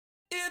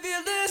If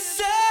you're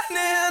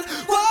listening,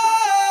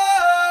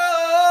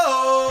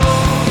 whoa,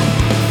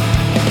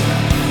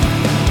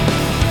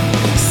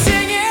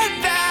 sing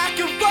it back,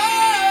 whoa,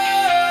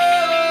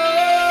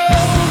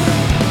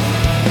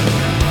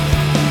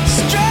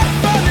 straight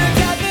from the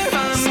top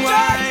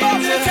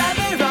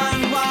it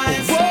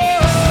unwinds,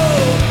 whoa,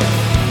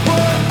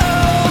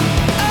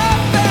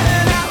 up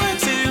and out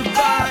to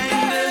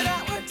find.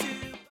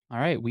 All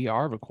right, we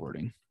are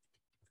recording.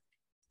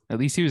 At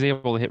least he was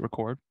able to hit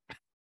record.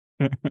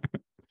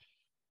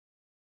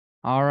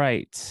 All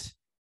right.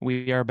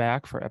 We are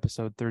back for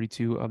episode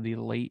 32 of the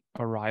Late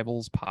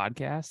Arrivals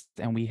podcast.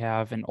 And we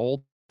have an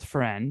old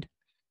friend,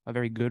 a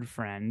very good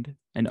friend,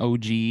 an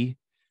OG,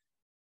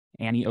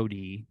 Annie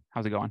OD.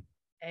 How's it going?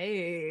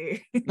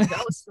 Hey,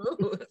 that was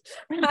smooth.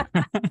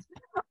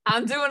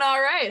 I'm doing all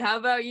right. How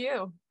about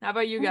you? How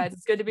about you guys?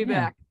 It's good to be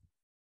back.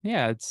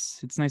 Yeah, it's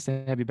nice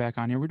to have you back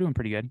on here. We're doing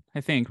pretty good,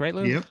 I think, right,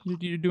 Lou? Yep.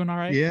 You're doing all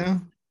right? Yeah,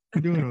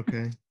 I'm doing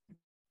okay.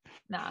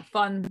 Nah,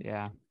 fun.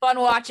 Yeah. Fun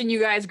watching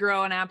you guys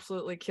grow and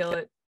absolutely kill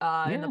it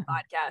in the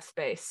podcast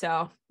space.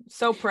 So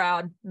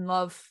proud and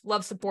love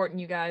supporting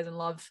you guys and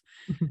love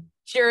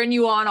cheering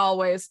you on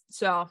always.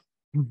 So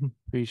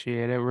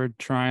Appreciate it. We're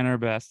trying our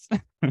best.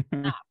 I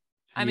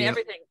mean,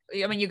 everything.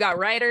 I mean, you got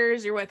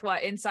writers. You're with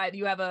what inside?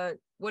 You have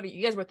what are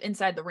you guys with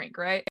inside the rink,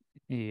 right?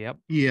 Yep.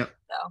 Yep.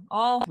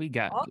 So We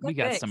got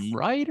things. some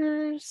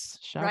writers.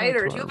 Shout out to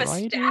Writers. our You have a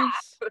writers.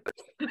 staff.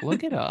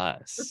 Look at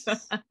us.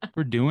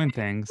 We're doing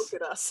things.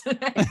 Look at us.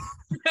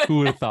 Who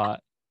would have thought?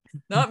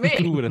 Not me.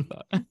 Who would have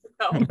thought?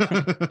 No.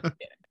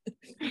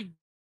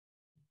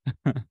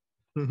 All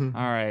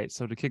right.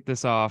 So to kick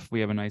this off,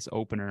 we have a nice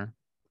opener.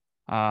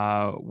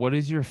 What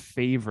is your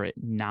favorite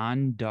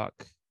non-Duck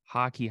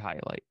hockey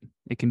highlight?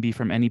 It can be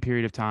from any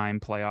period of time,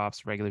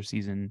 playoffs, regular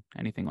season,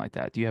 anything like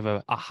that. Do you have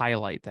a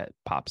highlight that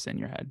pops in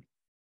your head?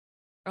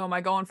 Oh, am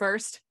I going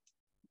first?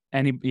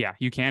 Yeah,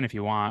 you can if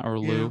you want, or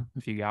Lou, Yeah.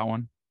 if you got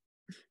one.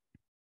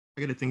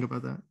 I gotta think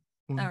about that.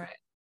 All right.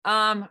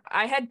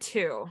 I had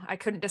two I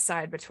couldn't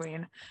decide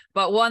between,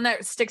 but one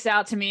that sticks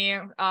out to me,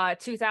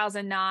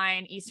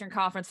 2009 Eastern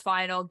Conference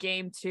Final,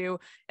 Game 2,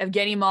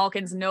 Evgeny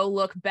Malkin's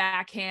no-look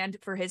backhand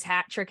for his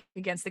hat trick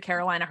against the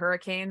Carolina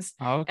Hurricanes.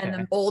 Okay. And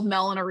the Old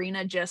Mellon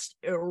Arena just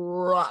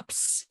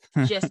erupts,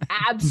 just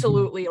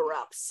absolutely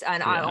erupts.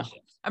 And I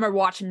remember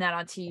watching that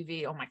on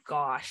TV. Oh my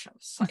gosh. I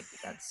was like,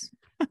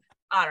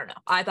 I don't know.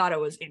 I thought it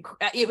was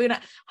incredible.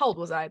 How old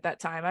was I at that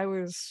time? I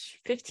was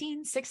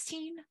 15,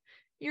 16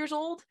 years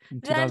old. In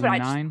Then, but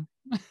 2009?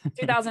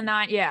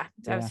 2009. Yeah.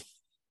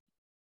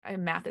 Yeah.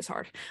 Math is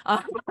hard.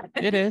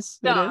 It is.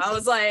 No, It is. I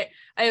was like,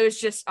 it was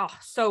just,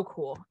 so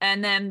cool.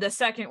 And then the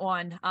second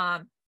one,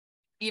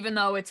 even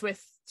though it's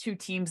with two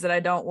teams that I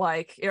don't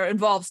like, or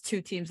involves two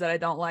teams that I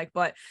don't like,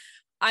 but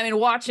I mean,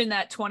 watching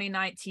that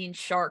 2019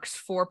 Sharks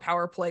 4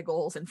 power play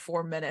goals in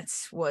 4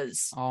 minutes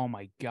was Oh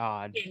my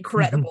God.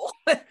 incredible.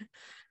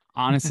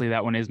 Honestly,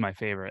 that one is my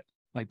favorite.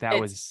 Like that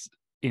It's- was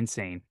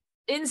insane.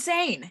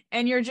 Insane.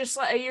 And you're just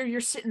like,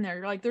 you're sitting there,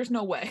 you're like, there's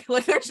no way.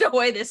 Like, there's no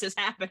way this is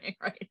happening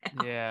right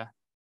now. Yeah.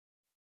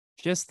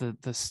 Just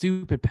the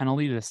stupid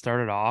penalty to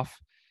start it off.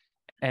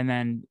 And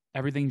then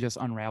everything just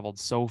unraveled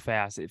so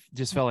fast. It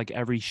just felt like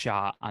every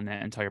shot on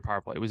that entire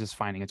power play was just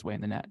finding its way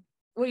in the net.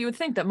 Well, you would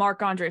think that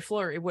Marc-Andre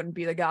Fleury wouldn't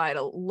be the guy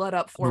to let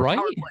up 4 Right.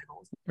 power play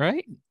goals.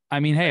 Right? I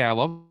mean, hey, I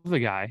love the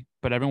guy,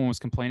 but everyone was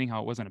complaining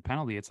how it wasn't a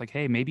penalty. It's like,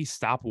 hey, maybe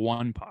stop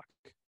one puck.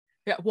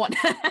 Yeah, one.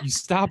 You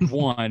stopped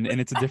one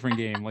and it's a different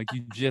game. Like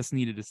you just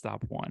needed to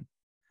stop one.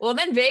 Well,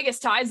 then Vegas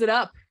ties it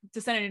up to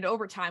send it into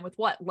overtime with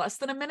what? Less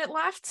than a minute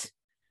left?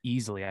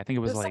 Easily. I think it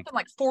was There's like something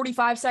like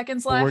 45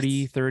 seconds left.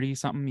 40, 30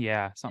 something.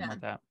 Yeah, something Yeah.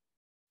 like that.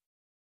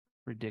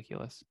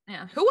 Ridiculous.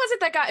 Yeah. Who was it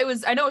that got,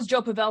 I know it was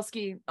Joe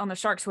Pavelski on the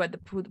Sharks who the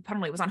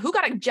penalty was on. Who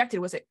got ejected?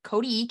 Was it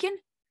Cody Eakin?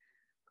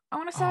 I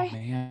want to Oh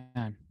say.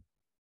 man.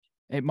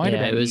 It might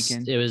have been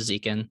Eakin. It was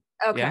Eakin.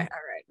 Okay. Yeah. All right.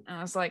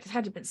 I was like, it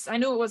had to have been, I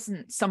knew it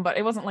wasn't somebody,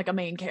 it wasn't like a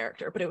main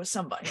character, but it was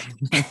somebody.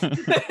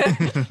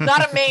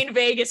 Not a main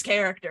Vegas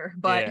character,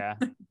 but Yeah.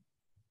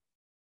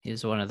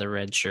 He's one of the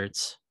red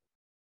shirts.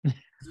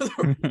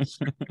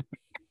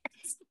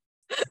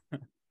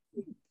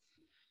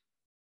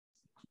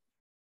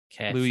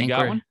 Okay, Lou, you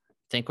got one?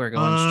 think we're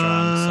going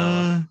strong,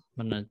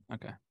 so I'm gonna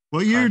Okay.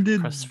 What year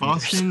did cross fingers.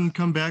 Boston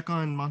come back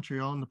on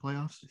Montreal in the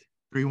playoffs?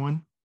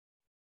 3-1?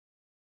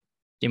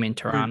 you mean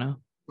Toronto?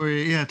 Or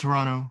yeah,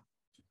 Toronto.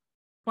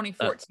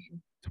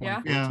 2014. Yeah.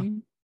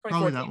 2014?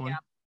 Probably 2014, that one.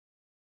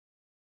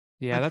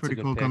 Yeah, that's a pretty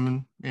good cool pick.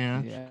 coming.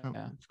 Yeah,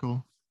 Yeah. it's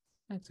cool.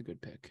 That's a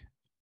good pick.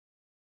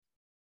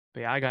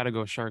 But yeah, I gotta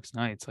go Sharks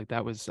Knights. Like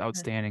that was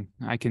outstanding.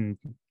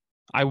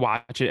 I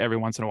watch it every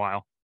once in a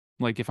while,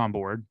 like if I'm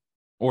bored.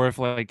 Or if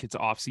like it's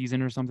off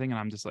season or something and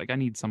I'm just like, I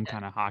need some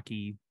kind of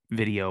hockey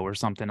video or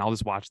something. I'll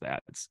just watch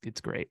that. It's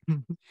great.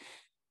 And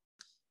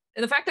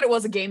the fact that it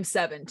was a game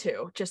 7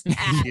 too, just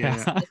adds Yeah.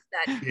 that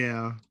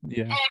Yeah.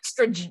 Yeah.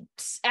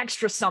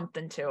 extra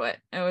something to it.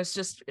 It was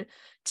just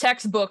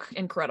textbook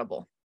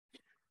incredible.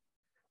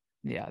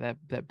 Yeah,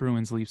 that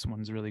Bruins Leafs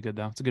one's really good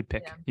though. It's a good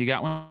pick. Yeah. You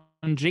got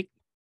one, Jake?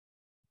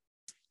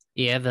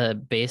 Yeah, the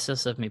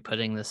basis of me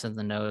putting this in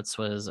the notes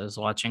was I was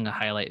watching a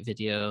highlight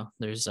video.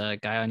 There's a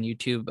guy on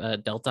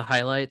YouTube, Delta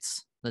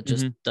Highlights, that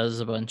just does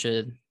a bunch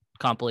of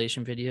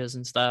compilation videos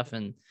and stuff.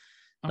 And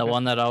the Okay.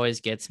 one that always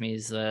gets me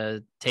is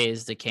the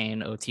Taze to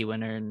Kane OT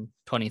winner in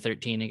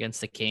 2013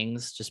 against the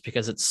Kings, just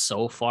because it's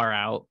so far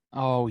out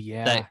Oh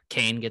yeah. that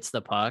Kane gets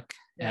the puck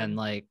Yeah. and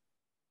like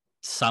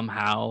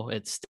somehow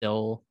it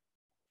still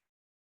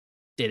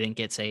didn't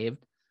get saved.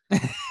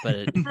 But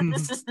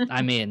it,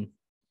 I mean,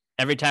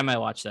 every time I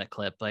watch that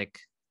clip, like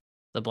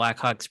the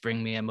Blackhawks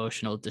bring me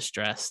emotional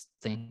distress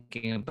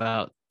thinking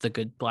about the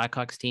good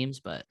Blackhawks teams.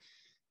 But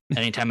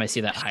anytime I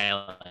see that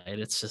highlight,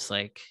 it's just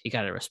like, you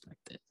got to respect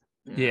it.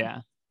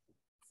 Yeah.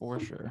 For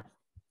sure.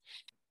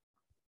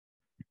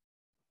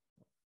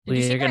 Did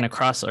you see We're going to that-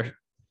 cross our.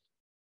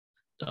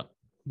 Oh,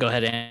 go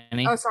ahead,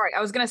 Annie. Oh, sorry. I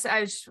was gonna say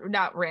I was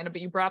not random,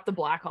 but you brought up the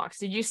Blackhawks.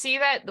 Did you see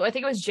that? I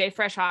think it was Jay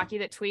Fresh Hockey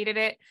that tweeted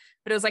it,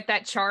 but it was like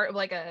that chart of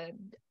like a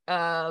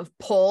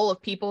poll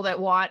of people that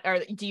want, or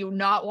do you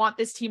not want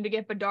this team to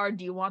get Bedard?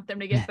 Do you want them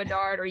to get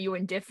Bedard? Are you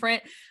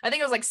indifferent? I think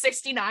it was like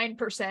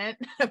 69%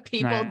 of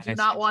people do Nice.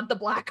 not want the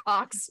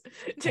Blackhawks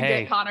to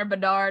Hey. get Connor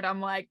Bedard. I'm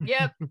like,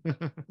 yep,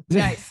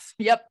 nice,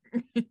 yep.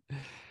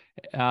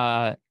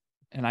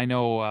 And I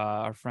know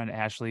our friend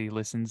Ashley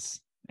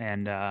listens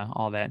and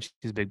all that.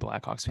 She's a big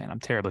Blackhawks fan. I'm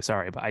terribly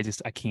sorry, but I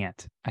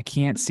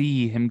can't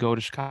see him go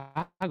to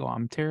Chicago.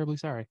 I'm terribly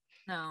sorry.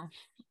 No,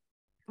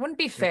 wouldn't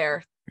be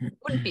fair.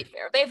 Wouldn't be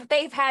fair.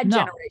 They've had No.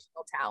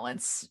 generational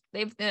talents.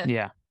 They've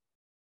Yeah.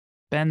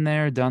 Been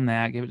there, done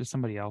that. Give it to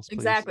somebody else, please.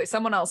 exactly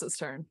someone else's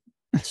turn.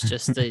 It's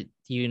just the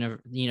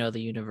the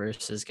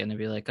universe is going to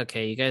be like,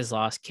 okay, you guys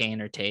lost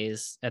Kane or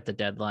Taze at the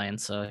deadline,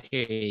 so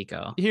here you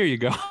go. Here you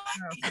go.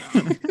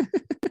 Oh,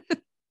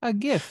 A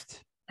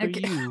gift for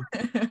Okay. you.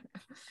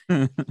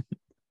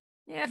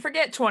 Yeah,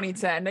 forget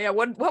 2010. Yeah,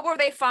 what were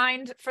they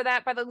fined for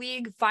that by the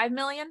league? 5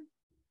 million?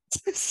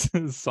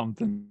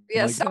 Something.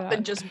 Yeah, like something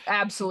that. just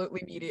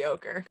absolutely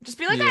mediocre. Just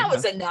be like, Yeah. that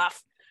was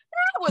enough.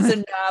 That was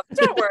enough.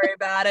 Don't worry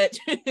about it.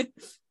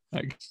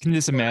 I can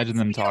just imagine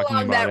them Speed talking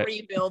along about that it.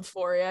 rebuild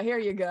for you. Here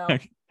you go.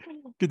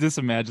 Could just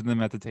imagine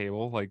them at the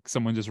table, like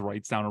someone just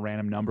writes down a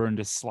random number and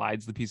just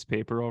slides the piece of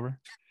paper over.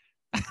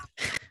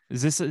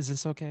 Is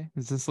this okay?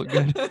 Does this look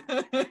good?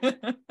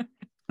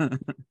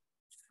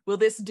 Will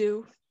this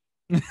do?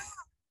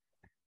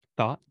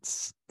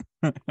 Thoughts?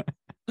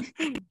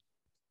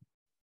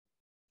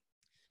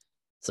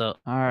 So,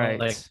 All right.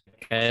 like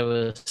I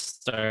was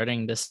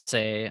starting to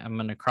say, I'm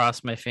going to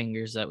cross my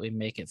fingers that we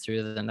make it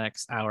through the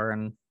next hour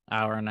and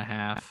a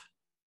half.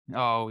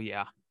 Oh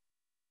yeah.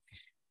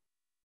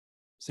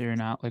 So you're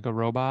not like a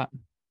robot?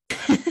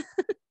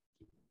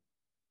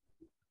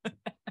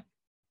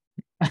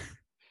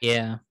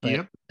 Yeah, but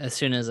Yep. as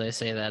soon as I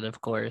say that, of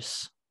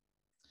course,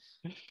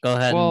 go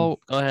ahead. Well,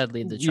 Go ahead,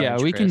 lead the charge. Yeah,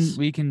 we Chris.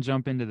 can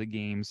jump into the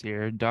games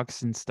here.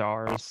 Ducks and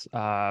Stars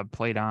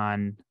played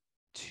on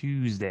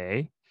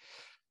Tuesday.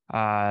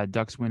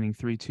 Ducks winning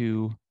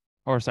 3-2,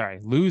 or sorry,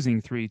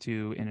 losing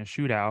 3-2 in a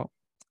shootout.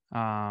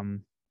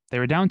 They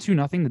were down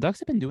 2-0. The Ducks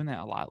have been doing that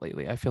a lot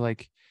lately. I feel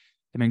like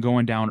they've been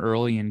going down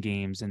early in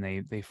games and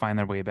they find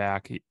their way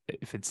back.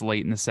 If it's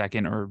late in the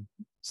second or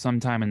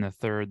sometime in the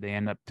third, they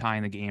end up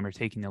tying the game or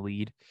taking the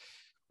lead,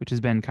 which has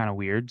been kind of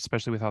weird,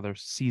 especially with how their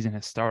season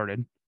has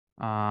started.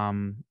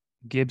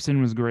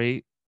 Gibson was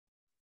great.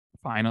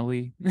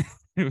 Finally,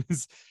 it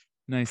was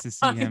nice to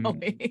see him.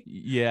 Finally.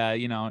 Yeah,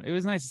 it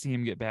was nice to see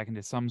him get back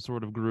into some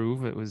sort of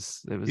groove. It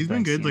was. He's been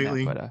nice good seeing that,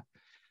 lately. but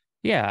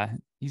yeah,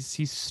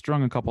 he's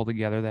strung a couple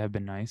together that have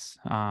been nice.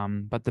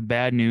 But the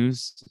bad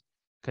news,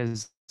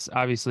 because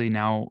obviously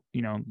now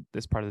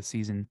this part of the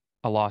season,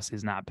 a loss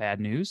is not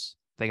bad news.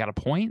 They got a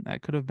point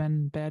that could have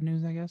been bad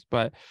news, I guess.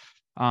 But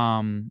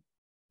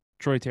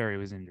Troy Terry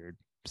was injured,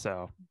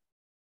 so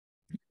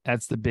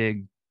that's the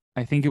big.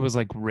 I think it was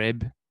like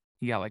rib.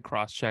 He got like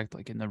cross-checked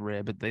like in the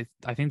rib, but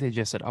I think they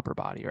just said upper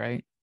body,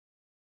 right?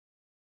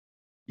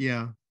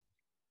 Yeah.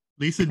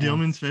 Lisa Yeah.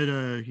 Dillman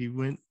said he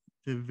went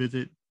to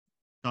visit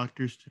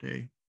doctors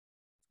today.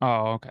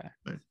 Oh, okay.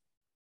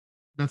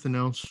 Nothing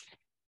else.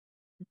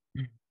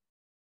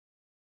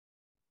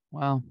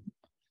 Well,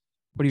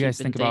 what do you guys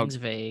Keeping think about? things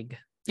vague?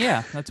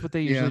 Yeah, that's what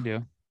they Yeah. usually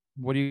do.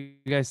 What do you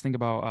guys think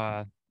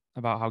about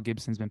how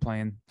Gibson's been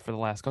playing for the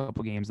last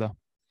couple games though?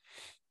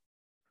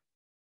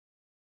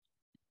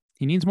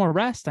 He needs more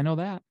rest. I know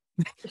that.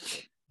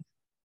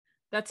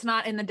 That's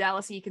not in the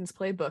Dallas Eakins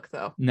playbook,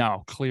 though.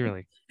 No,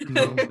 clearly,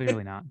 No.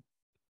 clearly not.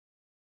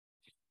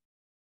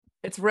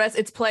 It's rest.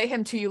 It's play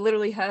him till you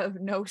literally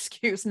have no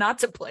excuse not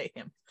to play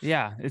him.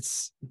 Yeah,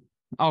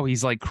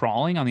 he's like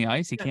crawling on the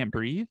ice. He can't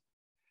breathe.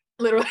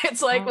 Literally,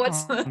 it's like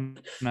what's Oh,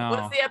 the no?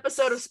 what's the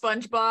episode of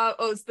SpongeBob?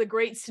 Oh, it's the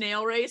Great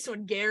Snail Race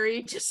when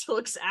Gary just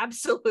looks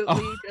absolutely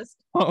Oh. just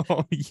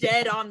Oh, yeah.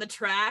 dead on the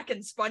track,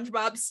 and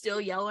SpongeBob's still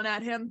yelling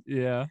at him.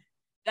 Yeah,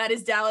 That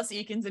is Dallas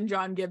Eakins and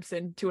John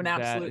Gibson to an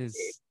absolute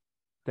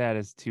that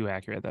is too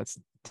accurate. That's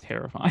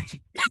terrifying.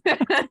 T. As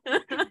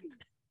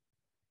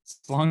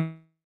long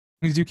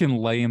as you can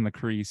lay in the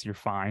crease, you're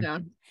fine. Yeah.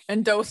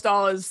 And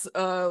Dostal is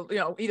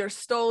either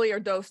Stoli or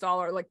Dostal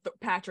or like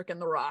Patrick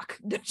and The Rock.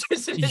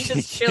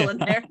 just chilling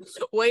there,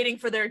 waiting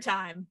for their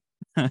time.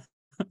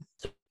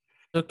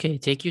 Okay,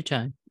 take your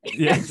time.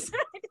 Yes.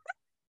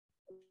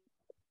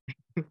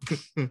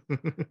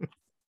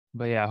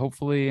 But yeah,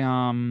 hopefully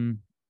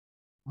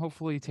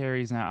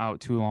Terry's not out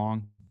too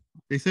long.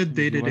 They said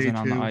day He to day wasn't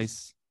on the too.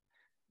 ice.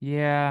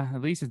 Yeah,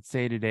 at least it's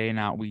day to day,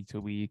 not week to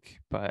week.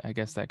 But I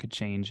guess that could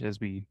change as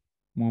we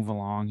move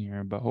along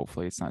here. But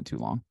hopefully it's not too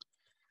long.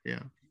 Yeah.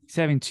 He's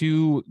having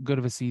too good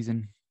of a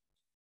season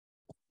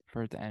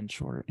for it to end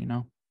short,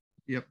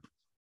 Yep.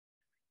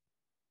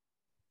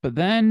 But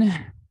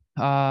then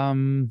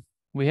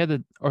we had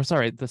the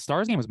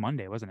Stars game was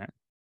Monday, wasn't it?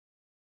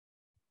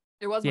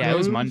 It was. Yeah, it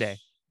was Monday.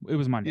 It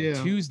was Monday.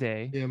 Yeah.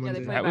 Tuesday. Yeah,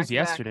 Monday. play That was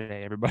back-to-back.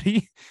 yesterday,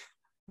 everybody.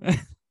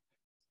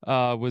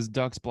 Was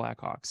Ducks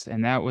Blackhawks,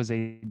 and that was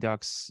a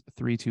Ducks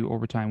 3-2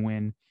 overtime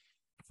win.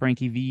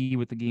 Frankie V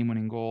with the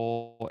game-winning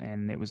goal,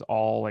 and it was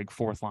all like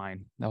fourth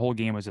line. The whole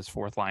game was just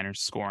fourth liners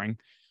scoring.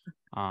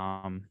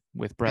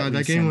 With Brett.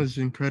 That game Leeson. was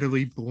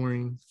incredibly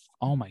boring.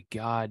 Oh my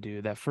god,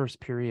 dude! That first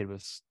period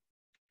was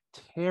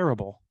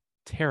terrible.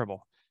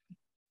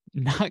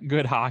 Not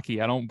good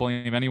hockey. I don't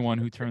blame anyone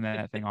who turned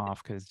that thing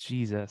off because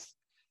Jesus.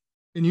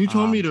 And you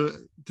told me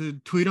to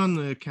tweet on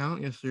the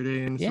account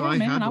yesterday, and so Yeah, I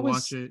man, had to I was-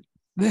 watch it.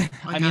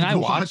 I mean, I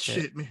watched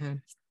it.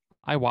 man.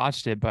 I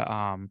watched it, but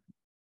I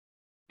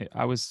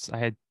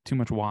had too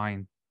much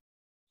wine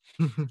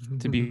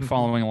to be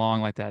following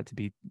along like that, to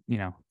be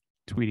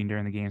tweeting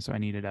during the game. So I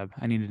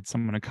needed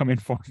someone to come in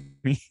for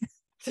me.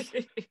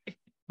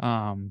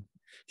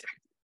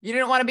 You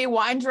didn't want to be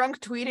wine drunk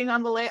tweeting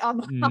on the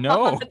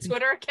No. on the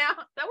Twitter account?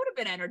 That would have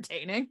been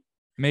entertaining.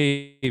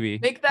 Maybe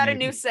Make that a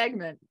maybe. new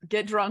segment.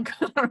 Get drunk.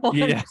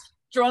 Yeah.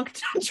 Drunk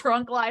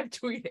live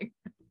tweeting.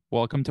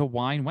 Welcome to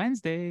Wine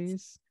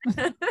Wednesdays.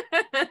 I'm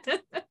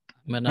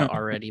gonna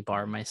already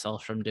bar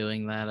myself from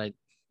doing that.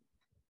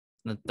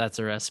 That's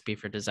a recipe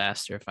for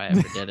disaster if I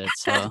ever did it.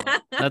 So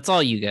that's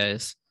all you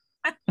guys.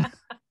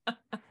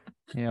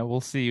 Yeah,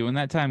 we'll see when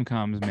that time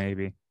comes.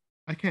 Maybe.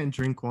 I can't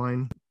drink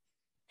wine.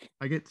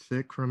 I get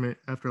sick from it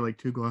after like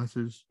 2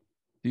 glasses.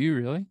 Do you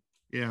really?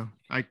 Yeah,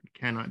 I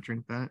cannot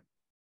drink that.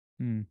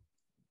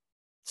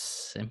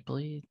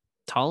 Simply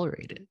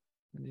tolerate it.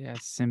 Yeah,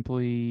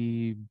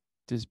 simply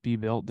just be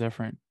built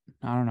different.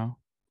 I don't know.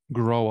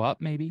 Grow up,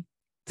 maybe.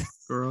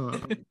 Grow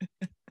up.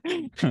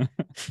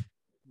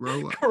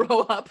 Grow up. Grow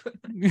up.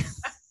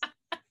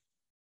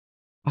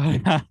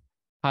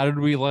 How did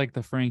we like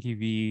the Frankie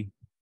V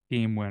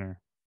game winner?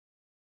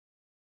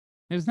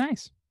 It was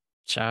nice.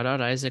 Shout out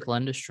Isaac I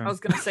Lundestrom. was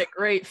gonna say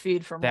great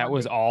feed from That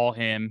was Lundy. all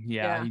him.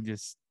 Yeah, Yeah. he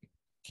just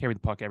carried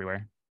the puck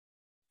everywhere.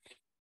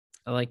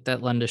 I like that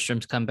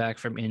Lundstrom's come back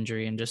from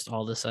injury and just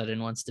all of a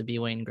sudden wants to be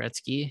Wayne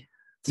Gretzky.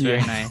 It's very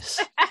Yeah. nice.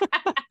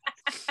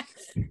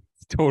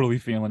 Totally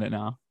feeling it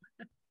now.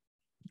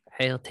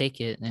 Hey, I'll take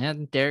it.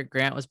 And Derek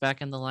Grant was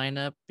back in the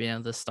lineup.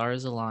 The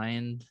stars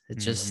aligned.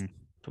 It's just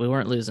we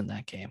weren't losing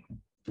that game.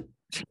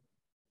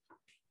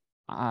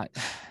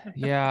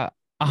 Yeah,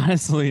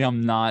 honestly,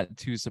 I'm not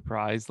too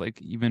surprised.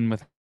 Like, even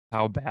with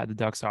how bad the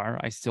Ducks are,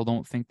 I still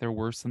don't think they're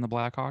worse than the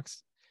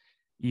Blackhawks.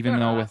 Even They're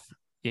though not.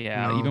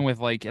 even No. with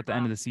like at the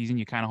end of the season,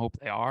 you kind of hope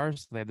they are,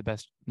 so they have the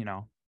best,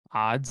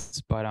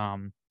 odds. But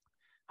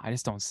I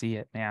just don't see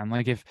it, man.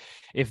 Like if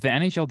the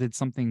NHL did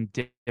something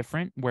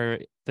different where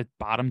the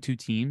bottom 2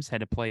 teams had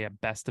to play a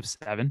best of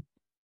 7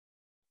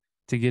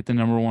 to get the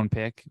number 1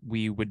 pick,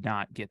 we would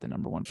not get the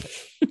number 1 pick.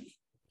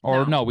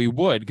 Or no, we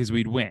would, because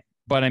we'd win.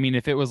 But I mean,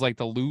 if it was like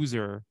the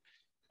loser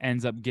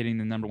ends up getting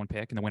the number 1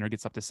 pick and the winner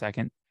gets up to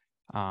second,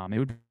 it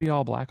would be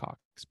all Blackhawks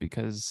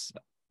because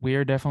we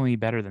are definitely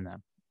better than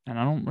them. And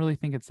I don't really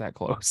think it's that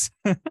close.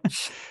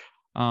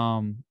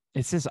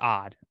 It's just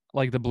odd.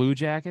 Like the Blue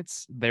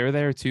Jackets, they're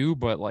there too,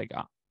 but like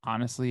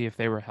honestly, if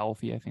they were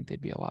healthy, I think they'd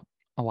be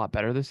a lot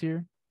better this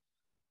year.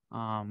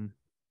 But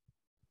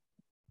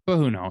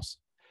who knows?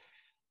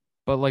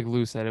 But like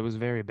Lou said, it was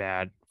very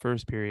bad.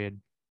 First period.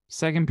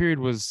 Second period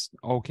was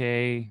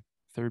okay.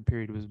 Third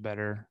period was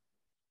better.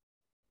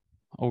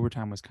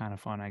 Overtime was kind of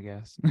fun, I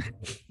guess.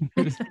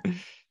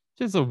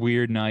 Just a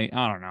weird night.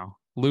 I don't know.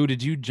 Lou,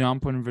 did you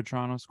jump when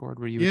Vetrano scored?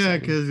 Were you Yeah,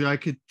 excited? because I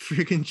could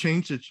freaking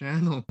change the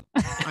channel.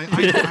 I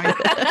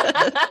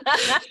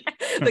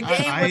The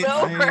game was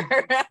over.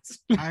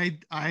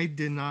 I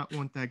did not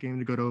want that game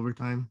to go to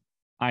overtime.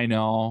 I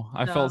know.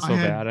 I No. felt so I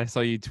had- bad. I saw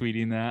you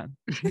tweeting that.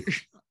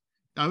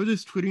 I was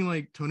just tweeting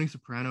like Tony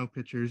Soprano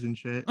pictures and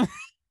shit. I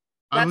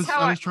That's was how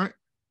I was trying.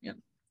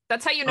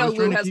 That's how you I know was Lou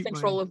trying to has keep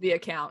control my- of the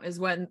account is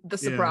when the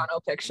Yeah. Soprano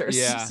pictures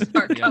Yeah.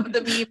 start Yeah. coming,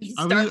 the memes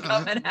I start was-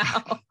 coming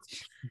out.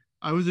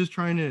 I was just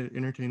trying to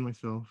entertain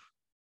myself.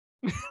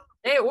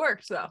 Hey, it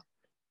works though.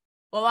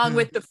 Along Yeah.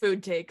 with the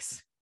food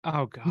takes.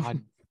 Oh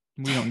God.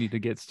 We don't need to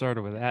get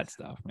started with that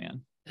stuff,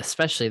 man.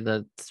 Especially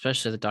the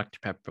Dr.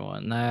 Pepper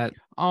one. That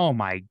Oh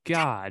my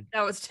God.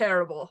 That was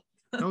terrible.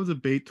 That was a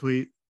bait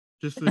tweet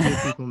just to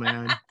get people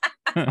mad.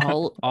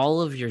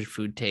 all of your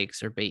food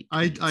takes are bait.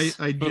 I beats.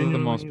 the genuinely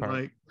most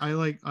part. I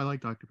like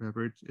Dr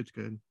Pepper. It's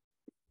good.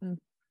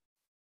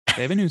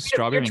 They have a new Your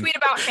strawberry. tweet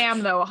about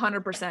ham though,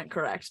 100%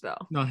 correct though.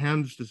 No,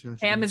 ham's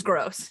disgusting. Ham is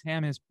gross.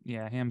 Ham's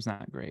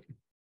not great.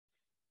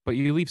 But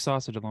you leave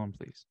sausage alone,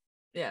 please.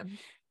 Yeah,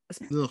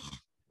 Ugh.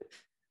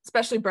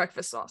 especially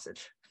breakfast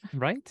sausage.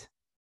 Right?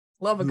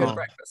 Love a good No.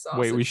 breakfast sausage.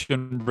 Wait, we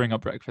shouldn't bring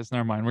up breakfast.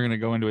 Never mind. We're gonna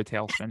go into a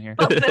tailspin here.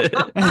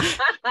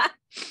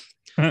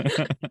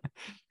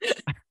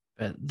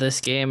 But this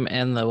game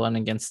and the one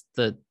against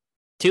the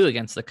two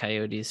against the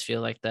Coyotes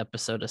feel like the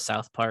episode of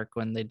South Park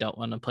when they don't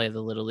want to play the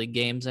Little League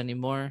games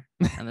anymore.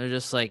 And they're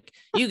just like,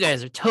 you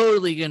guys are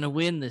totally going to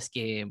win this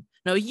game.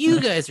 No, you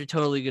guys are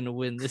totally going to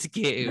win this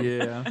game.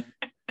 Yeah.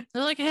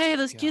 They're like, hey,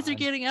 those kids are God.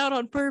 getting out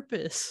on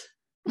purpose.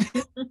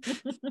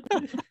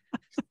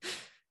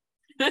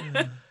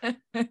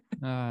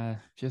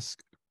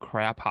 Just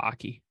crap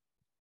hockey.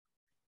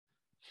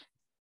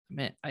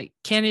 Man, I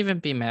can't even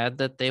be mad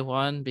that they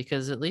won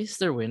because at least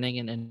they're winning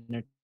in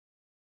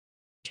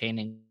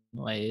entertaining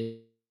ways.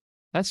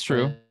 That's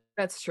true.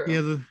 That's true.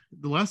 Yeah,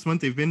 the last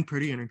month they've been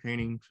pretty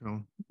entertaining.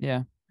 So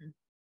Yeah.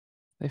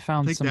 They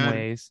found take some that.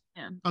 ways.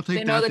 Yeah. I'll take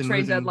They know that the than trade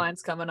losing.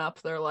 deadline's coming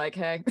up. They're like,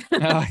 hey,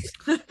 Oh,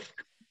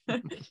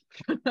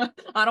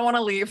 I don't want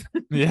to leave,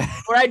 yeah.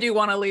 or I do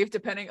want to leave,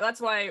 depending. That's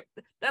why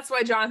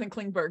Jonathan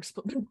Klingberg's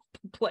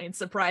playing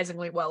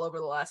surprisingly well over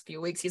the last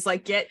few weeks. He's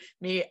like, get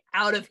me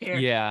out of here.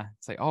 Yeah.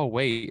 It's like, oh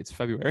wait, it's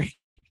February.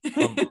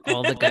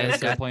 All the guys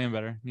They're got playing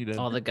better. Need to.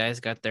 all the guys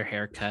got their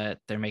hair cut.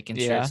 They're making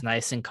sure Yeah. it's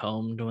nice and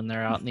combed when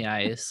they're out in the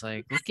ice.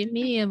 Like, look at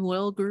me, I'm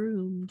well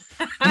groomed.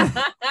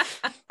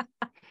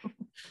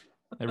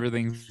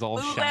 Everything's all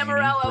Lou shiny.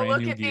 Lamoriello, brand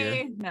look new at gear.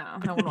 me. No,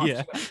 no one wants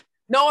Yeah. to go.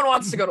 No one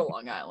wants to go to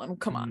Long Island.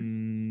 Come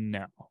on.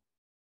 No.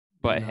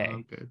 But No, hey,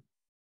 I'm good.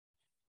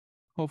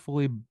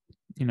 hopefully,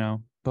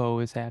 Bo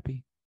is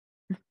happy.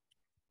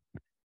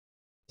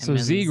 So And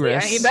then- Zegras,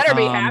 Yeah, he better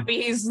be um,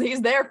 happy.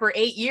 He's there for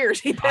 8 years.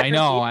 He better I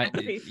know.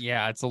 be happy.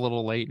 Yeah, it's a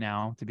little late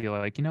now to be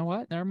like, you know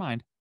what? Never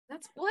mind.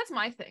 That's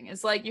my thing.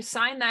 Is like you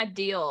sign that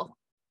deal.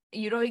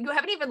 You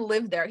haven't even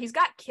lived there. He's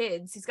got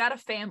kids. He's got a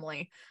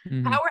family.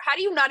 Mhm. How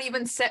do you not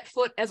even set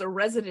foot as a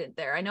resident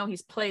there? I know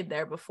he's played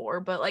there before,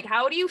 but like,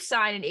 how do you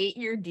sign an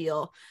 8-year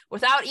deal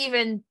without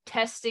even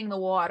testing the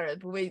water,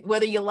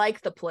 whether you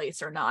like the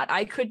place or not?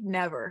 I could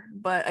never,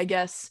 but I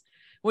guess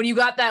when you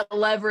got that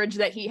leverage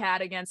that he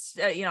had against,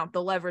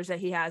 the leverage that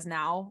he has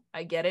now,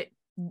 I get it.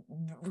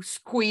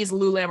 Squeeze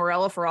Lou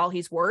Lamoriello for all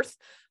he's worth,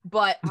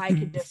 but I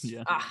could just,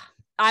 Yeah.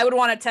 I would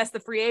want to test the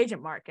free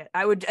agent market.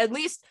 I would at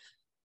least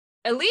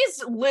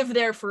live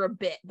there for a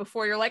bit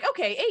before you're like,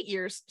 okay, 8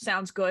 years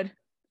sounds good.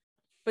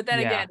 But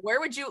then Yeah. again, where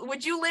would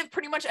you live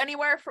pretty much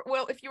anywhere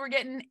if you were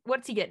getting,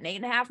 what's he getting,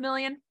 8.5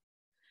 million?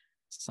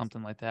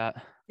 Something like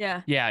that.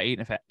 Yeah. Yeah,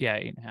 8.5. Yeah,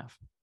 8.5.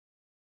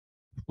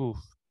 Oof.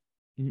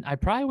 I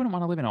probably wouldn't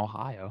want to live in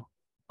Ohio.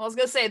 I was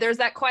gonna say there's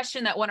that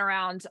question that went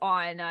around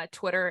on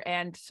Twitter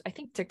and I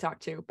think TikTok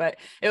too, but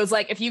it was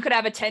like, if you could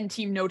have a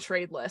 10-team no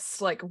trade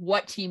list, like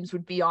what teams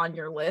would be on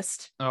your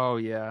list? Oh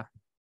yeah.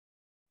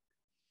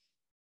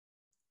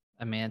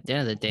 I mean, at the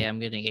end of the day, I'm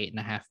getting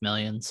 8.5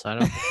 million, so I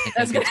don't think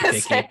I was I'd be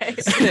too gonna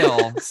picky.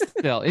 say.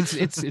 Still,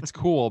 it's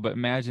cool, but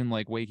imagine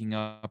like waking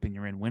up and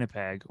you're in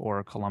Winnipeg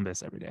or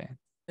Columbus every day.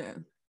 Yeah.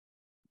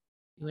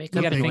 You wake You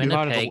up gotta in think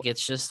about it, Winnipeg,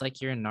 it's just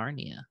like you're in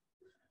Narnia.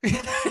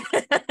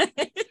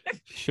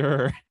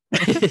 Sure.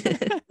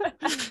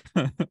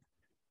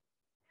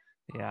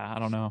 Yeah, I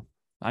don't know.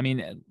 I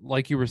mean,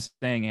 like you were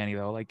saying, Annie,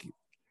 though, like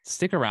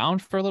stick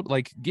around for a little,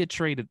 like get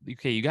traded.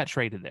 Okay, you got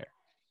traded there.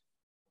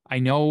 I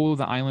know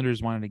the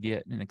Islanders wanted to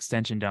get an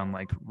extension done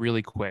like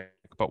really quick,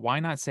 but why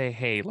not say,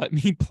 hey, let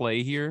me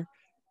play here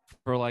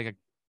for like a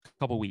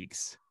couple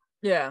weeks,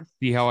 Yeah.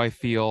 see how I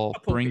feel,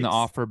 Couple bring the weeks.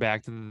 offer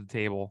back to the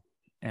table,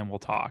 and we'll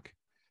talk.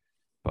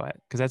 But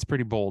because that's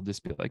pretty bold,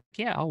 just be like,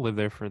 yeah, I'll live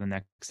there for the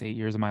next 8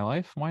 years of my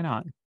life. Why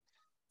not?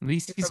 At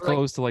least Yeah, he's but, like,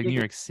 close to like you New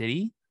get- York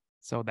City,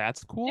 so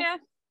that's cool. Yeah.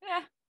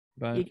 Yeah.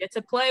 But You get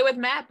to play with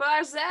Matt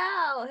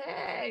Barzell.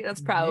 Hey,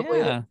 that's probably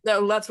Yeah.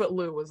 that's what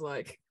Lou was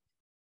like.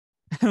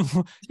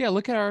 yeah,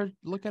 look at our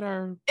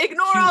Ignore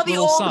Cute all the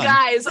little old son.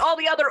 guys, all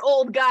the other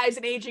old guys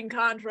in aging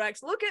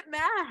contracts. Look at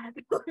Matt.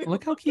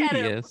 look how cute at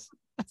he him. is.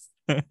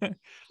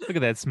 Look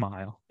at that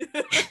smile.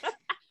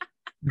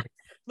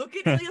 Look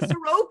at Ilya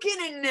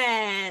Sorokin in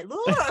that.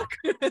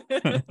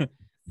 Look.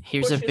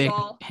 Here's a Pushes big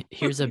all.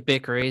 here's a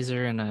Bic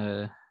razor and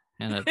a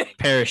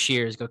pair of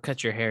shears. Go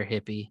cut your hair,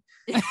 hippie.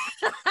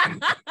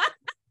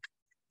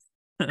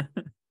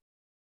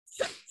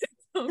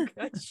 Oh,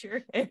 cut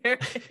your hair,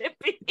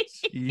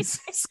 hippie.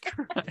 Jesus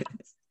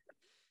Christ.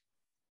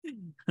 He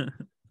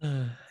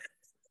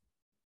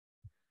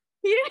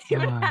didn't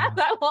even Ah. have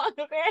that long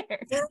of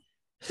hair.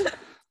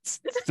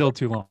 Still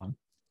too long.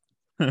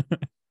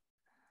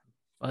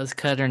 Buzz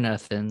cut or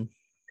nothing.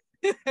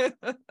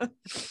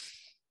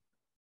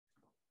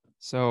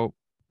 So,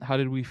 how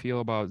did we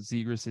feel about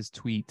Zegras'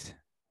 tweet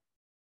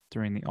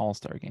during the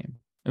All-Star game?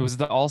 It was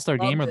the All-Star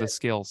game or Loved the it.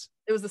 skills?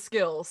 It was the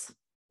skills.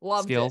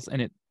 Loved Skills, it.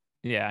 and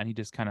and he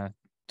just kind of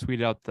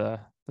tweeted out the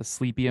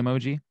sleepy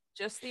emoji.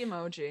 Just the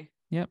emoji.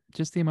 Yep,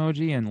 just the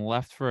emoji and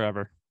left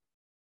forever.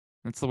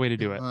 That's the way to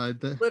do it.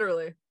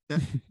 Literally.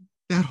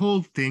 That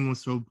whole thing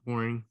was so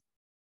boring.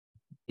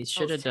 He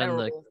should have done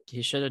terrible.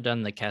 he should have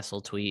done the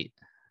Kessel tweet.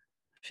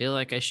 I feel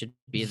like I should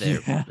be there,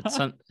 Yeah.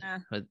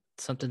 but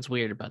something's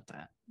weird about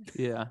that.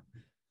 Yeah. I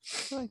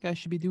feel like I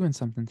should be doing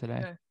something today.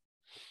 Yeah.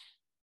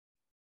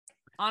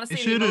 Honestly,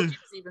 the should've- emoji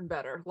was even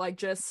better. Like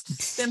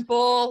just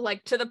simple,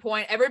 like to the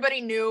point.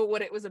 Everybody knew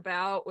what it was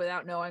about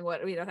without knowing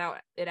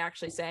without it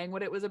actually saying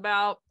what it was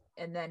about.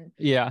 And then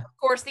Yeah. of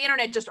course the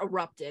internet just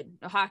erupted.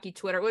 The hockey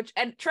Twitter,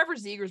 and Trevor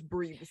Zegers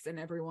breathes, and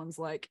everyone's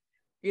like,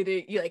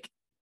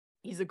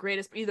 he's the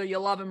greatest. Either you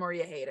love him or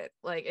you hate it.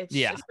 Like it's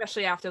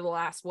especially after the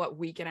last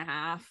week and a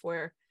half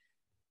where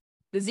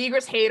the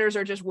Zegers haters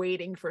are just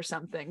waiting for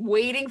something,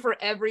 waiting for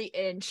every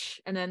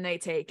inch, and then they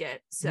take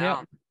it. So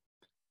Yep.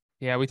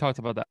 Yeah, we talked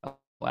about that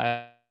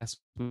last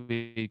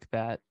week.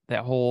 That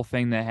whole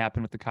thing that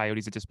happened with the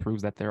Coyotes, it just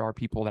proves that there are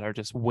people that are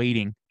just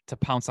waiting to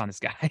pounce on this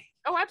guy.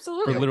 oh,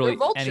 absolutely, literally they're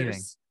vultures.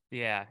 anything.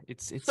 Yeah,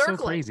 it's so Circling.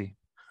 crazy.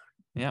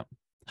 Yep.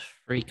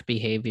 Freak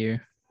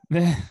behavior.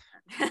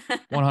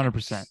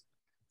 100%.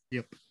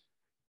 Yep.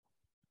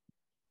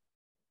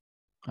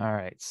 All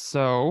right.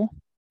 So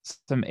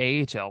some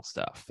AHL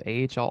stuff.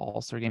 AHL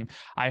All-Star game.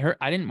 I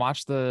didn't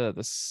watch the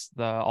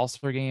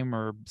All-Star game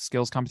or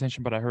skills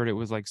competition, but I heard it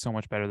was like so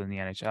much better than the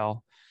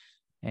NHL.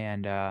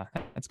 And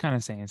that's kind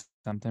of saying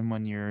something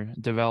when your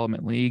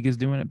development league is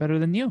doing it better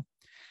than you.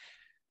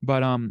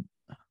 But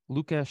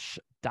Lukas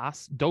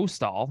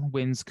Dostal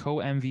wins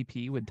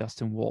co-MVP with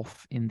Dustin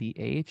Wolf in the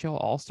AHL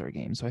All-Star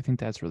game. So I think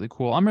that's really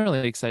cool. I'm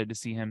really excited to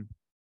see him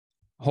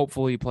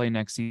hopefully play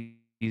next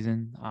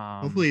season.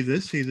 Hopefully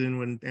this season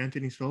when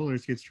Anthony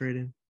Solars gets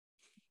traded.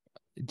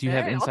 Do you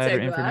have Hey, I'll insider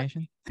take that.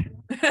 information?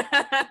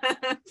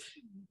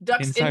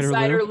 Ducks Insider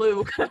insider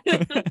Lou?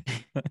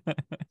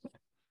 Lou.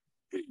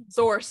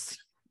 Source.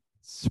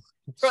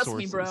 Trust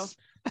me, bro.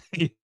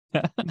 Sources.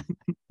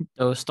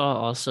 Dostal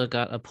also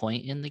got a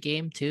point in the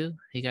game too.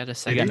 He got a got an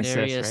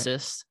secondary assist, right?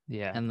 assist,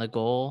 Yeah. and the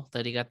goal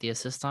that he got the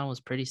assist on was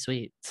pretty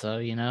sweet. So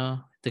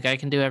the guy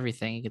can do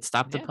everything. He could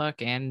stop the Yeah.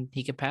 puck and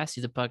he could pass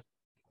you the puck,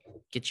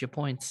 get you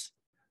points.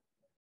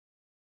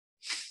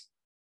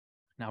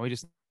 Now we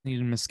just need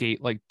him to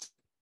skate like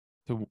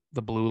to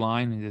the blue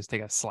line and just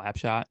take a slap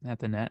shot at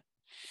the net.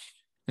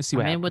 Let's see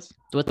what I mean, happens.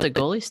 with the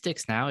goalie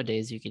sticks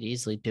nowadays, you could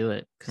easily do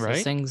it because Right?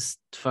 those things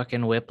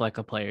fucking whip like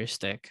a player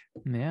stick.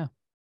 Yeah.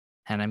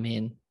 And I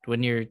mean,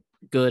 when you're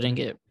good and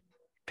get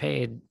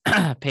paid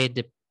paid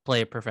to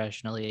play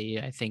professionally,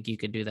 I think you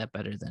could do that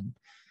better than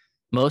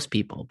most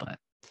people. But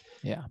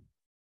Yeah.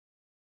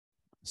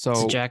 it's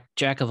So a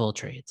jack of all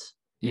trades.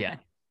 yeah.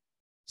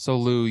 So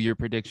Lou, your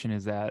prediction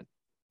is that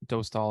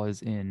Dostal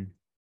is in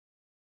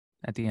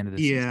at the end of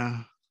the season.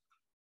 Yeah.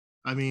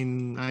 I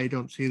mean, I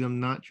don't see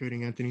them not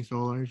trading Anthony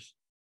Solars.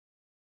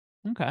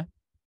 Okay.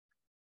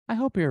 I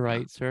hope you're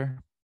right, sir.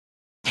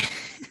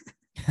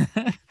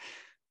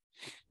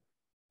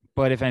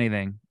 But if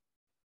anything,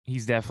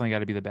 he's definitely got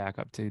to be the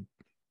backup to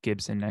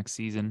Gibson next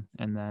season,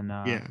 and then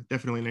Yeah,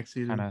 definitely next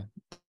season.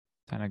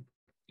 kind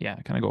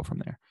of go from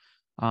there.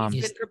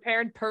 He's been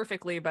prepared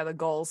perfectly by the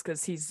goals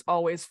because he's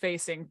always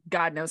facing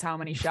God knows how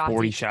many shots.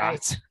 40 each night.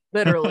 shots.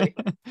 Literally.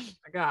 Oh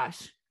my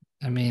gosh.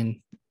 I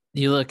mean,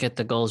 you look at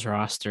the goals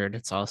rostered,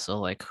 it's also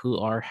like, who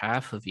are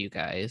half of you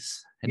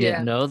guys? I Yeah.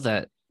 didn't know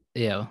that,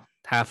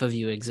 half of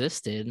you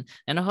existed.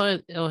 And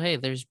oh, hey,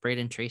 there's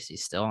Braden Tracy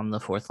still on the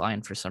fourth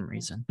line for some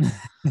reason.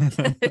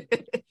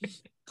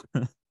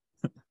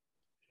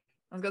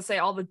 I was gonna say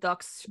all the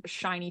Ducks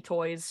shiny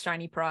toys,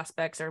 shiny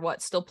prospects are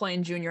still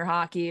playing junior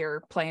hockey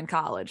or playing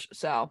college.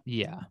 So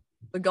Yeah.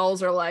 the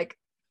goals are like,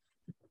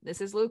 this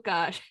is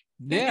Lukas.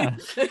 Yeah.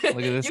 Look at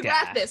this You guy.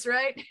 got this,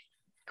 right?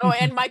 Oh,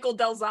 and Michael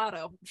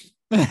Delzato.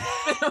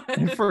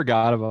 I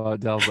forgot about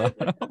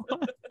Delza.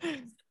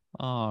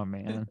 Oh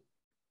man.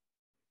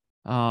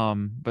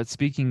 But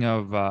speaking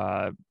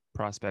of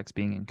prospects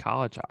being in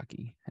college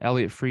hockey,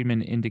 Elliot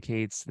Friedman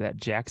indicates that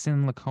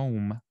Jackson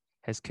Lacombe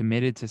has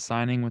committed to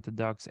signing with the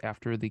Ducks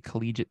after the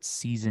collegiate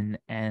season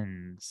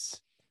ends.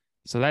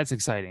 So that's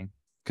exciting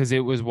because it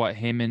was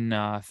him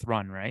and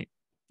Thrun, right?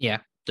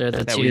 Yeah, they're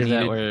the That we two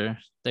that needed.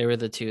 they were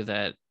the two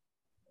that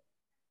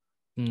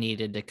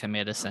needed to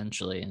commit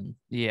essentially. And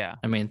Yeah.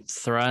 I mean,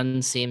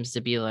 Thrun seems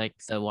to be like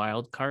the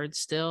wild card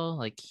still.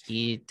 Like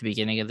he, at the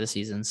beginning of the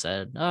season,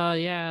 said, "Oh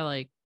yeah,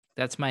 like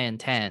that's my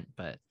intent,"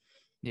 but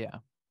Yeah.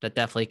 that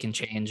definitely can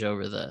change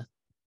over the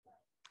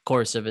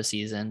course of a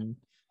season,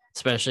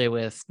 especially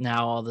with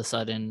now all of a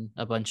sudden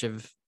a bunch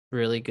of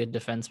really good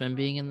defensemen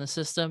being in the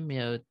system.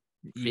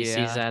 He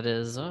sees that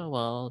as, oh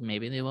well,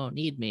 maybe they won't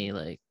need me.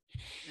 Like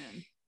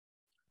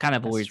kind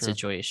of a That's weird true.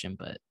 situation,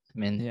 but I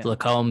mean, Yeah.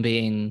 Lacombe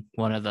being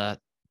one of the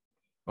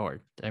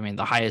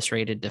the highest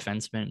rated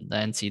defenseman in the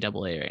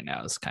NCAA right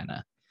now is kind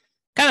of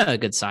a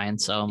good sign.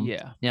 So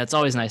Yeah. it's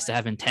always nice to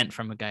have intent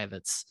from a guy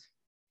that's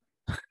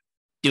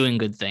doing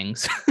good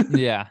things.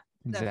 Yeah.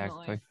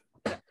 Definitely.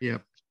 Exactly.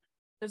 Yep.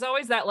 There's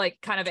always that like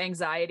kind of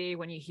anxiety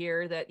when you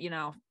hear that,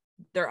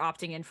 they're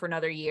opting in for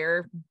another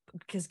year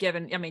because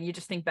I mean, you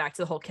just think back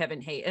to the whole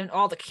Kevin Hate and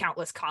all the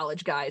countless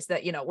college guys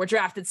that, were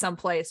drafted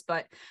someplace,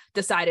 but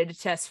decided to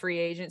test free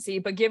agency.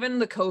 But given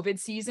the COVID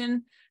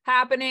season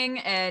happening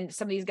and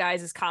some of these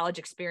guys' college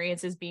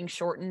experiences being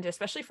shortened,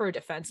 especially for a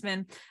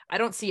defenseman, I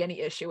don't see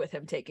any issue with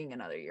him taking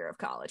another year of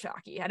college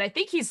hockey. And I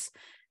think because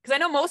I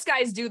know most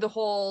guys do the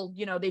whole,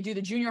 they do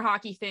the junior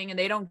hockey thing and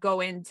they don't go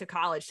into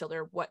college till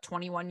they're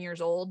 21 years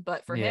old.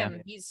 But for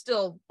him, he's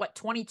still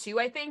 22,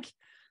 I think.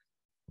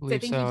 Believe I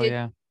think so, he did.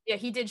 yeah. Yeah,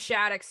 he did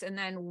Shaddix and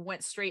then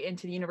went straight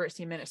into the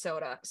University of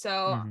Minnesota.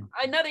 So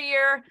another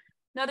year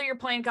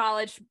playing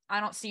college.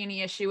 I don't see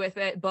any issue with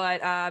it, but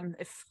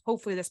if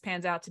hopefully this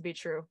pans out to be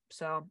true.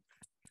 So,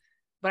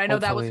 but I know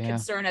that was a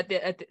concern at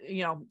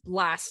the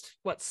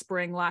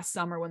last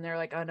summer when they're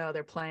like, oh no,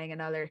 they're playing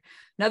another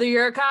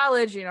year of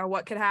college.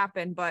 What could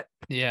happen? But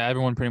yeah,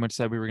 everyone pretty much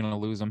said we were going to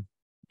lose him.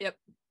 Yep.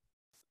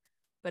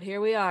 But here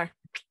we are.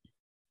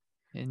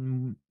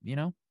 And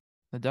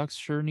the Ducks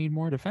sure need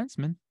more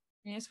defensemen.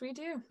 Yes, we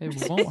do.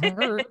 It won't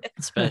hurt.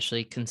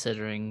 Especially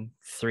considering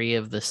 3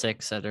 of the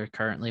 6 that are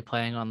currently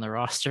playing on the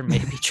roster may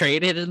be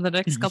traded in the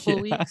next couple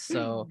of weeks.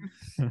 So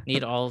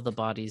need all of the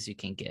bodies you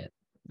can get.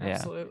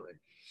 Absolutely.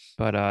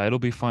 But it'll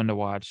be fun to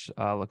watch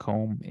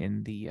Lacombe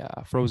in the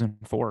Frozen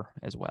Four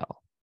as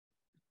well.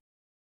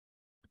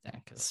 Yeah,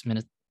 because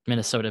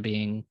Minnesota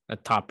being a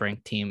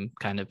top-ranked team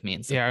kind of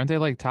means that. Yeah, aren't they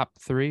like top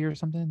 3 or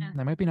something? Yeah.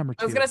 They might be number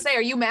 2. I was gonna say,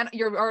 are you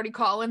you're already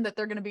calling that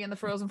they're gonna be in the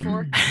Frozen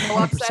Four? No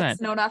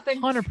upsets, no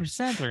nothing.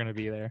 100% they're gonna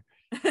be there.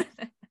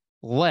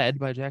 Led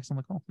by Jackson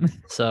Lacombe.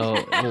 So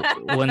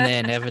when they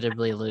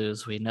inevitably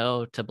lose, we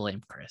know to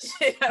blame Chris.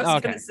 I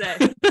was gonna say.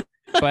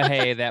 But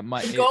hey, that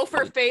might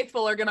Gopher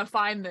faithful are gonna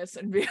find this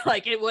and be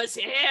like, it was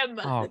him.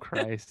 Oh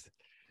Christ.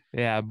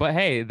 Yeah, but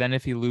hey, then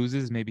if he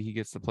loses, maybe he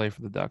gets to play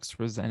for the Ducks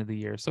for the end of the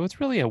year. So it's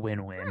really a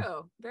win-win.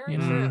 True. Very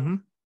Mm-hmm. true.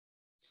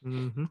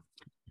 Mm-hmm.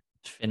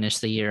 Finish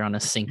the year on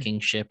a sinking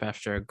ship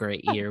after a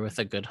great year with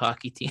a good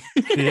hockey team.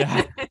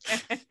 Yeah.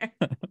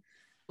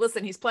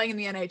 Listen, he's playing in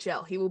the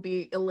NHL. He will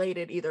be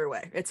elated either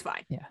way. It's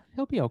fine. Yeah,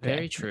 he'll be okay.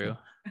 Very true.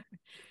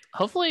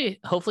 Hopefully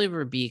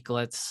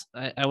Verbeek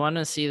I want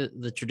to see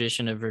the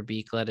tradition of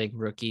Verbeek letting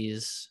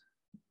rookies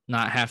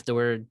not have to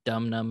wear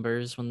dumb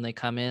numbers when they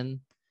come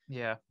in.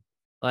 Yeah.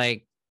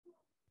 Like,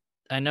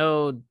 I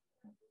know,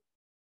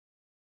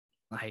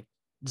 like,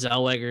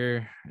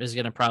 Zellweger is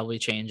going to probably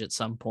change at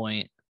some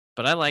point,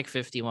 but I like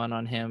 51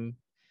 on him.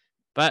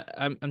 But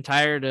I'm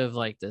tired of,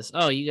 like, this,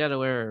 oh, you got to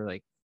wear,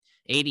 like,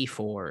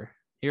 84.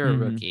 You're a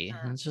rookie.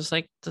 And it's just,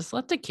 like, just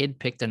let the kid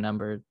pick the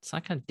number. It's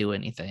not going to do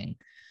anything.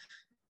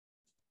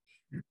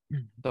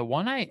 The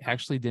one I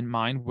actually didn't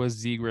mind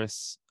was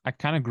Zegras. I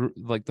kind of grew,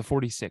 like, the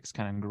 46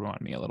 kind of grew on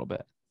me a little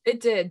bit.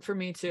 It did for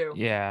me, too.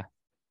 Yeah.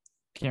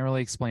 Can't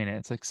really explain it.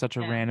 It's like such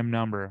a Yeah. random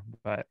number,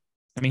 but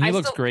I mean, he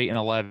looks great in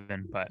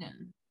 11, but Yeah.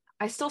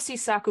 I still see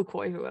Saku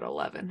Koivu at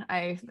 11.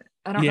 I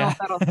don't know yeah.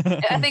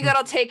 if I think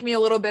that'll take me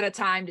a little bit of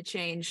time to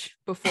change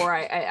before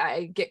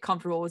I get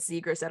comfortable with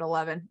Zegras at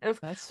 11.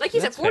 Like you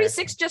said,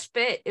 46 just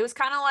fit. It was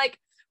kind of like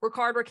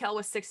Rickard Raquel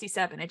was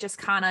 67. It just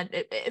kind of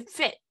it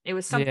fit. It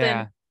was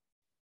something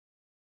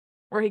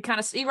where he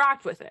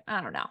rocked with it.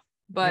 I don't know,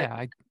 but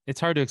yeah, it's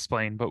hard to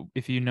explain, but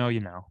if you know, you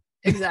know.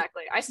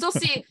 Exactly. I still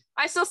see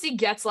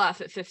Getzlaff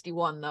at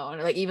 51 though,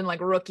 and like even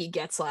like rookie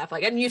Getzlaff.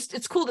 Like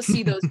it's cool to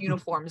see those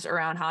uniforms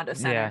around Honda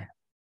Center.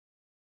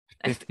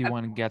 Yeah.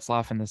 51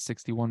 Getzlaff and the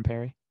 61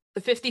 Perry.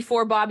 The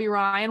 54 Bobby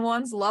Ryan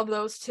ones, love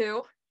those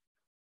too.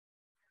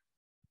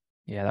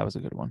 Yeah, that was a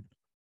good one.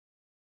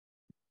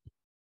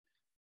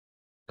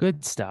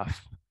 Good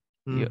stuff.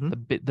 Mm-hmm.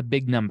 The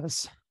big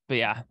numbers. But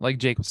yeah, like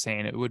Jake was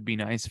saying, it would be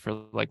nice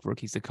for like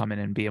rookies to come in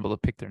and be able to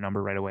pick their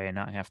number right away and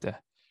not have to.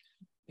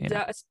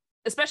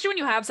 Especially when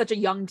you have such a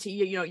young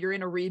team, you're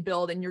in a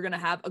rebuild and you're going to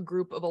have a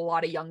group of a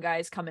lot of young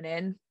guys coming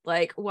in.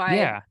 Like, why?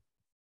 Yeah.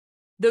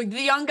 The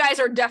young guys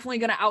are definitely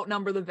going to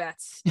outnumber the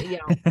vets, in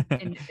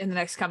the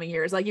next coming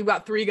years. Like, you've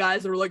got 3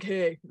 guys that are like,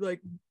 hey,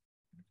 like,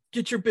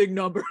 get your big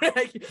number.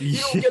 You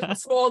don't get the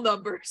small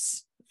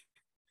numbers.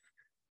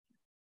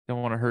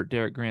 Don't want to hurt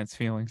Derek Grant's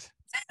feelings.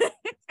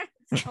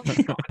 Oh my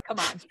God, come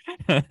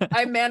on.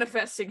 I'm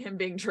manifesting him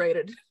being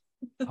traded.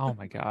 Oh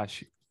my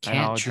gosh.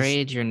 Can't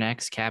trade your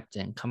next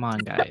captain. Come on,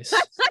 guys.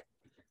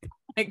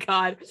 My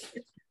God.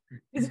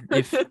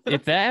 if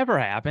that ever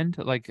happened,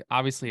 like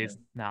obviously it's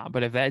not,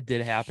 but if that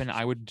did happen,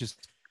 I would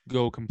just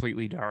go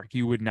completely dark.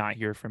 You would not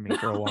hear from me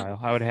for a while.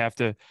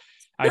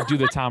 I'd do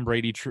the Tom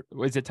Brady.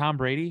 Is it Tom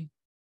Brady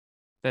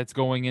that's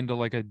going into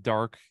like a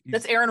dark?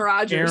 That's Aaron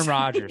Rodgers. Aaron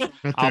Rodgers.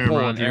 That's I'll Aaron pull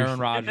an Rodgers. Aaron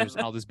Rodgers.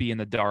 I'll just be in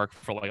the dark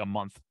for like a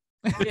month.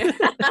 Yeah.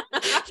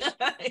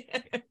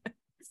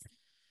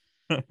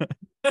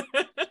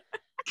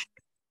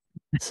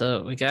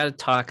 So we got to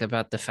talk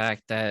about the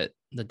fact that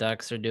the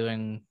Ducks are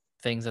doing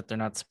things that they're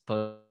not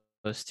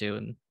supposed to,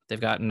 and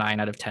they've got 9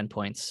 out of 10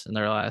 points in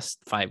their last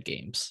 5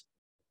 games.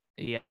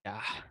 Yeah.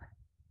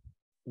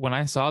 When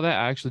I saw that,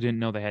 I actually didn't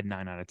know they had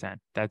 9 out of 10.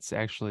 That's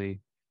actually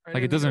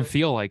like, it doesn't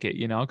feel like it,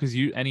 because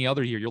any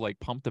other year you're like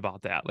pumped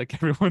about that. Like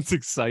everyone's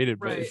excited,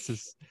 but it's Right.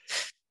 just,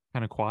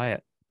 kind of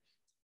quiet.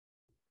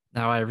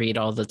 Now I read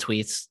all the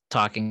tweets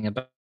talking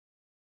about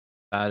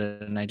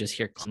it, and I just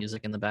hear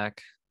music in the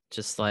back.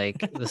 Just like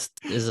this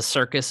is a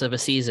circus of a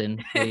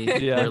season.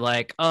 Yeah. They're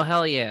like, oh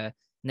hell yeah,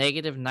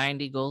 negative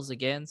 90 goals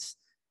against.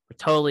 We're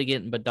totally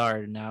getting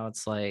Bedard. Now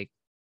it's like,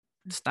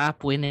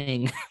 stop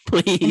winning,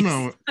 please.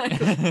 No,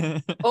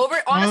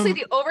 Honestly, Um,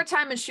 the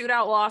overtime and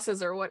shootout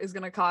losses are what is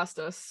going to cost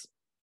us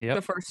Yep.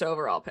 the first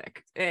overall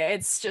pick.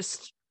 It's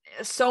just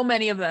so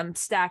many of them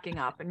stacking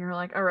up, and you're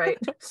like, all right.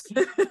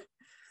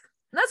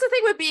 And that's the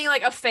thing with being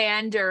like a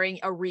fan during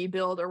a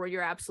rebuild or where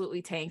you're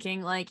absolutely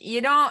tanking. Like,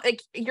 you don't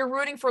like, you're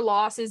rooting for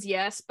losses,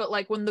 yes, but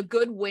like when the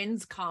good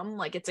wins come,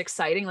 like it's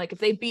exciting. Like if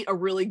they beat a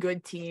really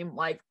good team,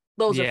 like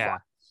those are Yeah. fun.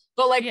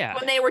 But like Yeah.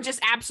 when they were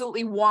just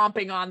absolutely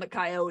whomping on the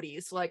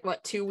Coyotes, like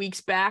what, 2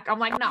 weeks back, I'm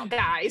like, no,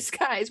 guys,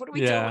 what are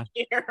we Yeah.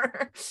 doing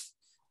here?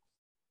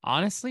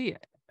 Honestly,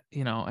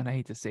 and I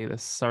hate to say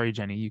this. Sorry,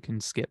 Jenny, you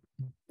can skip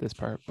this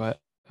part, but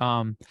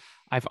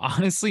I've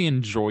honestly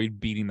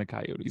enjoyed beating the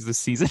Coyotes this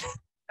season.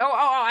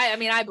 I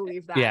mean, I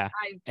believe that. Yeah.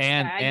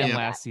 and I get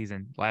last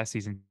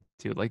season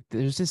too. Like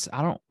there's just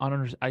I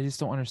just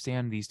don't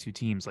understand these two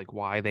teams, like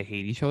why they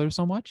hate each other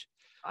so much.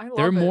 I love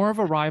They're it. more of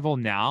a rival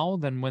now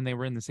than when they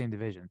were in the same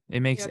division.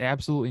 It makes Yep.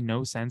 absolutely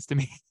no sense to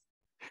me.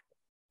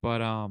 But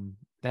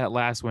that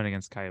last win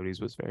against Coyotes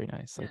was very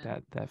nice. Like Yeah.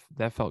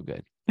 that felt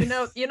good.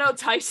 You know,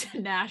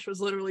 Tyson Nash was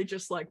literally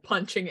just like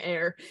punching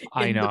air in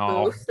I know.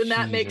 the booth, and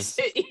that makes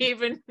Jesus. it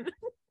even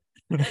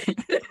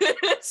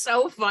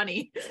so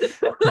funny.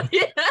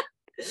 Yeah.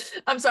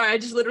 I'm sorry, I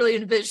just literally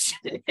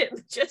envisioned him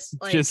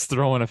just like Just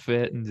throwing a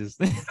fit and just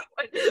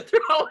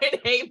throwing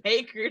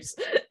haymakers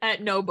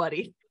at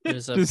nobody.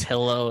 There's a Just-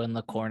 pillow in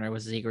the corner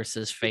with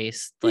Zegras'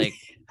 face like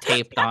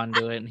taped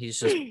onto it, and he's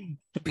just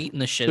beating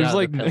the shit There's out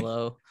like of the no-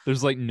 pillow.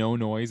 There's like no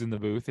noise in the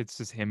booth. It's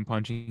just him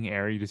punching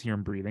air. You just hear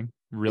him breathing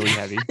really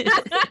heavy.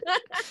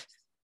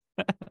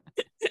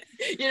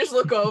 You just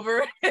look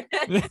over.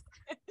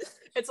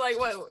 It's like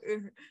what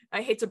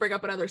I hate to bring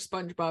up another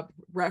SpongeBob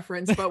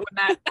reference, but when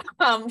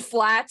that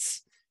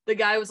Flats, the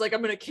guy was like,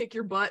 "I'm gonna kick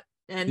your butt,"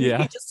 and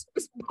Yeah. he just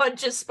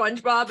punches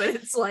SpongeBob, and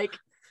it's like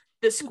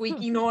the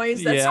squeaky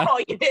noise. That's Yeah. all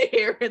you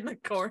hear in the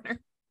corner.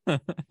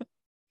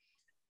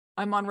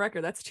 I'm on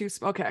record. That's too.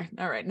 Okay,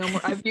 all right. No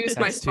more. I've used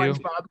my That's two.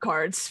 SpongeBob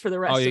cards for the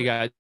rest. Oh, of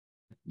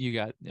you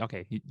got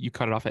okay. You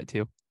cut it off at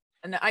 2.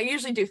 And I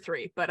usually do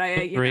 3, but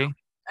I you 3. know,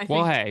 I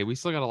Well, think hey, we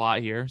still got a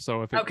lot here.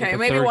 So if Okay, if a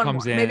maybe third one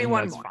comes more, in, maybe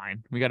one that's more.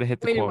 fine. We got to hit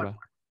the Maybe one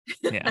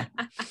quota. Yeah.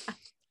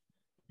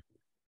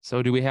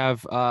 So do we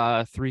have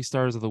 3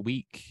 stars of the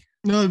week?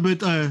 no, but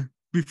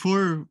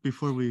before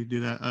we do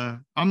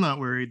that, I'm not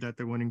worried that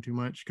they're winning too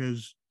much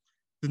because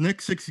the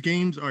next 6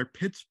 games are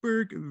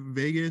Pittsburgh,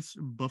 Vegas,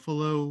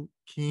 Buffalo,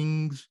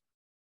 Kings,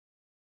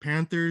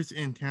 Panthers,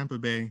 and Tampa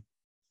Bay.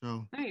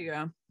 So there you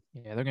go.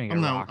 Yeah, they're gonna get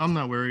I'm rocked.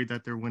 not worried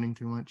that they're winning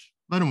too much.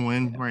 Let them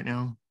win right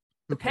now.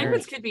 The Who cares?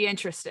 Penguins could be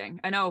interesting.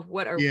 I know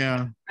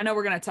Yeah, I know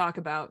we're gonna talk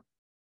about.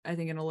 I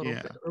think in a little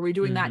Yeah. bit. Are we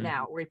doing that Mhm.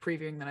 now? Are we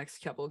previewing the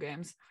next couple of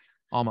games?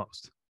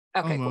 Almost.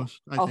 Okay,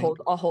 almost. cool. I think.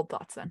 I'll hold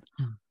thoughts then.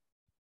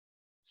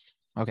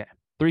 Okay.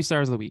 3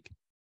 stars of the week.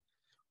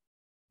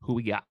 Who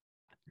we got?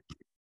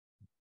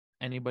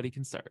 Anybody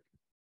can start.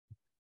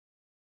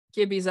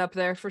 Gibby's up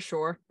there for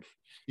sure.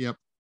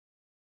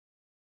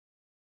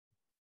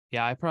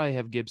 Yeah, I probably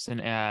have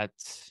Gibson at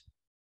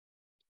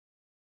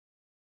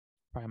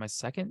probably my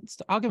second.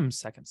 I'll give him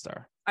second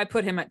star. I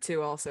put him at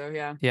 2 also.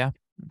 Yeah.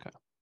 Okay.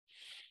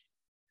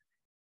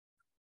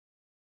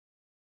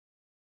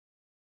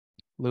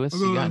 Lewis,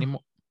 you got any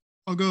more?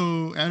 I'll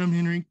go Adam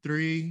Henrique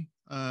 3,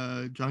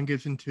 John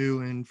Gibson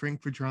 2, and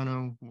Frank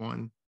Vetrano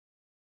 1.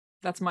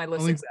 That's my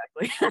list Only-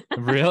 exactly.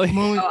 Really? I'm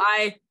only, So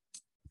I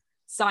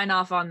sign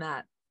off on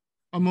that.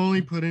 I'm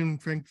only putting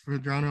Frank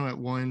Vetrano at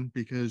 1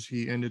 because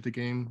he ended the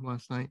game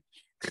last night.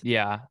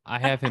 Yeah, I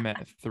have him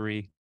at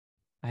 3.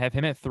 I have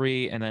him at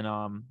 3, and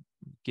then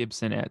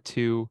Gibson at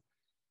 2.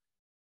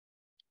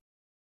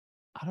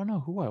 I don't know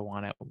who I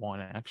want at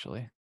 1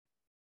 actually.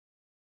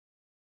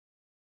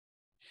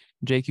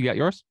 Jake, you got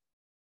yours?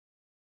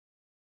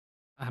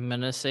 I'm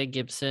gonna say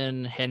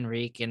Gibson,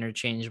 Henrique,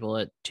 interchangeable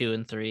at 2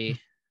 and 3.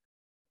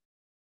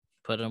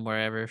 Put them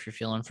wherever if you're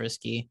feeling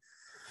frisky.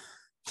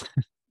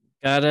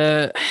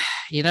 Gotta,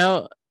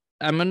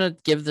 I'm gonna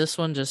give this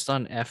one just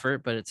on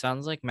effort, but it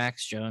sounds like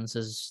Max Jones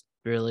has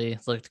really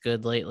looked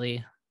good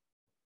lately.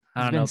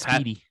 I don't know.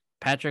 Speedy.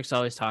 Patrick's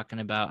always talking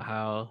about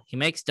how he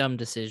makes dumb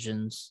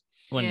decisions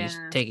when he's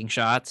Yeah. taking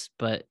shots,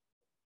 but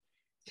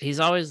he's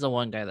always the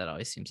one guy that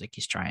always seems like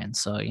he's trying.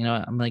 So what?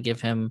 I'm gonna give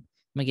him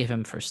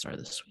first star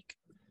this week.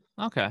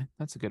 Okay,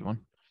 that's a good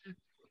one.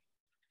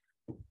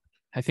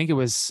 I think it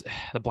was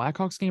the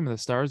Blackhawks game or the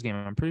Stars game.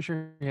 I'm pretty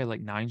sure he had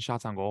like 9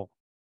 shots on goal.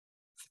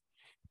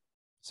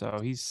 So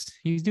he's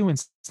doing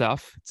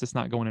stuff. It's just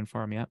not going in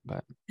for him yet.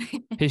 But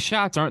his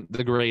shots aren't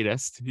the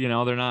greatest. They're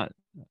not.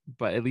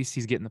 But at least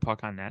he's getting the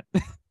puck on net.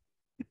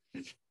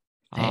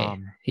 Hey,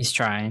 he's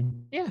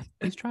trying. Yeah,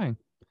 he's trying.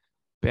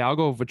 But yeah, I'll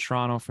go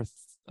Vetrano for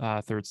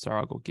third star.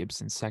 I'll go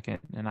Gibson second,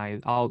 and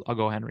I'll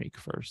go Henrique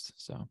first.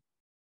 So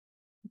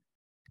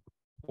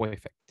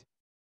Perfect.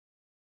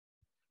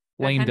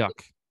 Lame Henry-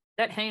 duck,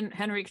 That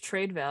Henrique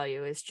trade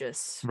value is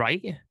just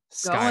right? Going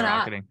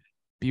up. Skyrocketing.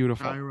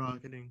 Beautiful.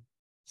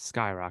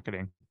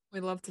 Skyrocketing. we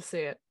love to see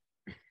it.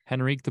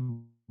 Henrique the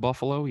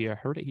Buffalo, you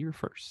heard it here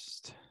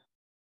first.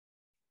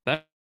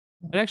 That'd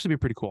actually be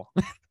pretty cool.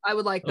 I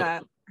would like Oh.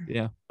 that.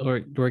 Yeah.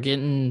 We're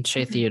getting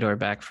Shea Theodore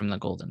back from the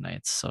Golden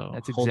Knights, so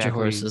That's hold your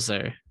exactly- horses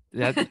there.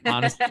 That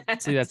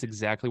honestly, that's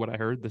exactly what I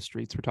heard. The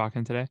streets were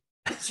talking today.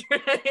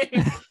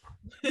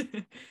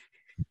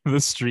 The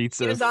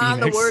streets It of is on.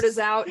 The Phoenix. word is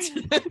out.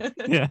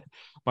 Yeah.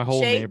 My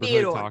whole Shea neighborhood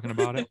Theodore. talking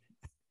about it.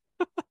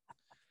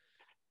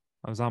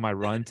 I was on my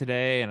run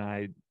today and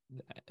I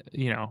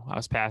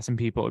was passing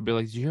people. It'd be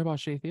like, did you hear about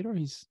Shea Theodore?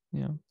 He's,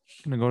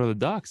 gonna go to the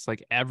Ducks.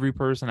 Like every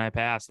person I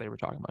passed, they were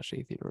talking about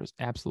Shea Theodore. It was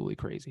absolutely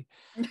crazy.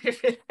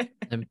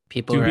 And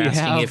people Do are we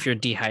asking have- if you're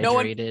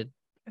dehydrated.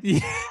 Yeah.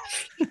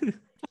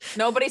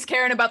 Nobody's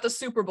caring about the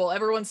Super Bowl.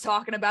 Everyone's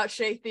talking about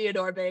Shea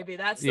Theodore, baby.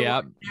 That's the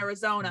Yep. one in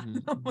Arizona.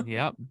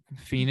 Yep.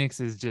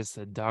 Phoenix is just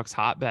a Ducks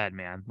hotbed,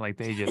 man. Like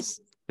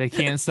they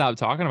can't stop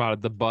talking about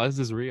it. The buzz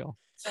is real.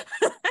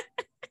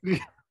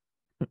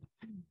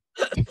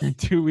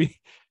 Do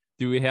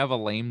we have a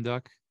lame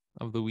duck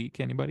of the week?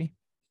 Anybody?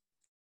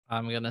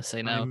 I'm gonna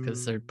say no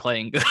because they're I'm-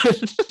 playing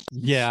good.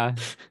 Yeah.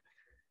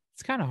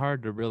 It's kind of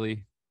hard to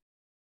really.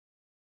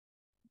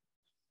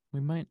 We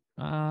might,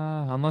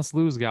 unless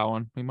Lou's got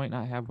one, we might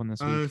not have one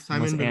this week.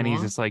 Simon Unless Annie's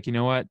Benoit? just like, you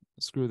know what?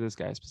 Screw this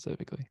guy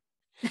specifically.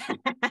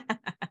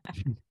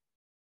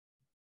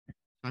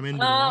 I'm in.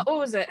 What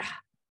was it?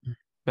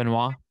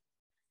 Benoit.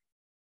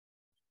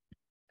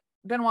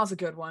 Benoit's a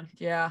good one.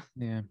 Yeah.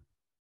 Yeah,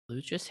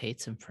 Lou just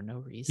hates him for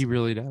no he reason.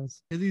 really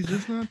does. He's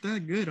just not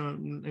that good.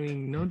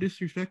 No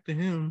disrespect to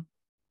him.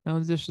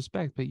 No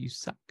disrespect, but you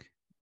suck.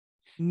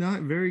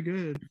 Not very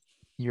good.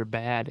 You're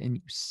bad and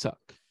you suck.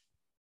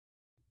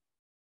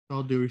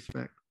 All due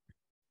respect.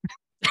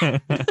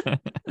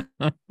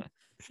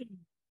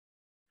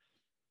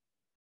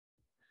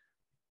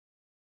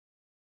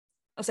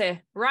 I'll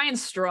say Ryan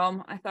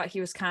Strome. I thought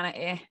he was kind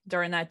of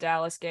during that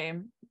Dallas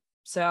game.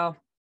 So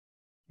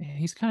Yeah,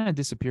 he's kind of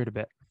disappeared a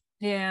bit.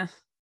 yeah.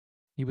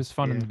 He was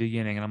fun in Yeah. the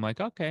beginning, and I'm like,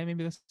 okay,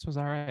 maybe this was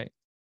all right.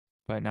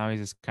 But now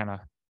he's just kind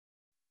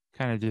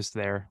of just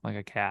there like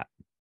a cat.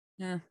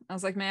 Yeah. I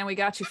was like, man, we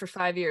got you for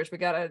 5 years. We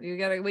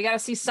gotta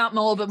see something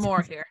a little bit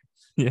more here.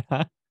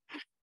 Yeah.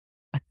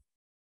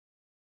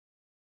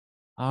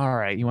 All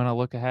right, you want to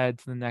look ahead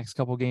to the next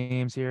couple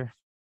games here?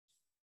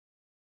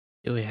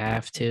 Do we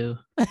have to?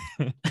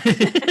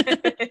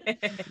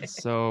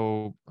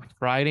 So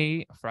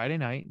Friday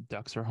night,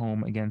 Ducks are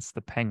home against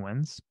the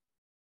Penguins.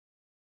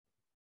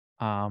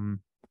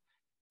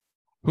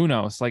 Who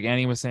knows? Like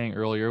Annie was saying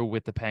earlier,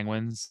 with the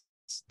Penguins,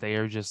 they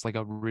are just like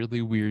a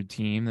really weird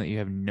team that you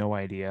have no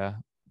idea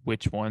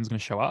which one's going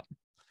to show up.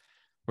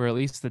 Where at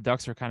least the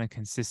Ducks are kind of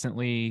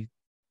consistently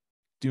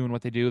doing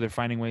what they do. They're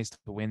finding ways to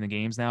win the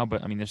games now,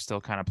 but I mean, they're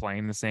still kind of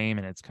playing the same,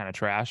 and it's kind of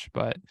trash.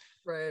 But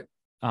Right.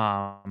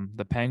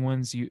 the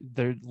Penguins,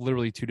 they're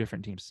literally two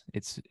different teams.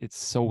 It's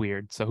so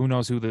weird. So who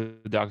knows who the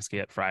Ducks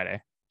get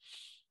Friday?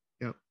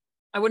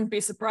 I wouldn't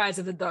be surprised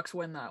if the Ducks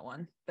win that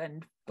one.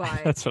 Then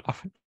by That's what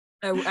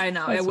I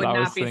know I That's would what I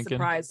was not be thinking.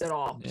 surprised at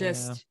all. Yeah.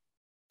 Just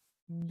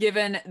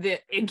given the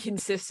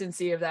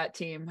inconsistency of that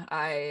team,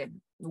 I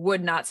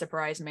would not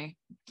surprise me.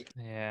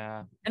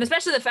 yeah. And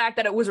especially the fact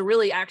that it was a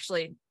really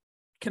actually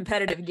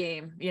competitive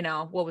game.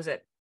 What was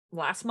it?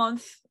 Last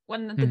month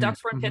when the Mhm,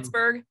 Ducks were in mhm.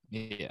 Pittsburgh,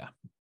 Yeah.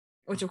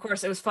 which of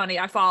course it was funny.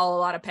 I follow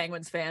a lot of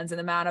Penguins fans, and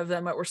the amount of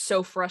them that were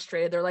so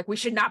frustrated. They're like, we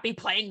should not be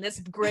playing this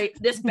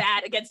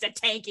bad against a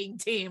tanking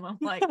team. I'm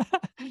like,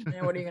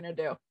 man, what are you gonna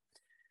do?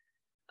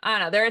 I don't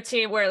know. They're a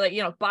team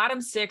where bottom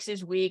six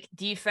is weak,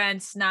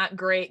 defense not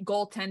great,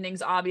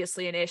 goaltending's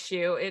obviously an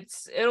issue.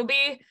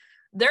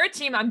 They're a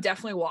team I'm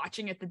definitely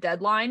watching at the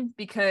deadline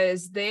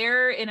because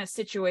they're in a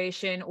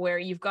situation where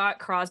you've got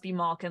Crosby,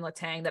 Malkin,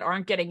 Letang that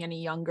aren't getting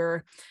any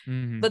younger.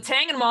 Mhm.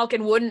 Letang and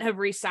Malkin wouldn't have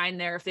re-signed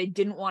there if they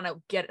didn't want to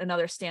get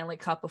another Stanley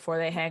Cup before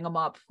they hang them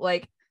up.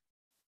 Like,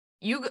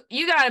 you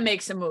got to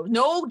make some moves.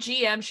 No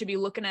GM should be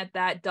looking at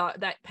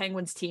that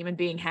Penguins team and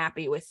being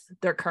happy with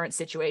their current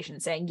situation,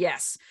 saying,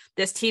 yes,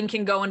 this team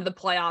can go into the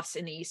playoffs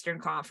in the Eastern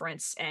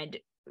Conference and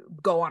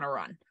go on a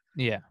run.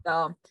 Yeah.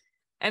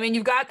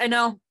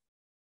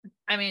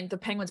 The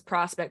Penguins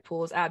prospect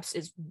pool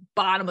is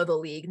bottom of the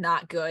league,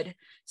 not good.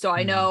 So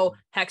I Mhm. know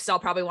Hextall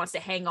probably wants to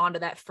hang on to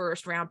that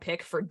first round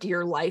pick for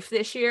dear life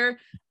this year,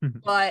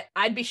 but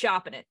I'd be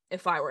shopping it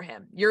if I were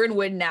him. You're in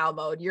win now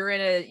mode. You're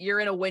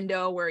in a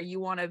window where you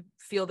want to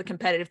feel the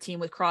competitive team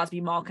with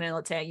Crosby, Malkin, and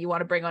Letang. You want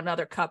to bring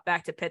another cup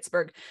back to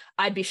Pittsburgh.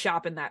 I'd be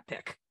shopping that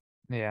pick.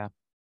 Yeah.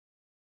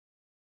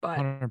 But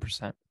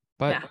 100%.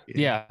 But Yeah.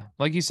 yeah,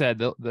 like you said,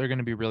 they're going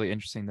to be really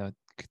interesting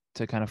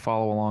to kind of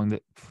follow along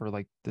for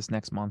like this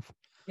next month.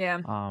 yeah.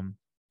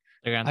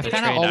 They're gonna have I've to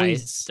kinda trade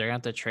always- They're gonna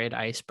have to trade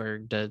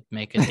Iceberg to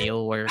make a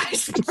deal where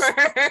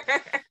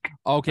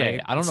Okay,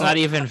 like, I don't it's know. not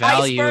even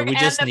value. Iceberg We and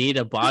just the- need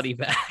a body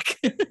back.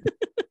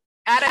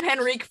 Adam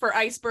Henrique for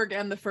Iceberg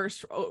and the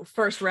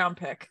first round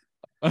pick.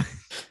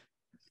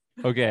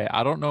 Okay,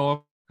 I don't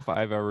know if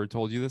I've ever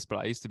told you this, but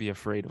I used to be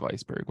afraid of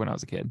Iceberg when I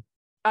was a kid.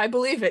 I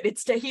believe it.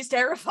 He's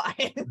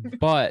terrifying.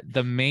 But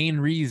the main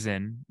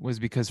reason was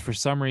because for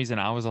some reason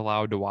I was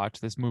allowed to watch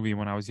this movie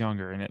when I was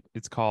younger, and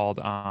it's called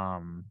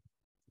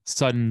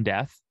Sudden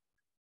Death.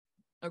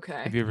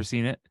 Okay. Have you ever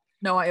seen it?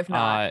 No, I have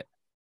not.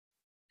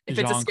 If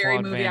it's a scary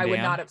Jean-Claude movie, Van I would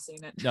Damme. not have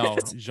seen it. No,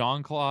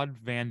 Jean-Claude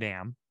Van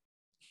Damme.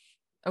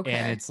 Okay.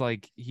 And it's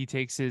like he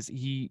takes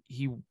he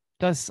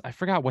does, I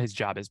forgot what his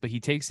job is, but he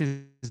takes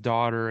his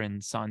daughter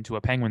and son to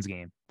a Penguins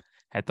game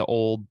at the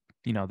old,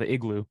 the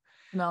igloo,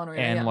 Melanie,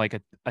 and yeah. like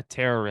a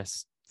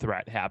terrorist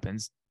threat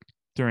happens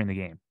during the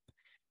game.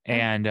 Okay.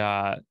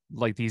 And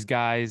like these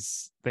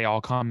guys, they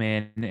all come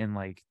in and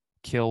like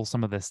kill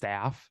some of the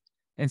staff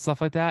and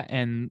stuff like that.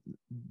 And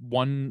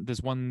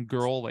this one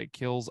girl like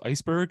kills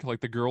Iceberg,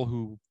 like the girl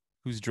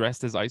who's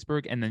dressed as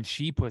Iceberg, and then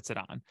she puts it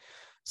on.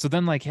 So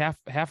then like half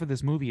of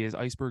this movie is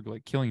Iceberg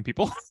like killing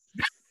people.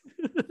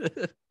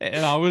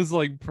 And I was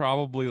like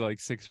probably like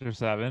 6 or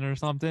 7 or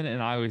something,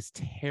 and I was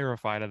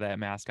terrified of that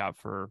mascot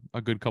for a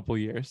good couple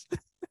years.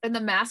 And the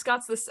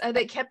mascot's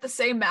they kept the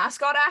same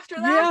mascot after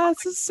that? Yeah,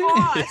 it's the same.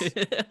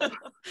 Gosh,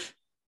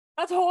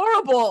 that's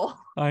horrible.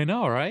 I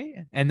know, right?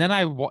 And then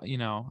I don't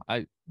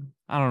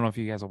know if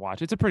you guys will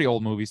watch. It's a pretty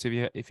old movie, so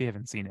if you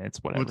haven't seen it, it's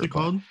whatever. What's it but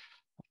called?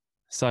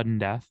 Sudden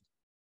Death.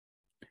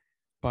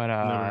 But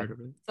Never heard of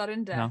it.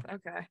 Sudden death.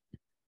 Okay.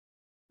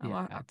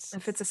 yeah,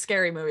 If it's a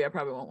scary movie, I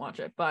probably won't watch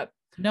it. But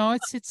no,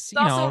 it's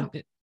also-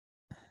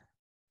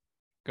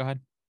 Go ahead.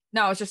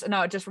 no, it's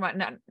just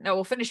remind. No,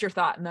 we'll finish your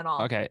thought and then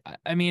I'll. Okay,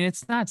 I mean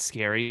it's not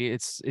scary.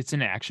 It's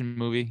an action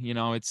movie.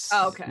 It's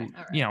Oh, okay,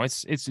 all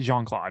right. It's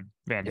Jean-Claude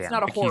Van Damme. It's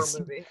not a Like, horror he's-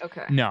 movie.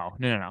 Okay. No.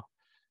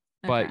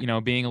 But Okay.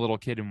 being a little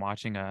kid and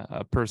watching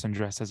a person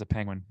dressed as a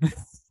penguin.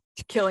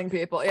 Killing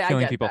people. Yeah,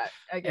 Killing I get people. that.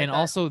 I get And that.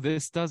 also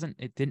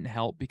it didn't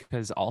help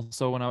because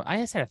also when I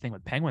just had a thing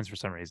with penguins for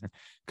some reason,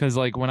 because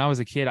like when I was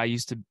a kid I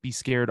used to be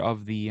scared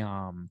of the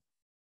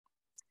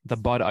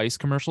Bud Ice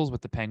commercials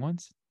with the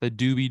penguins, the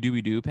Doobie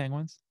Doobie Doo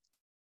penguins.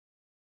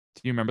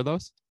 Do you remember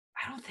those?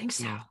 I don't think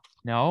so.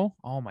 No.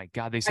 Oh my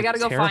god, they used I to gotta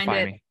go find terrify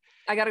it. me.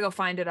 I gotta go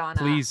find it on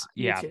Please,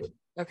 yeah, YouTube.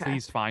 Okay.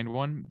 Please find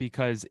one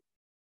because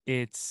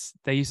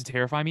they used to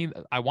terrify me.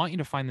 I want you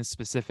to find this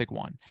specific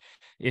one.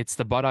 It's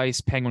the Bud Ice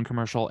penguin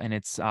commercial, and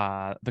it's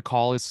the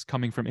call is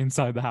coming from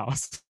inside the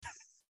house.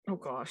 Oh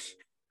gosh.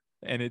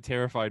 And it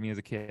terrified me as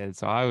a kid.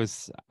 So I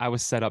was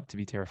set up to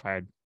be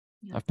terrified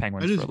Yeah. of I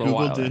penguins for just a little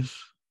while. googled there.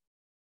 this.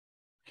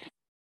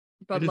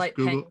 Bud Light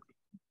Peng-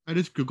 I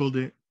just googled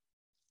it.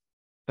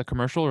 The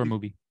commercial or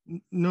movie?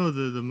 No,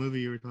 the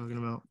movie you were talking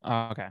about.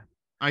 Oh, okay.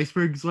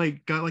 Iceberg's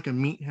like got like a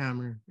meat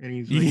hammer, and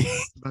he's like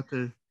about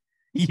to.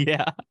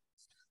 Yeah.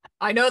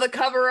 I know the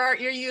cover art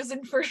you're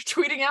using for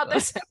tweeting out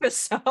this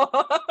episode.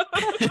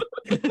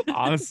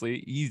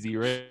 Honestly, easy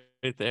right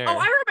there. Oh,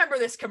 I remember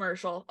this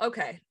commercial.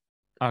 Okay.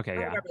 Okay, I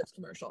yeah. remember this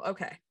commercial.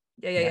 Okay.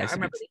 Yeah. Yeah, I I used to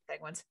remember be- these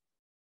penguins.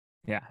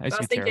 Yeah, I I used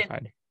to was be thinking-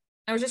 terrified.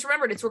 I was just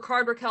remembered it's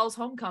Ricard Raquel's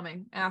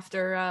homecoming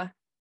after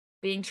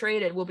being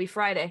traded. Will be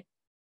Friday.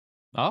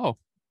 Oh,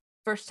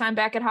 First time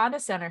back at Honda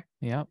Center.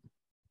 yeah.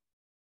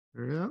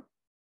 Yeah.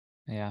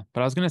 Yeah.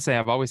 But I was gonna say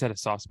I've always had a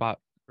soft spot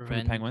for the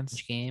Revenge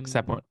penguins. game.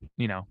 Except when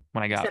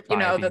when I got Except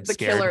by the being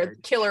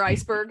scared. killer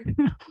iceberg.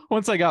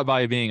 Once I got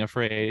by being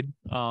afraid.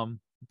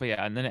 But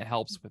yeah, and then it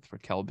helps with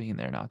Raquel being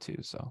there now too.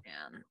 So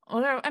Yeah.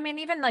 Well,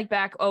 even like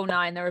back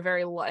 2009, they were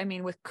very.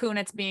 With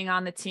Kunitz being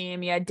on the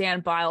team, you had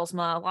Dan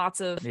Bilesma, lots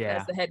of Yeah.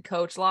 as the head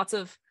coach, lots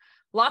of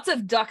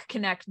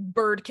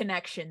bird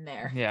connection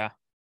there. yeah.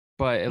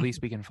 But at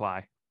least we can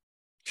fly.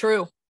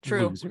 True.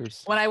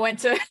 Losers. When I went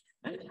to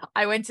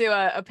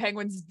a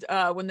Penguins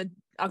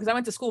because I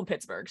went to school in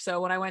Pittsburgh.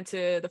 So when I went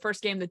to the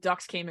first game, the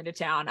Ducks came into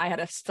town. I had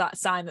a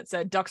sign that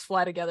said "Ducks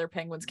fly together,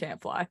 Penguins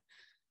can't fly."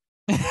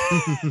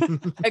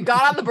 It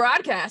got on the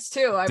broadcast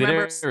too. I Did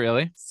remember it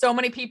really? so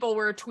many people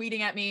were tweeting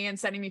at me and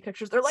sending me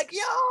pictures. They're like,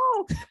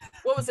 "Yo,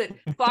 what was it?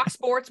 Fox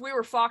Sports." We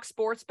were Fox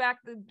Sports back.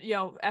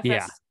 FS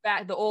Yeah.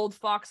 back. The old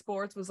Fox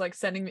Sports was like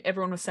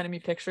everyone was sending me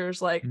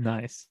pictures. Like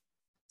Nice.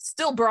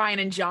 still Brian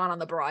and John on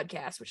the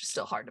broadcast, which is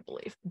still hard to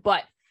believe,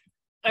 but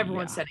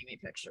everyone's Yeah. sending me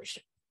pictures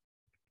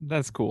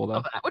That's cool though.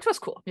 of that, which was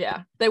cool.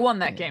 Yeah, they won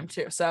that Yeah. game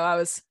too. So I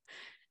was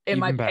in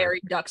my Even better.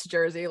 Perry Ducks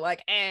jersey,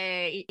 like,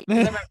 hey. 'Cause I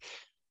remember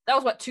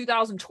that was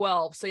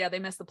 2012. So yeah, they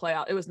missed the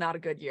playoff. It was not a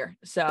good year.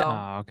 So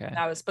Oh, okay.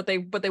 that was, but they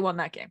won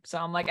that game. So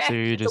I'm like, So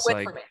you're it's just a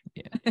win like,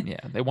 for me. yeah,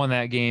 they won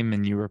that game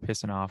and you were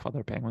pissing off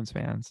other Penguins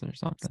fans or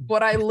something.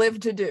 What I live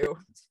to do.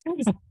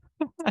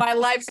 My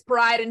life's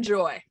pride and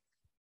joy.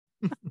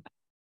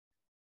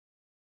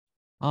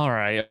 All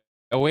right.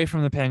 Away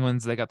from the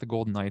Penguins, they got the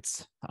Golden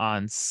Knights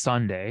on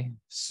Sunday,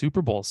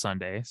 Super Bowl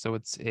Sunday. So I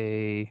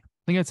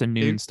think it's a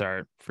noon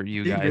start for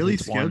you They guys. really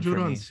It's one scheduled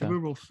for on me, so- Super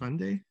Bowl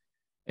Sunday.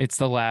 It's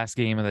the last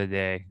game of the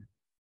day,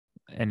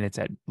 and it's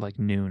at like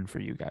noon for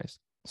you guys.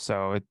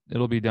 So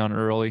it'll be done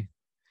early,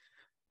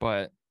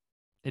 but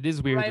it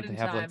is weird Right that they in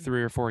have time. like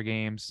 3 or 4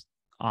 games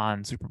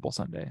on Super Bowl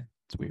Sunday.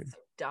 It's weird.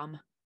 Dumb.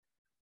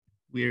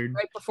 Weird.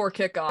 Right before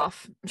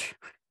kickoff.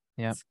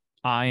 Yeah.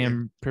 I Yeah.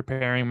 am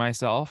preparing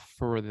myself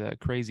for the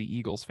crazy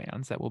Eagles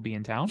fans that will be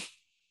in town.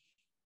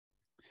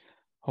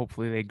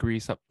 Hopefully they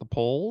grease up the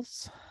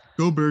polls.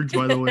 Go Birds,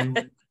 by the way.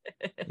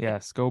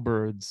 Yes, go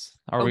Birds.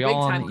 Are Oh, we big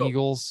all on time the go-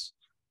 Eagles?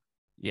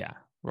 Yeah,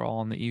 we're all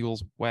on the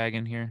Eagles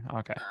wagon here.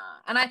 Okay.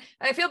 And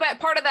I feel bad.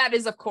 Part of that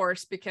is, of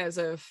course, because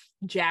of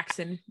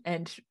Jackson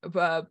and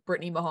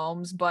Brittany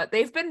Mahomes, but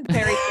they've been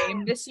very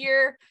shamed this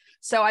year.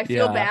 So I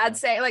feel Yeah. bad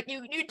saying, like,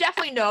 you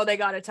definitely know they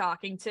got a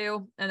talking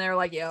to, and they're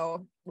like,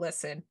 yo,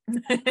 listen,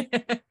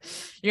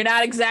 you're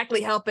not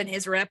exactly helping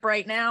his rep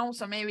right now.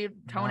 So maybe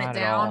tone Not it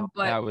at all. down.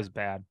 But That was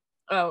bad.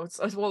 it's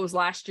what was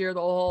last year, the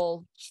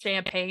whole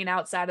champagne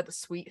outside of the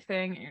suite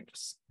thing. And you're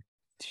just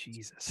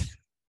Jesus.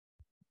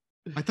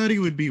 I thought he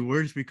would be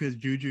worse because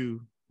Juju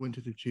went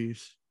to the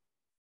Chiefs.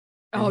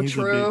 And oh, he's a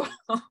big- true.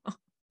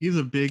 He's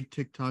a big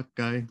TikTok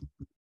guy.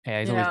 Yeah,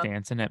 he's always Yeah.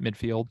 dancing at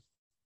midfield.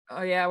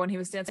 Oh yeah, when he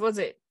was dancing, what was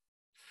it?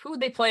 Who did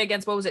they play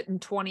against? What was it in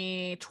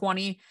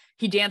 2020?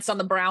 He danced on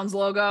the Browns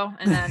logo,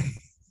 and then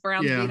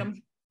Browns Yeah. beat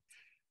him.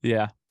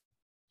 Yeah.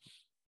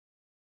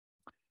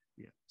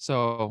 Yeah.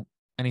 So,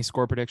 any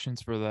score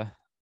predictions for the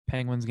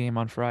Penguins game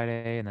on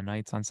Friday and the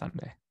Knights on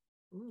Sunday?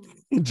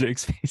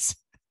 Jake's face.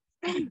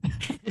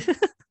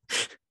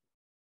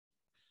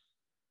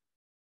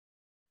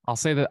 I'll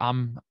say that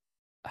I'm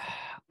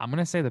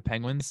gonna say the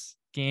Penguins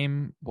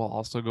game will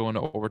also go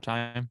into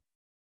overtime.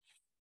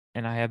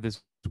 And I have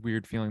this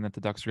weird feeling that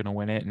the Ducks are gonna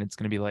win it and it's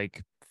gonna be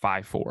like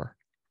 5-4.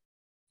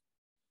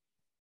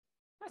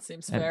 That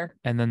seems And, fair.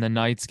 and then the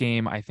Knights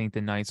game, I think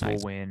the Knights Nice.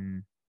 will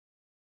win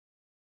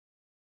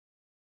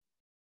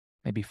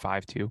maybe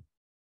 5-2.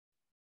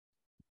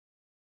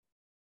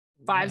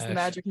 Five's the Yes.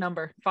 magic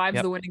number. Five's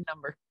Yep. the winning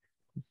number.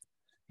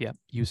 Yep.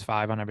 Use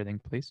 5 on everything,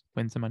 please.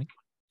 Win some money.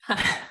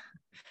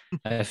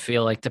 I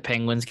feel like the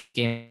Penguins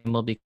game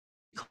will be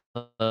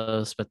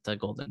close, but the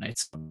Golden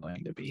Knights are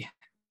going to be.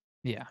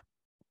 Yeah.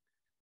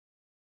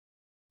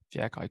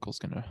 Jack Eichel's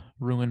gonna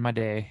ruin my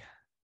day.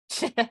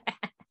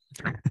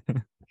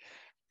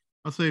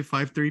 I'll say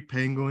 5-3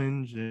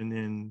 Penguins and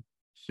then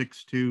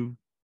 6-2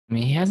 I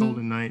mean, he hasn't.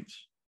 Golden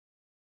Knights.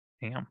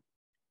 Damn.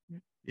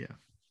 Yeah.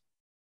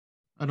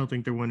 I don't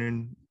think they're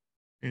winning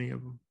any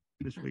of them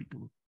this week.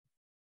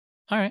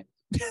 All right.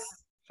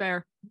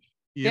 Fair.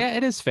 Yep. Yeah,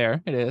 it is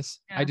fair. It is.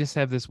 Yeah. I just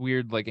have this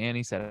weird, like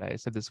Annie said, I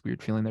just have this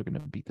weird feeling they're gonna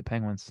beat the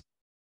Penguins.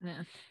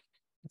 Yeah.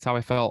 That's how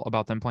I felt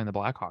about them playing the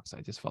Blackhawks.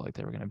 I just felt like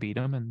they were gonna beat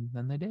them, and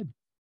then they did.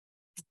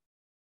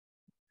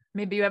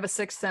 Maybe you have a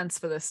sixth sense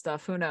for this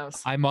stuff. Who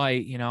knows? I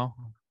might,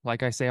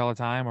 like I say all the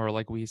time, or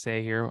like we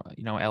say here,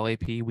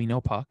 LAP, we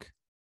know puck.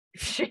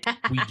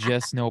 We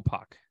just know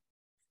puck.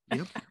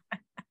 Yep.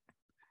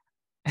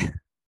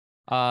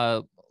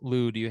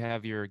 Lou, do you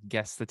have your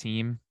guess the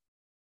team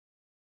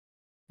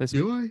this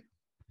week? Do I?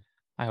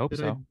 I hope Did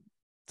so. I-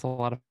 It's a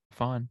lot of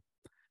fun.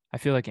 I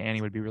feel like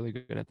Annie would be really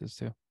good at this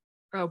too.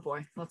 Oh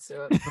boy, let's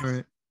do it. All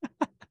right.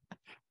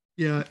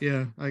 Yeah,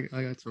 I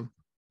got some.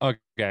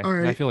 Okay. All I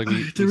right. feel like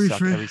we To suck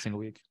refresh- every single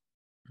week.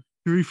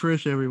 To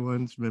refresh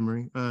everyone's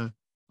memory, I'm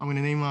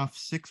gonna name off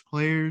 6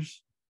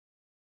 players,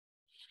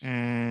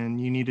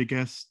 and you need to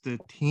guess the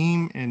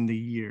team and the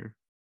year.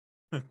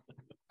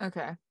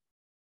 Okay.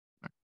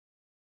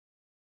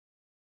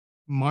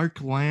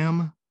 Mark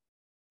Lamb,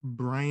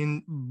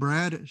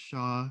 Brad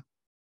Shaw,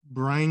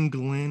 Brian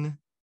Glenn,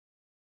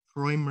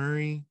 Troy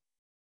Murray,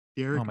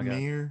 Derek my God.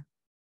 Mayer,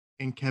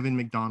 and Kevin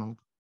McDonald.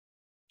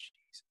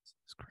 Jesus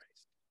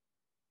Christ.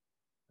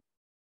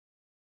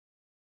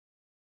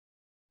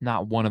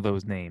 Not one of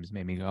those names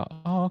made me go,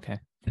 oh, okay.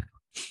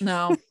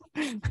 No.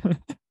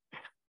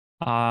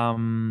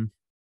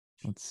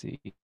 Let's see.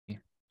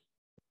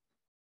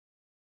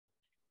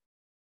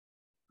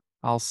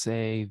 I'll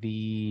say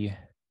the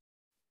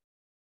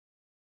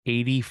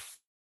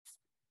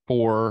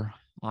 84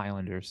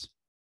 Islanders.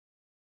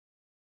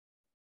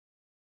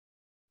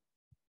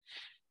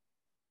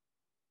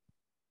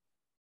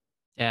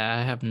 Yeah,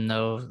 I have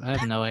no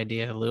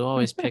idea. Lou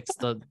always picks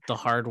the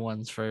hard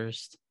ones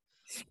first.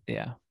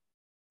 Yeah.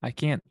 I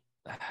can't.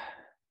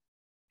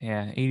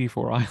 Yeah,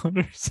 84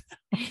 Islanders.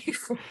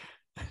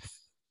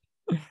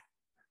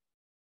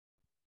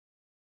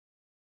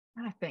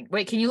 I think.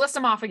 Wait, can you list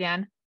them off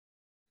again?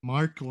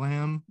 Mark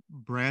Lamb,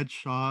 Brad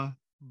Shaw,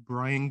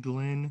 Brian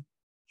Glenn,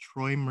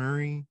 Troy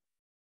Murray,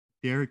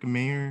 Derek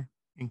Mayer,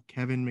 and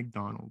Kevin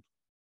McDonald.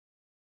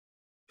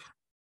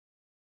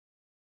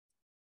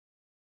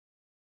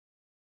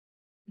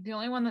 The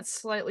only one that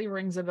slightly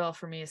rings a bell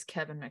for me is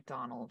Kevin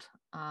McDonald.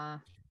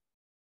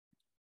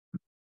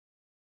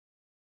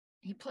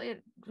 He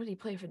played. What did he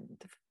play for? He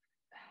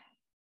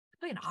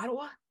played in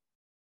Ottawa.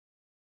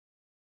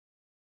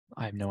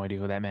 I have no idea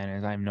who that man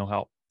is. I have no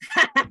help.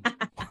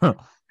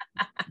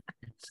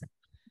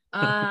 I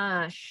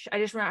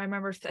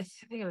remember. I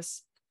think it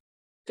was.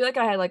 I feel like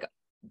I had like.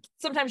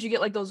 Sometimes you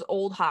get like those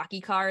old hockey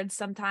cards.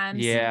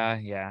 Sometimes. Yeah.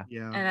 Yeah.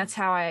 And that's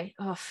how I.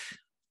 Oh,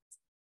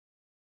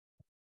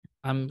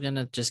 I'm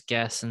gonna just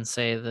guess and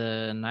say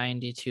the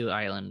 92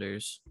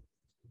 Islanders.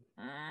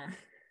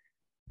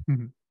 uh,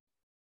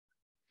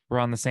 We're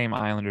on the same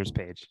Islanders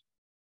page.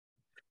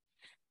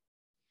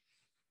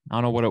 I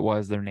don't know what it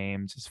was. Their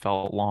name just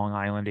felt Long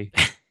Islandy.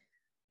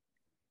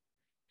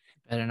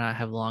 Better not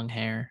have long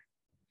hair.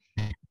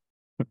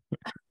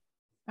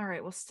 All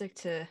right,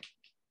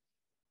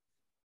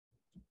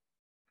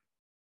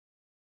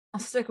 I'll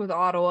stick with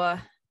Ottawa,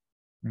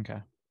 Okay.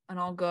 and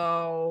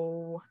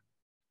I'll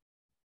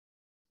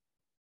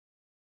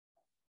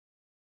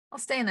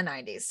stay in the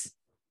 90s.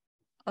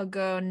 I'll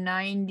go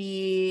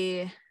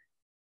 90.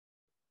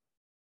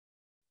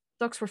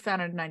 Ducks were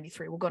founded in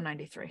 93. We'll go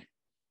 93.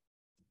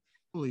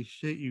 Holy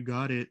shit, you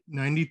got it.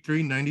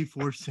 93,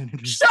 94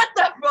 Senators. Shut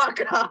the fuck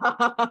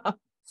up.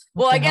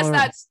 Well, the I guess hell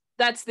are-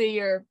 that's the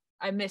year.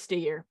 I missed a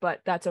year,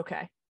 but that's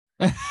okay.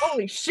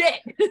 Holy shit.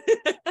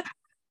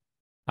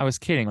 I was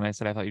kidding when I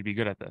said I thought you'd be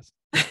good at this.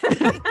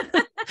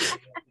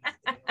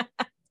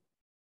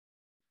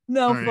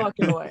 No All right.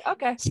 fucking way.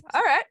 Okay.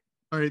 All right.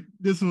 All right,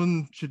 this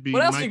one should be.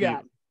 What else might you be-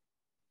 got?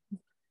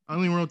 I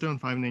only wrote down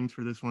 5 names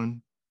for this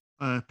one.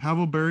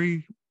 Pavel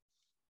Bury,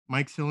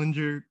 Mike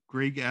Sillinger,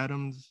 Greg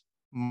Adams,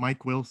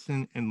 Mike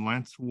Wilson, and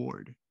Lance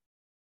Ward.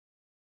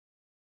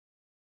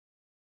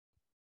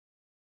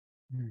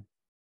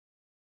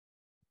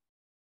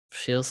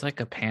 Feels like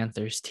a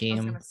Panthers I was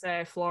team. gonna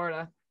say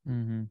Florida.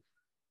 Mm-hmm.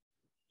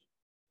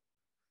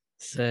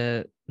 Is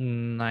it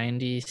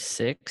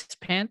 96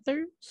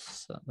 Panthers?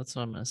 That's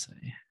what I'm gonna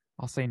say.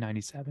 I'll say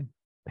 97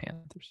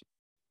 Panthers.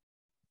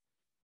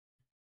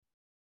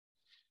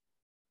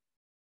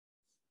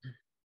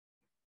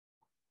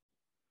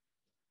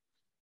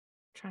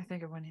 Trying to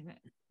think of when he met.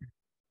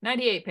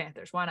 98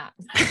 Panthers. Why not?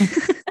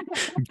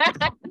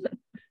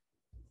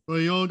 Well,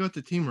 you all got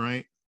the team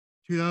right.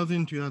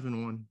 2000,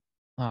 2001.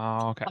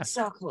 Oh, okay.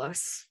 So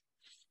close.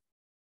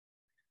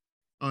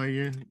 Oh,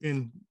 yeah,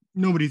 and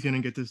nobody's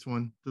gonna get this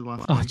one. The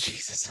last Oh, one.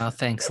 Jesus. Oh,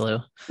 thanks, Lou.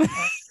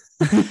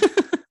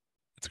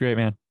 That's great,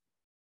 man.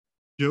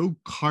 Joe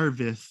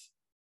Carvis,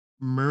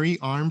 Murray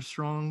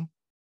Armstrong,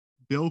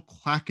 Bill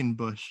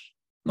Quackenbush,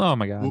 Oh,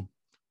 my God.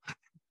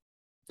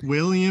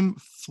 William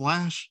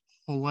Flash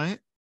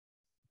Hollett,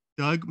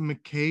 Doug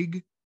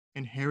McCaig,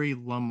 and Harry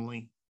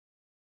Lumley.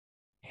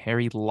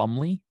 Harry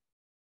Lumley?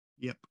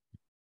 Yep.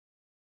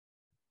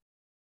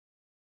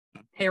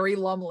 Harry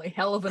Lumley.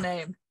 Hell of a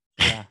name.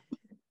 Yeah.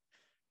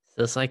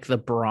 That's like the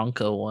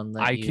Bronco one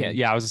that I you- can't.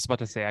 Yeah, I was just about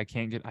to say, I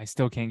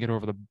still can't get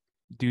over the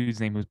dude's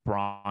name who's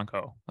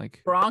Bronco.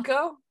 Like,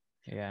 Bronco?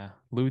 yeah.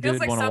 Lou Feels did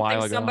like one a while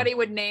something ago. somebody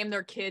would name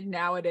their kid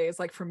nowadays,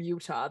 like from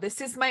Utah. This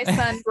is my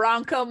son,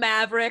 Bronco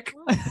Maverick.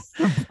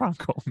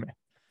 Bronco, man.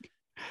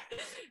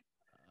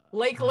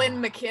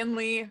 Lakeland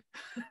McKinley.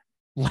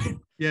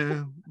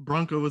 Yeah,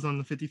 Bronco was on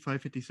the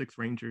 55-56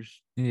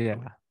 Rangers. Yeah,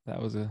 that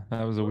was a weird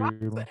Bronco's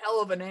a one.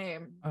 hell of a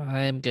name.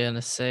 I'm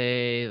gonna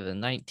say the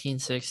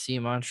 1960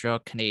 Montreal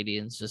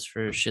Canadiens just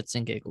for shits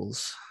and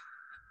giggles.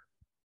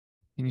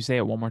 Can you say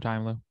it one more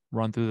time, Lou?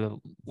 Run through the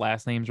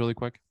last names really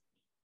quick.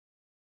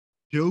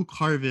 Joe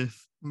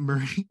Carvis,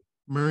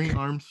 Murray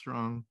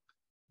Armstrong,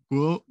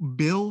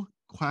 Bill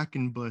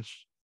Quackenbush,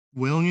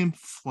 William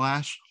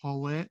Flash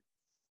Hollett,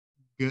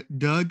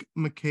 Doug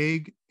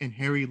McCaig, and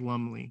Harry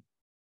Lumley.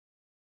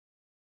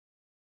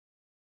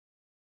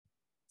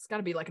 It's got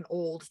to be like an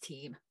old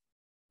team.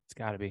 It's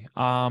got to be.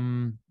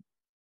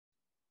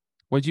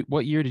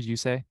 What year did you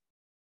say,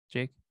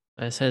 Jake?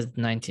 I said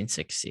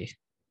 1960.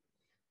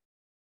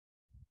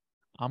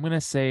 I'm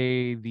gonna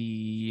say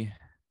the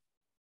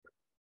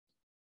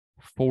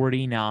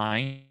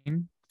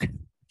 49.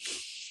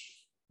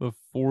 The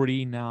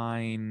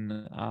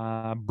 49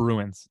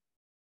 Bruins.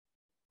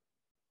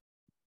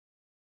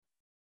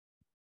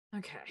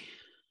 Okay.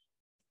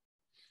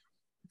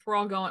 If we're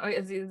all going,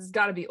 it's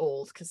got to be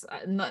old because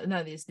none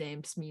of these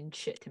names mean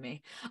shit to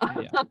me.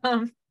 Yeah.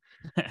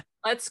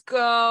 Let's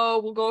go.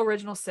 We'll go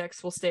original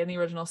 6. We'll stay in the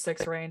original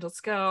 6 range. Let's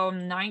go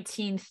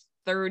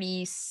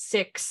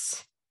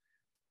 1936.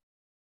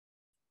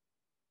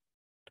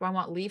 Do I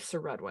want Leafs or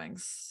Red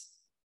Wings?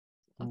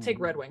 I'll take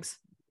Red Ooh. Wings.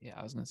 Yeah,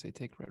 I was gonna say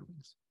take Red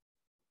Wings.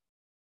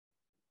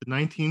 The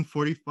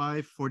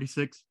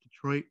 1945-46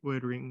 Detroit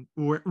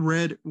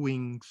Red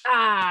Wings.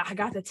 Ah, I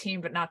got the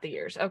team, but not the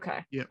years.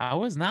 Okay. I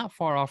was not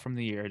far off from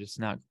the year, just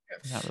not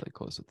really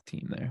close with the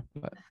team there.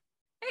 But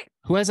Hey.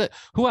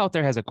 who out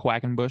there has a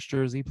Quackenbush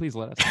jersey? Please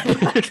let us know.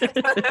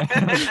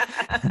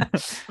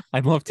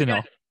 I'd love to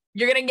know.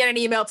 You're gonna get an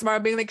email tomorrow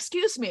being like,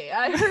 "Excuse me,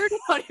 I heard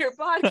on your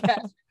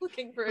podcast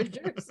looking for a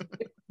jersey."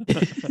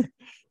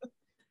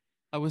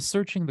 I was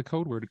searching the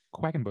code word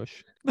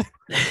Quackenbush,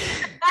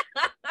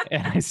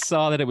 and I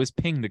saw that it was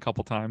pinged a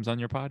couple times on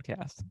your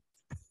podcast.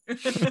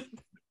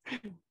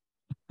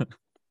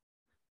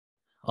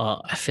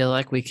 Well, I feel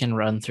like we can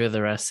run through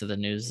the rest of the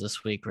news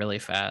this week really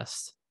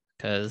fast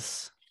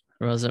because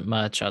there wasn't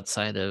much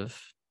outside of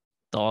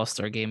the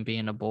All-Star game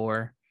being a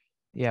bore.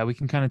 Yeah, we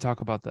can kind of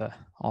talk about the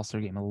All-Star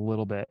game a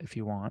little bit if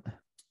you want.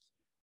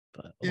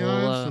 But Yeah, I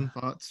we'll, have some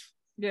thoughts.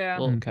 Yeah.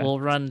 Okay. we'll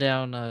run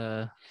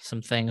down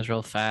some things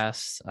real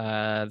fast.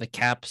 The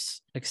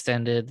Caps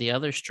extended the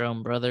other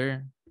Strome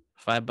brother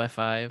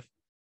 5x5.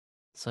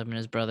 So him and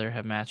his brother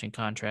have matching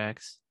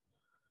contracts.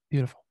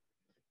 Beautiful.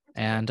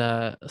 And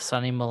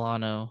Sonny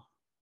Milano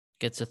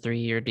gets a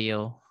 3-year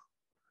deal,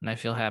 and I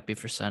feel happy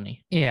for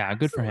Sonny. Yeah,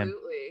 good for him.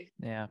 Absolutely.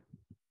 Yeah.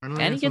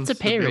 Finally And has he gets some a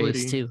pay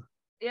raise stability. too.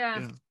 Yeah.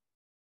 Yeah.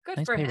 Good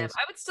Nice for pay him. raise.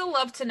 I would still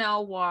love to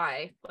know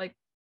why. Like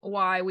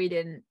why we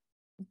didn't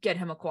get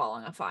him a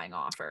qualifying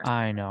offer.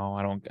 I know.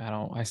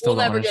 I still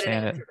We'll don't never get an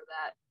understand answer it. to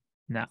that.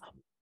 No.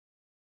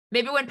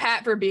 Maybe when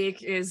Pat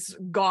Verbeek is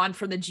gone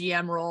from the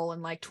GM role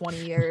in like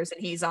 20 years and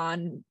he's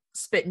on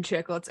Spittin'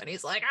 Chicklets and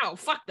he's like, oh,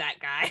 fuck that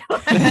guy.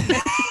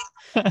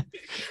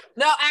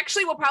 No,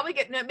 actually, we'll probably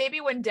get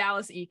maybe when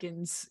Dallas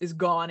Eakins is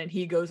gone and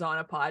he goes on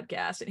a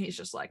podcast and he's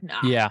just like, nah,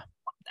 Yeah.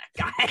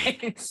 that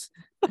guy.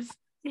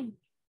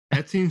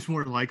 That seems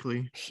more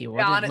likely. He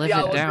wouldn't honestly, live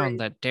I'll it down agree.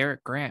 that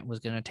Derek Grant was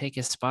going to take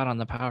his spot on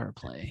the power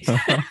play.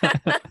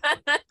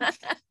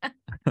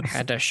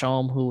 Had to show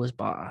him who was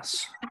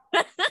boss.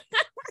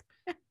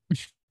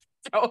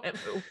 Throw him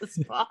who was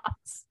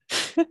boss.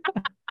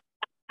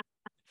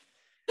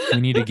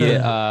 We need to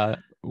get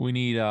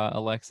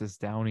Alexis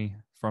Downey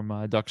from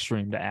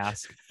Duckstream to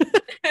ask.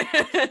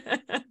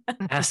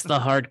 Ask the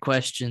hard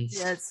questions.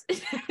 Yes.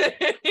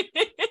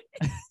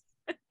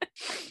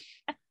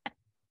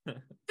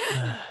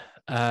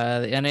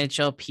 The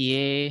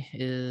NHLPA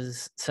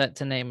is set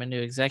to name a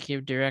new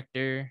executive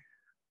director,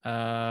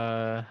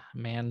 a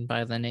man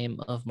by the name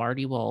of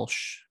Marty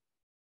Walsh.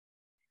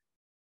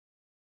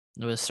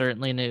 It was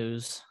certainly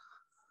news.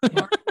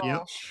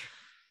 Yep.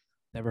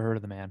 Never heard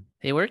of the man.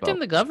 He worked in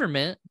Well, the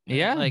government,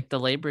 yeah. like the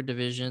labor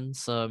division,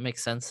 so it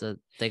makes sense that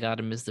they got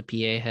him as the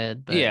PA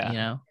head. But Yeah. you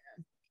know,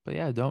 But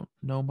yeah, don't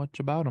know much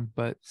about him.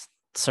 But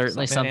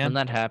certainly Something, something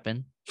man. that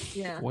happened.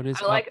 Yeah. what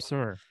is I like up,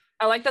 sir?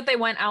 I like that they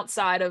went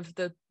outside of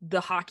the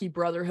hockey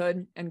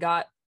brotherhood and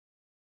got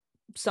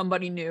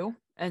somebody new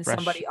and Fresh-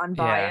 somebody yeah.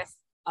 unbiased.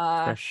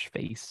 Fresh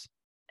face.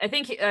 I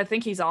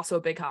think he's also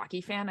a big hockey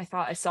fan.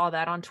 I saw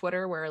that on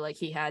Twitter where like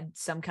he had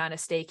some kind of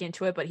stake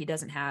into it, but he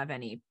doesn't have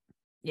any,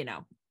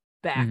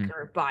 back Mhm.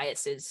 or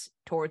biases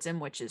towards him,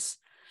 which is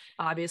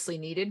obviously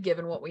needed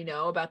given what we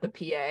know about the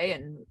PA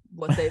and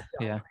what they've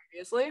done Yeah.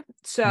 previously.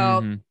 So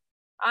Mhm.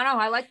 I don't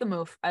know. I like the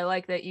move. I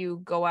like that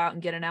you go out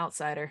and get an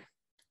outsider.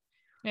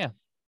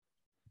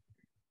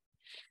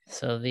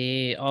 So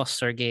the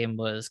All-Star game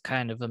was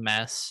kind of a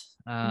mess.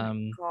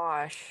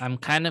 Gosh. I'm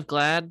kind of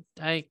glad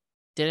I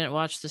didn't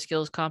watch the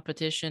skills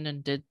competition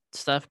and did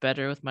stuff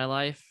better with my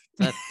life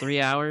that 3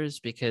 hours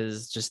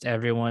because just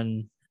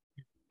everyone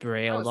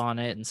railed was- on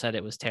it and said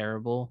it was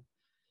terrible.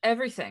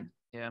 Everything.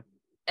 Yeah.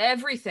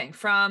 Everything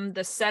from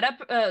the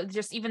setup,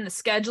 just even the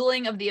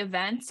scheduling of the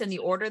events and the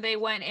order they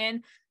went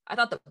in. I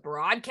thought the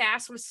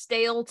broadcast was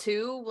stale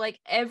too. Like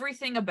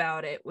everything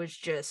about it was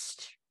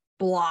just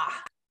blah.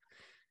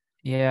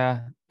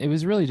 Yeah, it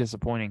was really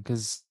disappointing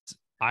because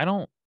I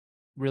don't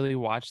really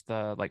watch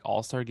the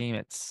All-Star game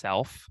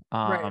itself.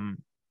 Right.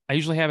 I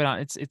usually have it on.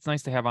 It's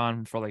nice to have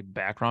on for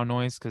background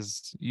noise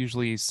because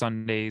usually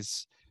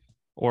Sundays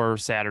or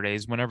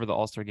Saturdays, whenever the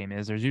All-Star game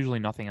is, there's usually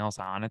nothing else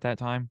on at that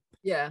time.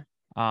 Yeah.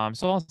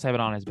 So I'll just have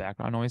it on as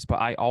background noise.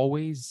 But I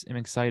always am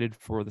excited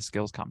for the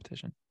skills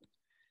competition,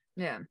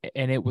 Yeah.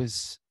 and it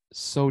was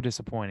so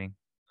disappointing.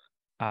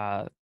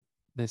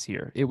 This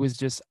year, it was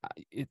just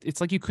it's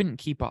like you couldn't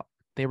keep up.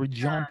 They were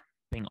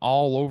jumping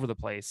all over the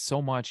place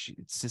so much.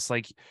 It's just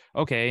like,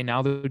 okay,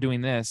 now they're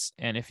doing this,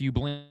 and if you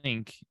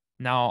blink,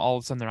 now all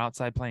of a sudden they're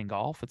outside playing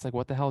golf. It's like,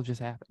 what the hell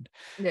just happened?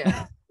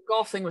 Yeah.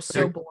 Golf thing was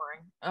so Yeah. boring.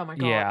 Oh my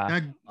god.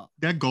 Yeah.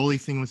 That goalie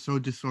thing was so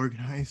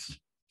disorganized.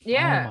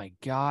 Yeah. Oh my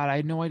god, I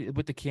had no idea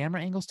with the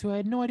camera angles too. I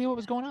had no idea what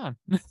was going on.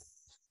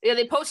 Yeah.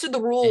 They posted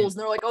the rules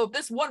and they're like, oh,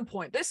 this 1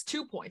 point, this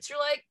 2 points. You're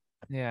like,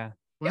 Yeah.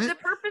 if the What?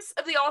 purpose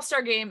of the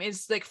All-Star game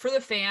is like for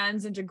the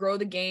fans and to grow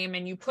the game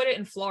and you put it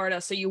in Florida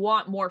so you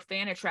want more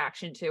fan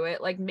attraction to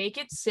it, like make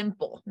it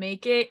simple,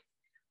 make it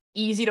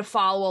easy to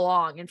follow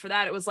along. And for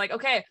that it was like,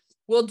 okay,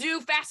 we'll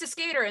do fastest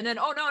skater and then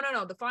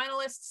no, the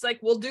finalists like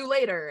we'll do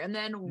later and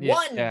then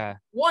Yeah.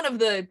 one of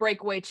the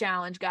breakaway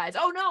challenge guys,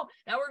 oh no,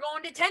 now we're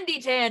going to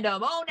 10D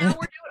tandem, oh now we're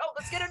doing, oh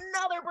let's get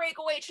another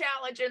breakaway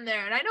challenge in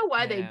there. And I know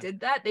why they Yeah. did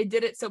that. They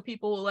did it so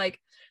people will like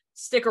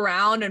stick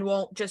around and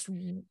won't just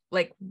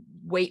like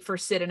wait for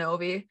Sid and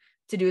Ovi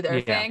to do their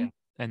Yeah. thing.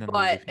 And then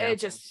But leave, yeah. it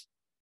just,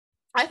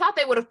 I thought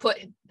they would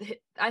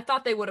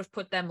have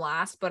put them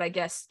last, but I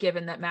guess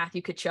given that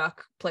Matthew Tkachuk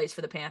plays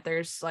for the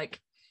Panthers, like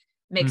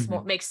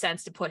makes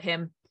sense to put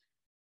him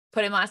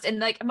last. And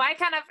like my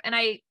kind of, and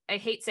I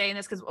hate saying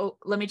this because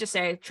let me just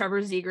say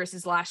Trevor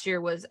Zegras' last year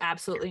was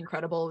absolutely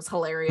incredible. It was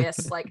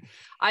hilarious. Like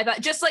I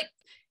thought just like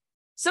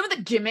some of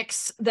the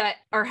gimmicks that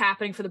are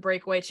happening for the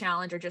breakaway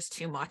challenge are just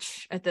too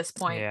much at this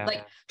point. Yeah.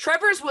 Like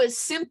Trevor's was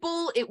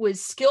simple, it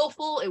was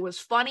skillful, it was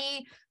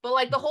funny, but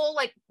like the whole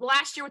like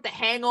last year with the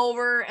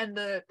Hangover and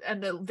the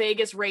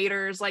Vegas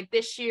Raiders, like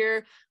this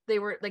year they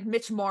were like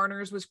Mitch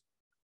Marner's was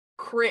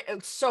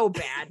so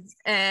bad,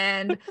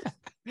 and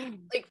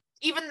like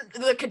even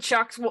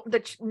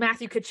the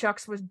Matthew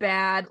Tkachuk's was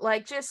bad.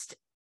 Like just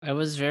I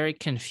was very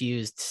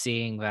confused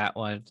seeing that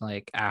one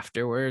like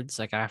afterwards,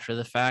 like after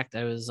the fact.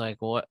 I was like,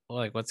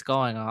 what's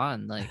going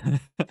on? Like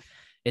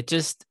it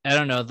just, I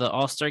don't know. The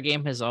All-Star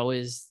game has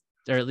always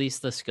or at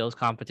least the skills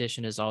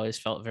competition has always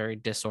felt very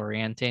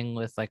disorienting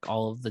with like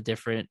all of the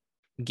different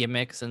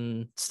gimmicks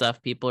and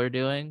stuff people are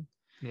doing.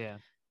 Yeah.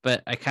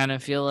 But I kind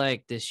of feel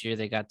like this year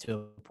they got to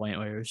a point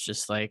where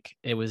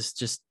it was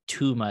just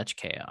too much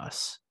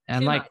chaos.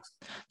 And Too like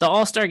much. the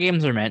all-star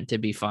games are meant to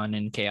be fun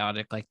and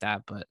chaotic like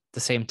that, but at the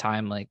same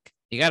time, like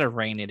you got to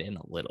rein it in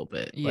a little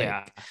bit. Yeah.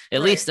 Like,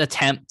 at least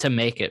attempt to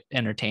make it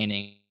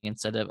entertaining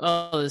instead of,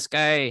 oh, this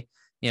guy,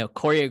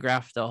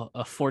 choreographed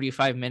a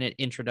 45-minute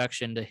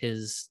introduction to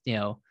his,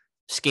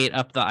 skate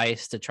up the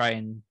ice to try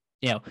and,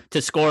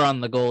 to score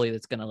on the goalie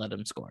that's going to let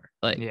him score.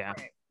 Like, Yeah.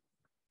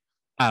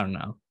 I don't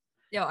know.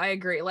 Yeah, I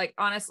agree. Like,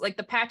 honestly, like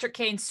the Patrick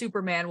Kane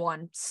Superman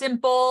one,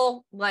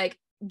 simple, like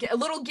a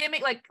little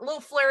gimmick, like a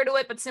little flair to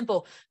it, but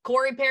simple.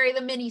 Corey Perry,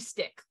 the mini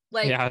stick,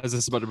 like, Yeah, I was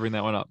just about to bring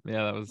that one up.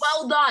 Yeah, that was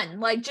well done.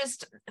 Like,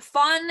 just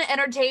fun,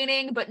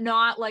 entertaining, but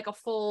not like a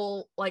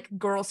full like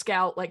Girl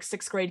Scout like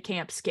 6th grade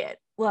camp skit.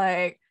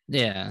 Like,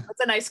 Yeah. that's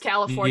a nice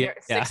California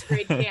Yeah. 6th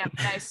grade camp,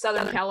 nice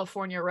Southern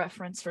California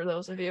reference for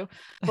those of you.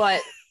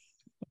 But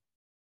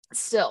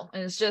still,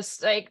 it's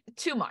just like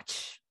too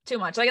much.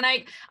 Like, and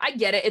I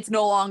get it. It's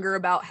no longer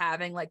about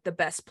having like the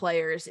best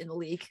players in the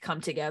league come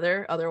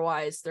together.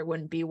 Otherwise, there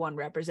wouldn't be one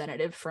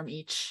representative from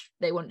each.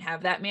 They wouldn't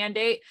have that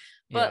mandate.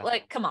 But Yeah.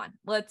 like, come on,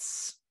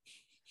 let's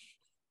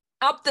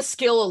up the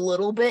skill a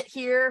little bit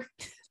here.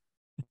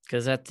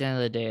 Because at the end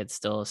of the day, it's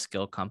still a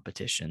skill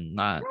competition,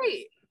 not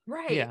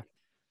Right. Yeah.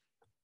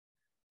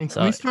 And can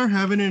So- we start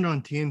having it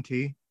on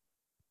TNT?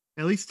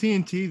 At least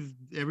TNT,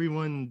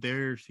 everyone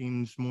there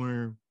seems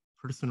more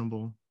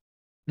personable.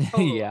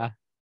 Totally. Yeah.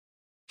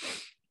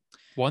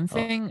 One Oh.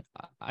 thing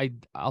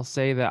I'll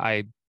say that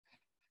I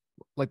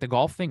like the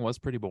golf thing was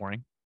pretty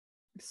boring.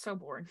 So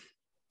boring.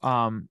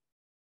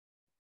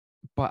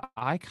 But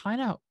I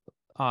kind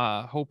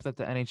of hope that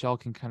the NHL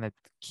can kind of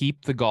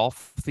keep the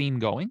golf theme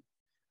going.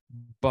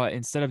 But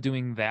instead of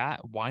doing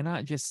that, why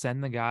not just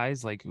send the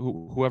guys like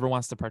whoever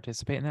wants to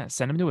participate in that,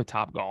 send them to a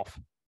Top Golf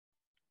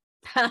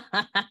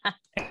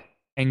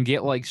and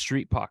get like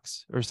street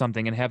pucks or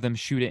something and have them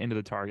shoot it into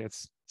the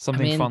targets.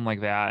 Something mean, fun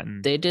like that.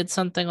 And they did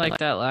something like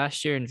that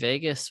last year in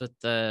Vegas with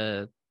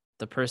the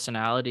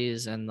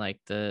personalities and like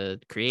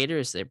the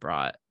creators they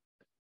brought.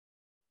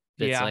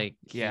 It's Yeah, like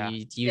yeah.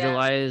 you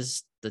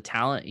utilize the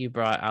talent you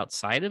brought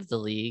outside of the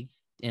league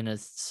in a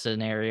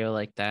scenario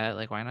like that.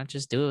 Like, why not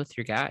just do it with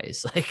your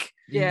guys? Like,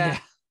 Yeah.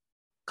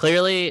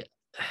 clearly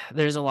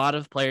there's a lot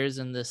of players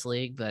in this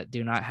league that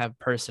do not have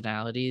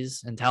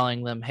personalities, and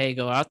telling them, hey,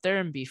 go out there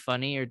and be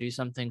funny or do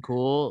something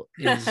cool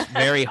is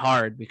very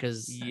hard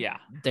because Yeah.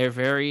 they're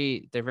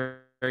very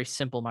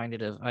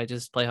simple-minded of, I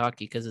just play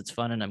hockey because it's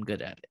fun and I'm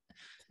good at it.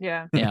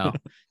 Yeah.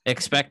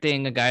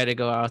 Expecting a guy to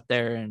go out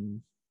there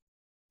and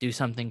do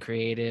something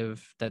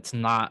creative that's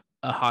not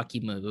a hockey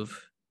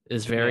move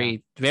is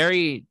very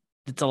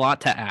it's a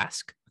lot to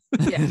ask.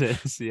 Yeah. It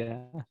is.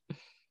 Yeah.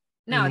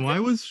 No, And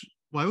it's-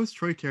 why was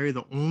Troy Terry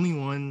the only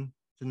one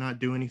to not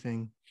do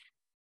anything?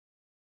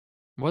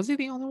 Was he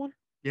the only one?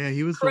 Yeah,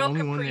 he was the Kirill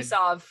only one that.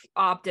 Kaprizov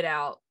opted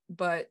out,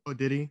 but Oh,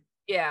 did he?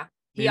 yeah,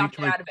 he Maybe opted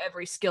Troy- out of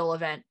every skill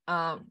event.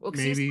 Well, 'cause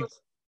he's Maybe.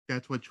 supposed-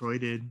 That's what Troy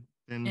did.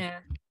 Then yeah,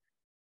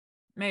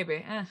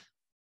 maybe.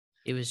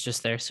 He was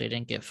just there so he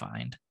didn't get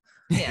fined.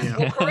 Yeah. Yeah.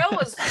 Well,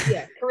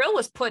 Kirill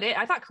was put in.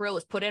 I thought Kirill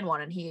was put in one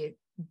and he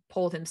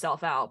pulled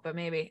himself out, but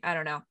maybe I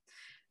don't know.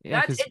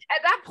 Yeah. That's it,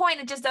 at that point,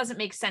 it just doesn't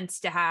make sense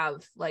to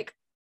have like.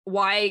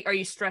 Why are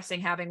you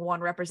stressing having one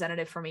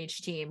representative from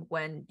each team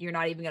when you're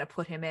not even going to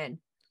put him in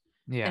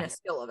Yeah. a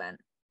skill event?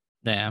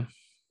 Yeah.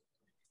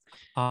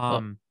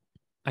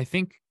 I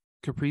think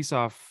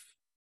Kaprizov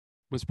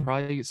was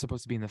probably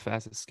supposed to be in the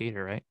fastest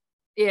skater, right?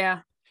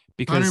 Yeah.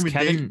 Because Connor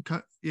Kevin,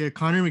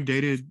 Connor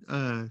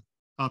McDavid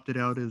opted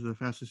out as the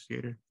fastest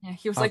skater. Yeah.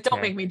 He was like, "Don't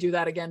Okay. make me do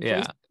that again, please.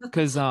 yeah,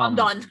 because I'm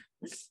done."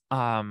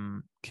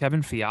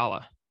 Kevin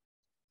Fiala,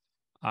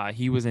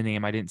 he was a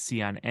name I didn't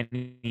see on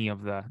any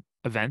of the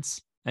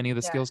events, any of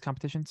the Yeah. skills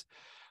competitions.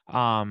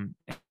 And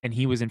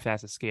he was in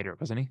fastest skater,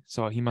 wasn't he?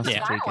 So he must Yeah.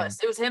 have taken.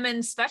 Finalist. It was him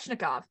and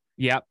Svechnikov.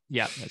 Yep,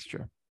 that's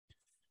true.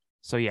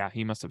 So yeah,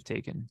 he must have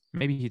taken.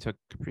 Maybe he took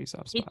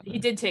Kaprizov's spot. He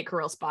then. did take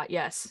Kirill's spot.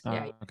 Yes. Oh,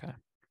 Yeah. okay.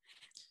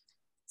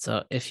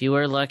 So if you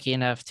were lucky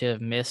enough to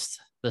have missed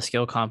the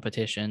skill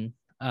competition,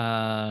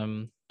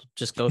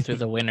 just go through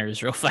the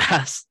winners real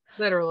fast.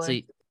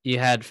 Literally. So you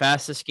had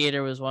fastest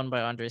skater was won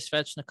by Andrei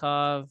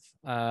Svechnikov,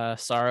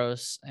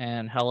 Saros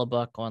and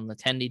Hellebuck won the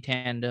Tendy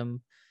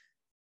tandem.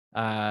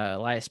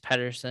 Elias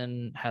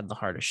Pettersson had the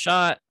hardest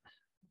shot.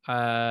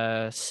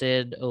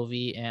 Sid,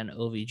 Ovi, and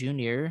Ovi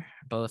Jr.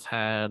 both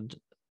had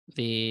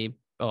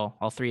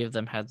all three of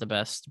them had the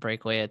best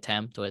breakaway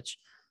attempt, which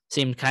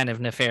seemed kind of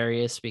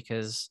nefarious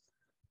because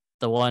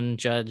the one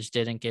judge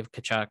didn't give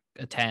Kachuk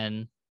a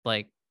 10,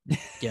 like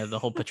the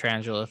whole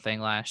Petrangelo thing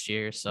last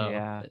year. So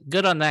Yeah.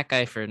 good on that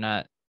guy for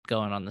not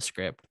going on the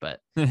script, but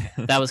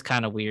that was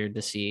kind of weird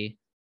to see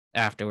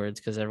afterwards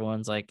because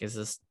everyone's like, is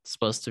this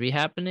supposed to be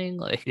happening?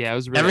 Like, Yeah, it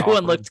was really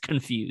everyone awkward. looked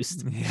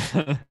confused.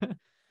 Yeah.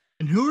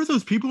 And who are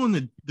those people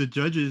in the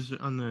judges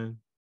on the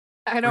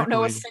I don't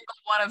know a Percolating. single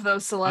one of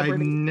those I've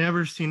celebrities.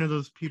 never seen of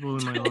those people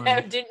in my I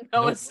life. didn't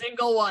know a Nope.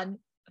 single one.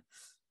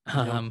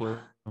 No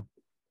clue.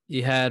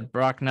 You had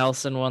Brock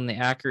Nelson won the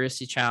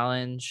accuracy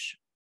challenge.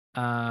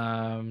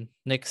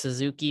 Nick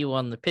Suzuki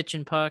won the pitch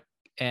and puck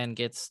and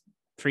gets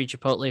free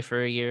Chipotle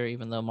for a year,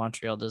 even though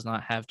Montreal does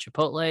not have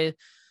Chipotle,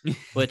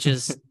 which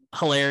is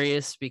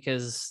hilarious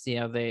because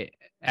they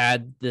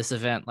add this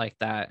event like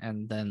that,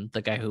 and then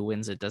the guy who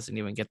wins it doesn't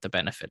even get the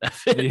benefit of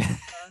it.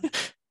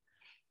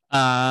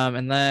 Yeah.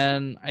 And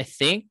then I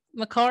think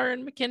McCarr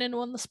and McKinnon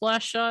won the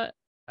splash shot.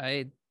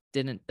 I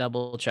didn't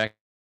double check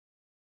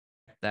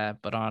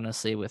that, but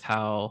honestly, with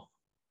how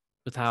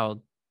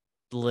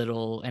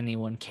little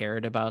anyone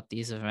cared about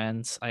these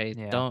events, I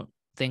Yeah. don't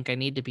think I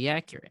need to be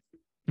accurate.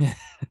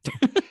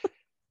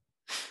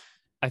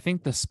 I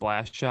think the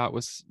splash shot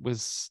was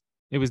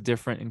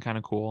different and kind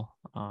of cool.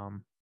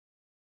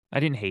 I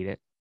didn't hate it.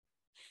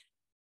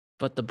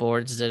 But the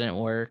boards didn't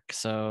work,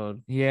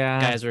 so Yeah.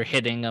 guys were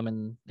hitting them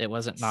and it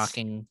wasn't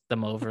knocking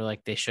them over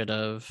like they should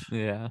have.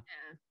 Yeah.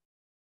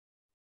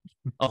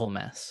 A whole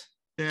mess.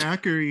 The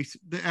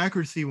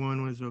accuracy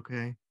one was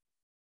okay.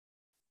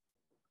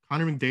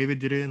 Connor McDavid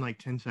did it in like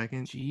 10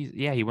 seconds. Jeez.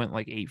 Yeah, he went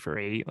like 8 for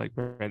 8. Like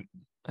it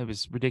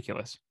was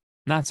ridiculous.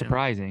 Not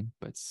surprising,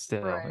 but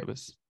still, Right. it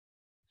was.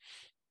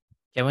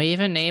 Can we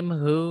even name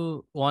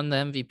who won the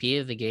MVP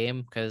of the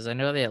game? Because I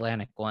know the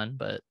Atlantic won,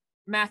 but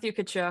Matthew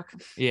Kachuk.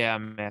 Yeah,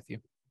 Matthew,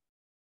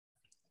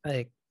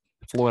 like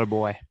Florida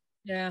boy.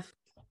 Yeah.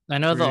 I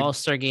know the Agreed.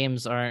 All-Star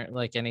games aren't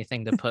like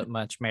anything to put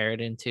much merit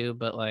into,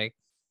 but like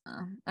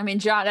I mean,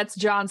 that's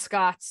John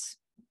Scott's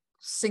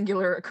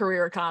singular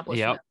career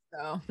accomplishment.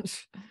 So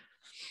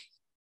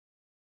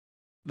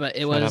but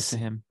it Shout out was to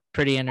him.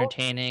 pretty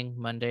entertaining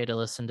Monday to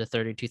listen to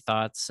 32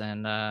 Thoughts,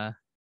 and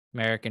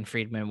Merrick and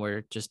Friedman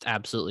were just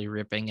absolutely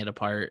ripping it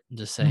apart,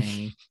 just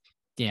saying,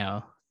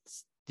 you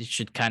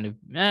should kind of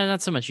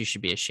not so much you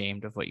should be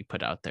ashamed of what you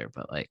put out there,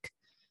 but like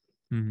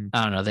Mhm.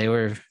 I don't know, they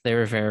were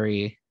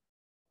very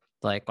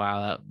like,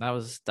 wow, that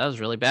was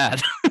really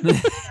bad.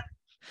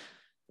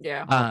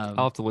 yeah.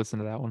 I'll have to listen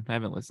to that one. I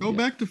haven't listened. Go yet.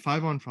 back to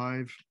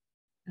 5-on-5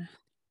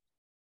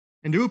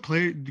 and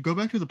go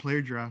back to the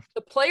player draft.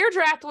 The player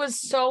draft was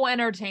so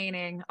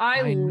entertaining.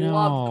 I loved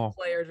know.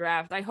 the player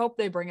draft. I hope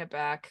they bring it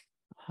back.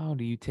 How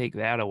do you take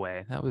that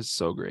away? That was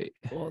so great.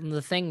 Well, and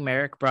the thing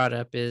Merrick brought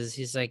up is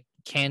he's like,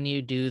 can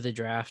you do the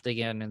draft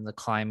again in the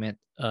climate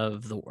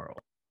of the world?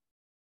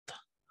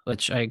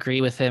 Which I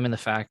agree with him in the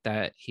fact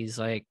that he's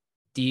like,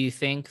 do you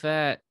think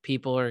that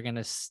people are going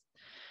to,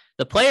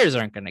 the players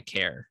aren't going to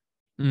care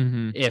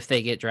Mm-hmm. if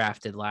they get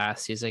drafted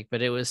last? He's like,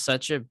 but it was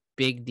such a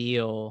big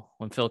deal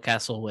when Phil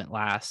Kessel went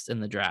last in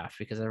the draft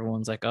because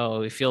everyone's like, oh,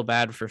 we feel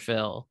bad for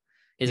Phil.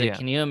 He's Yeah. like,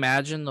 can you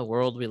imagine the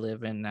world we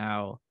live in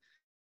now?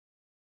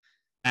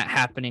 That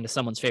happening to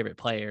someone's favorite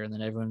player, and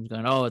then everyone's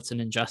going, oh, it's an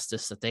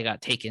injustice that they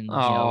got taken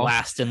Oh.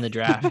 last in the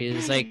draft.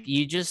 He's like,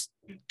 you just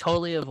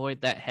totally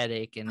avoid that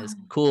headache, and as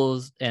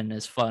cool and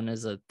as fun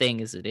as a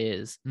thing as it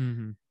is,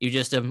 Mm-hmm. you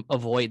just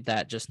avoid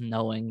that, just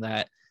knowing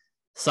that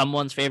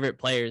someone's favorite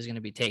player is going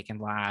to be taken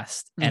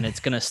last, and it's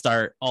going to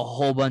start a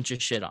whole bunch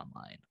of shit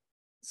online.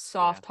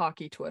 Soft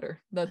hockey Twitter.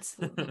 That's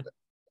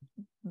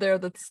they're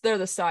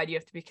the side you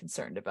have to be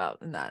concerned about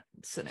in that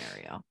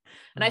scenario.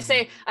 And I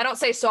don't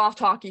say soft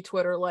hockey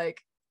Twitter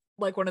like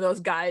one of those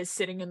guys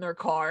sitting in their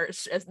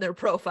cars as their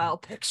profile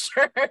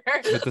picture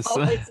With the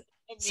Always a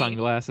meme.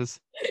 Sunglasses.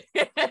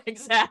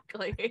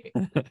 Exactly.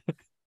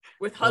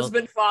 With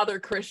husband, father,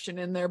 Christian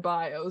in their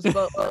bios,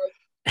 but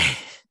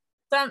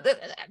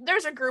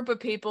there's a group of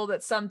people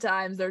that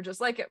sometimes they're just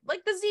like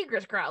the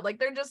Zegers crowd, like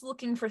they're just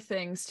looking for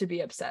things to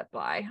be upset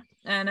by.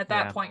 And at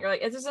that Yeah. point, you're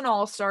like, this is an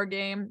all-star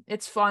game.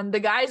 It's fun.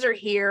 The guys are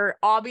here.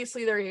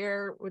 Obviously, they're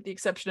here with the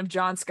exception of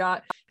John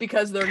Scott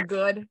because they're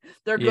good.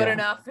 They're good Yeah.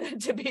 enough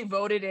to be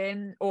voted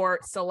in or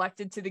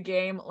selected to the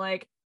game.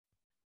 Like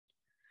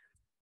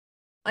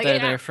They're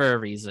yeah, there for a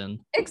reason.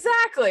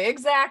 exactly.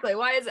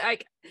 Why is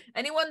like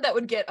anyone that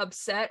would get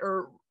upset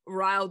or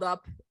riled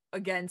up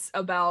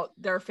about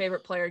their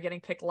favorite player getting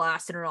picked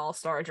last in an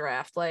all-star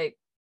draft, like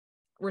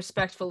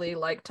respectfully,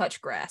 like touch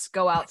grass,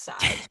 go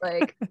outside.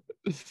 Like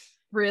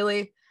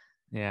really?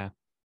 Yeah.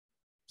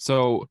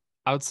 So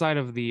outside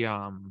of the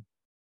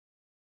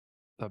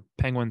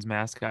Penguins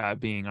mascot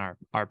being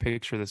our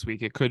picture this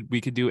week,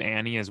 we could do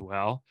Annie as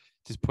well.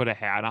 Just put a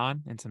hat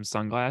on and some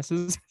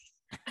sunglasses.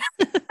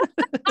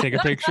 Take a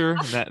picture.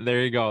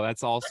 There you go.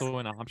 That's also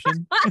an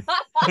option.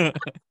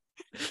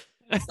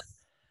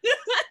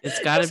 It's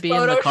got to Just be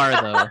in the car,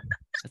 Photoshop. though.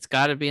 It's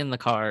got to be in the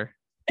car.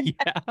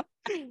 Yeah,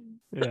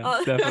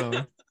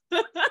 definitely.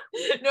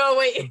 No,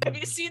 wait, have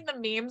you seen the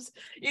memes?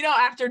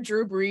 After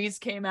Drew Brees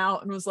came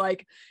out and was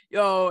like,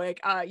 yo, like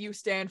you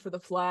stand for the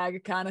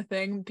flag kind of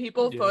thing,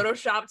 people Yeah.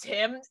 photoshopped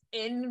him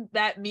in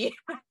that meme.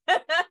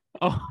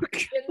 Oh,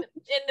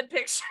 in the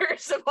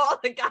pictures of all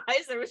the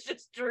guys, there was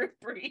just Drew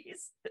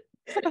Brees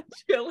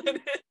chilling in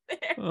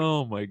there.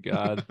 oh my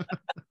God.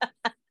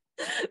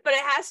 But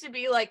it has to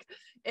be like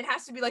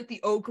the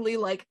Oakley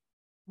like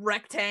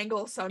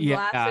rectangle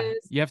Yeah.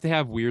 sunglasses. You have to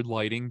have weird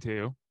lighting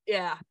too.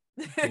 Yeah.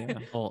 Yeah.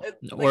 Or,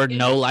 Like, or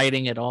no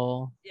lighting at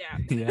all. Yeah.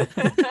 Yeah.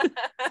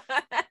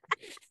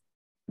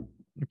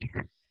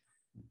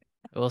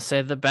 I will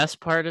say the best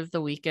part of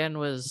the weekend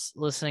was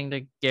listening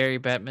to Gary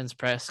Bettman's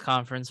press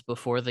conference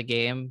before the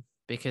game,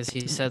 because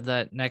he said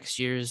that next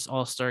year's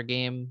All-Star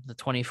game, the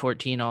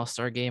 2014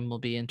 All-Star game, will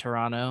be in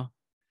Toronto.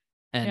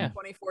 And Yeah.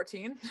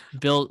 2014.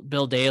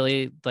 Bill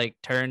Daly like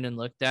turned and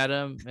looked at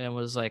him and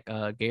was like,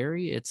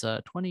 Gary, it's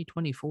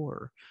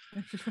 2024.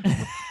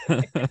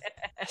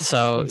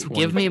 So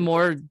give me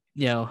more,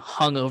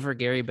 hungover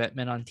Gary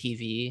Bettman on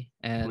TV,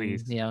 and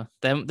Please.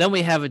 then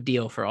we have a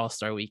deal for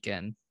All-Star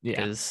weekend,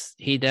 Yeah. because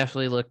he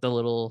definitely looked a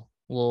little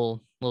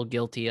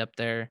guilty up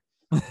there.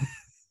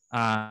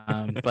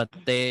 But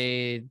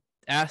they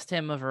asked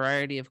him a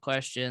variety of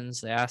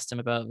questions. They asked him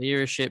about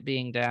viewership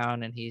being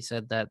down, and he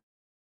said that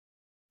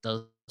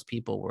those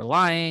people were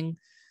lying.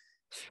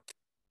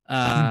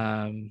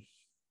 Fake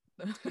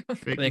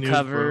They news,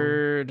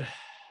 bro.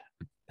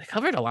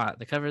 covered a lot.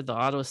 They covered the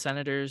Ottawa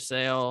Senators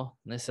sale.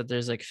 And they said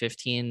there's like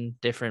 15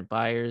 different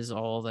buyers,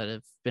 all that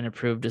have been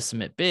approved to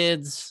submit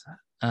bids.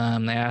 They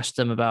asked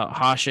him about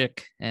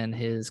Hasek and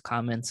his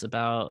comments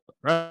about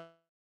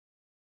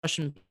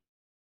Russian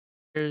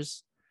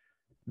players,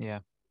 Yeah.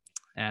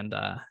 and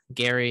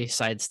Gary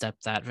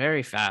sidestepped that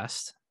very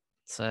fast.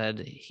 Said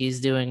he's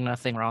doing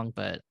nothing wrong,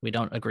 but we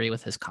don't agree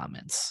with his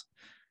comments.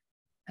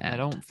 I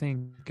don't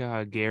think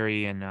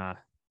Gary and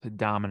the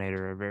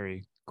Dominator are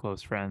very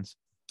close friends.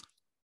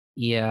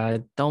 Yeah, I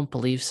don't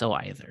believe so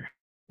either.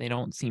 They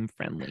don't seem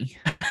friendly.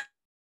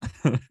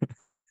 I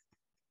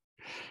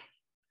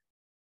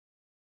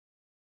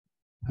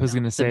was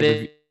gonna say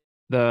big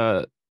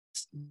the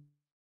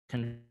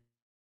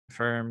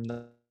confirm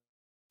the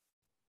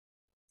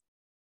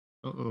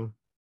Uh-oh.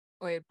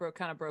 Wait,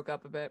 kind of broke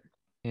up a bit.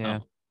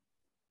 yeah.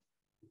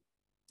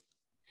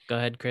 Go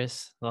ahead,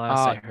 Chris. The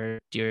last I heard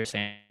you were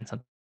saying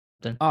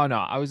something. Oh no,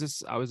 I was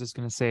just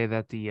gonna say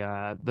that the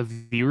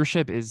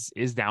viewership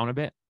is down a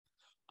bit.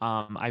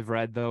 I've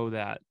read though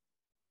that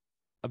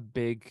a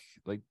big,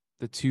 like,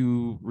 the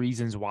two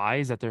reasons why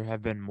is that there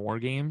have been more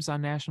games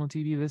on national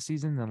TV this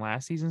season than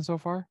last season so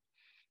far,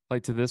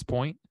 like to this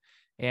point,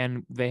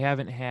 and they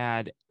haven't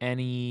had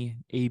any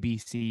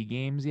ABC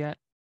games yet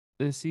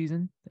this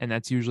season, and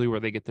that's usually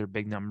where they get their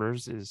big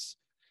numbers is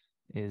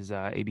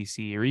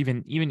ABC or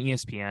even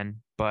ESPN,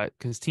 but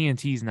because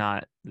TNT's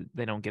not,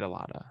 they don't get a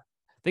lot of,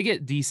 they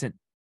get decent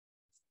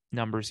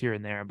numbers here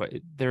and there, but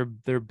their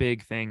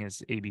big thing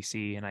is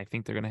ABC, and I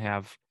think they're gonna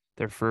have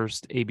their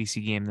first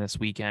ABC game this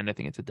weekend. I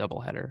think it's a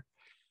doubleheader,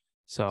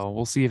 so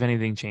we'll see if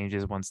anything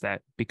changes once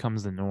that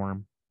becomes the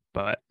norm.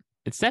 But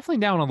it's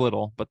definitely down a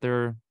little, but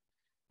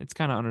it's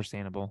kind of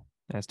understandable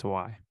as to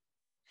why.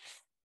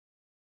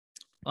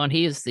 Well, and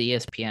he used the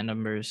ESPN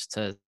numbers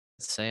to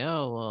say,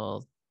 "Oh,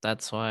 well,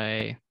 that's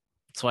why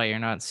you're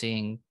not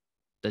seeing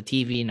the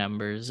TV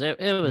numbers." It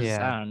was,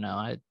 Yeah. I don't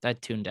know. I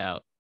tuned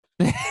out.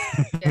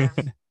 Yeah.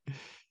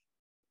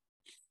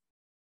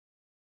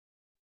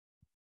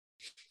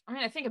 I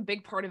mean, I think a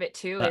big part of it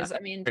too is, I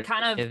mean,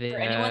 kind of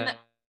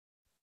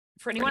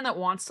for anyone that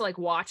wants to like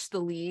watch the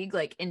league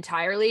like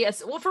entirely,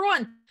 as well, for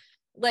one,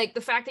 like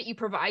the fact that you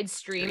provide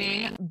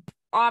streaming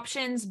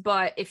options,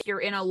 but if you're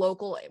in a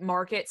local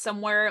market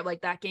somewhere,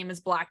 like that game is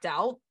blacked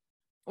out,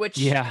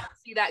 which I don't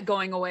see that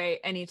going away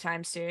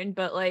anytime soon.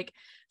 But like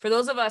for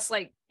those of us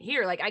like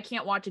here, like I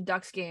can't watch a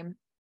Ducks game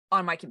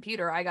on my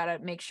computer. I gotta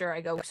make sure I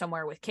go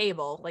somewhere with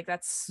cable. Like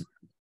that's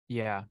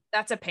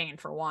a pain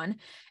for one.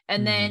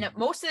 And then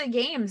most of the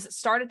games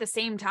start at the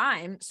same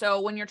time,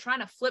 so when you're trying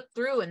to flip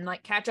through and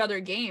like catch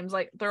other games,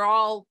 like they're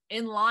all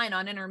in line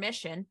on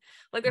intermission.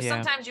 Like there's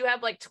sometimes you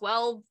have like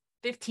 12-15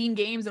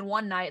 games in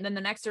one night, and then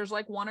the next there's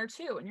like one or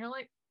two, and you're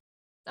like,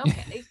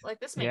 okay, like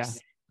this makes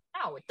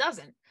no, it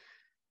doesn't.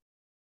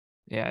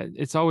 Yeah,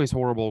 it's always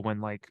horrible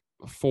when like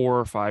 4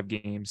 or 5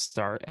 games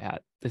start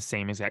at the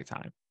same exact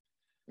time.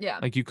 Yeah,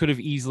 like you could have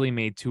easily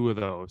made 2 of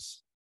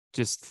those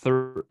just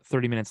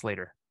 30 minutes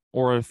later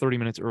or 30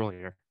 minutes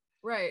earlier.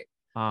 Right.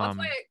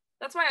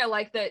 That's why I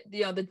like that,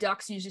 the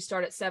Ducks usually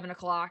start at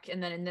 7:00,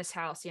 and then in this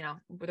house,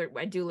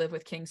 I do live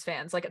with Kings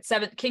fans. Like at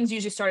 7, Kings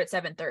usually start at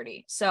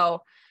 7:30.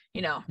 So,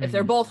 if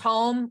they're both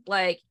home,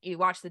 like you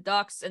watch the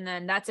Ducks, and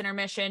then that's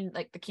intermission,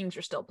 like the Kings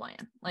are still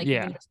playing. Like you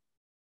can just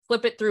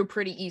flip it through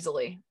pretty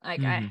easily.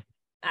 Like I don't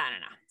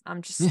know.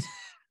 I'm just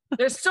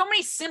there's so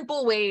many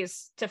simple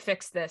ways to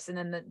fix this, and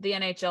then the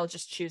NHL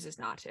just chooses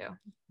not to.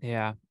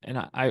 Yeah,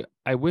 and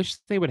I wish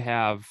they would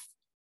have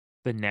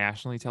the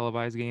nationally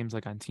televised games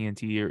like on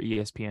TNT or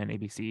ESPN,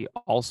 ABC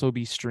also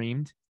be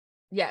streamed.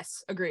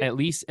 Yes, agreed. At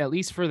least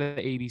for the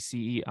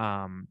ABC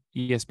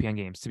ESPN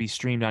games to be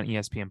streamed on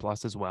ESPN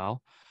Plus as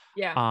well.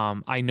 Yeah.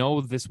 I know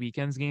this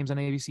weekend's games on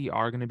ABC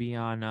are going to be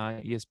on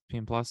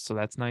ESPN Plus, so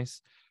that's nice.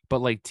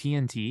 But like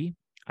TNT,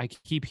 I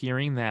keep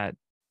hearing that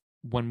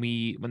when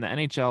the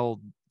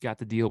NHL got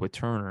the deal with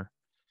Turner,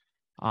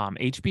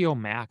 HBO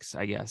Max,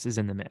 I guess, is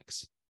in the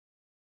mix.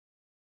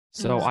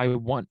 So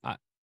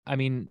I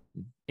mean,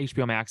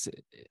 HBO Max,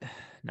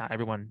 not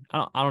everyone,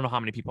 I don't know how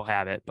many people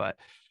have it, but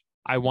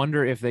I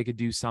wonder if they could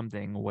do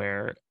something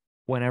where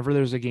whenever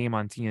there's a game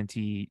on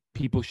TNT,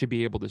 people should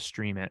be able to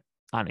stream it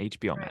on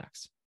HBO Right.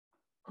 Max.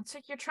 It's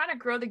like you're trying to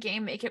grow the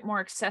game, make it more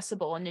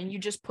accessible, and then you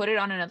just put it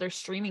on another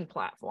streaming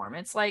platform.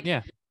 It's like,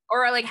 Yeah.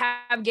 or like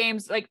have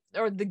games like,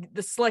 or the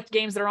select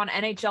games that are on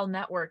NHL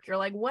Network. You're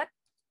like, what?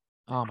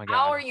 Oh my god.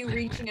 How are you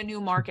reaching a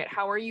new market?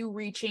 How are you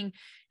reaching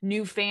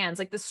new fans?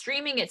 Like the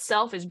streaming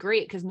itself is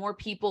great because more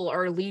people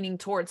are leaning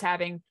towards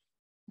having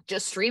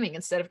just streaming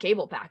instead of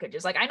cable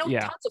packages. Like I know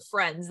Yeah. tons of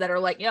friends that are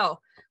like, yo,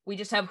 we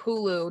just have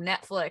Hulu,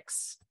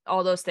 Netflix,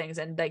 all those things,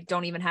 and like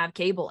don't even have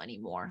cable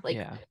anymore. Like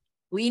Yeah.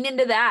 lean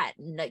into that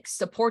and like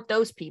support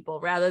those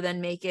people rather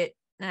than make it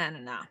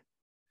no.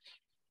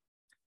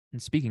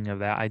 And speaking of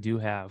that, I do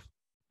have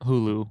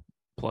Hulu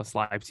plus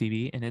live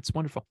TV, and it's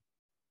wonderful.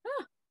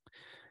 Huh.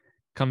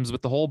 Comes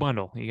with the whole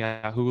bundle. You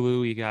got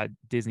Hulu, you got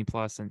Disney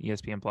Plus and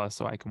ESPN Plus,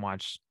 so I can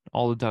watch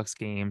all the Ducks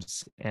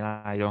games, and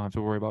I don't have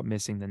to worry about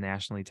missing the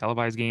nationally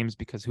televised games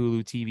because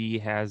Hulu TV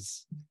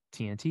has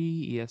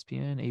TNT,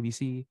 ESPN,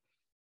 ABC.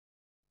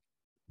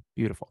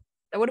 Beautiful.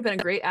 That would have been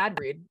a great ad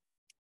read.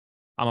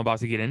 I'm about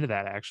to get into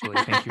that actually.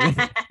 Thank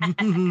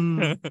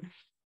you.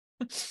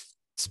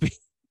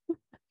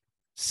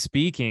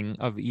 Speaking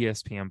of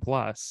ESPN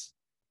Plus,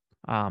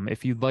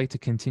 if you'd like to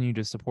continue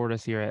to support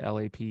us here at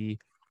LAP,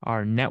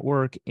 our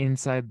network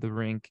Inside the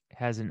Rink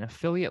has an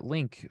affiliate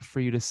link for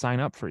you to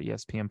sign up for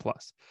ESPN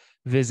Plus.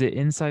 Visit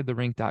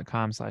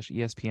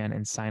insidetherink.com/ESPN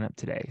and sign up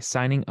today.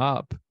 Signing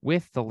up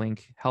with the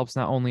link helps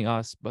not only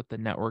us, but the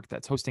network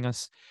that's hosting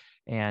us.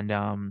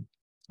 And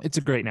it's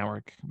a great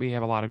network. We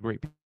have a lot of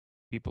great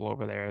people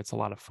over there. It's a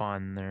lot of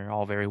fun. They're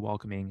all very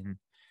welcoming and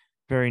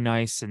very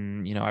nice.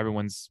 And, you know,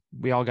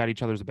 we all got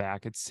each other's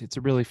back. It's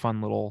a really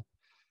fun little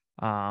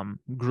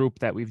group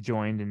that we've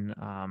joined. And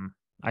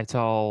I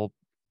tell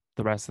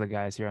the rest of the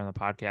guys here on the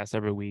podcast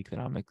every week that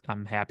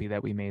I'm happy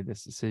that we made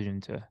this decision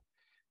to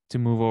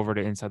move over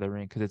to Inside the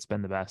Rink because it's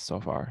been the best so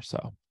far.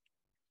 So,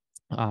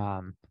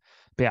 but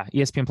yeah,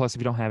 ESPN Plus, if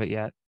you don't have it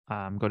yet,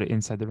 go to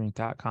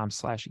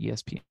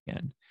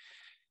insidetherink.com/ESPN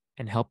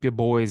and help your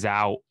boys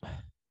out.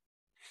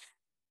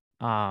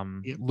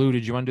 Yep. Lou,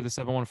 did you want to do the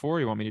 714 or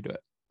you want me to do it?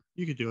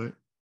 You could do it.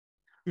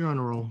 You're on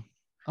a roll.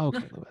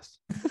 Okay, Lewis.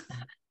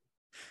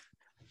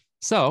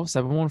 So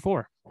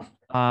 714.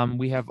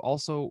 We have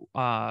also,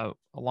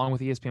 along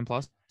with ESPN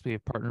Plus, we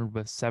have partnered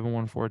with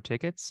 714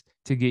 Tickets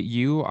to get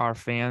you, our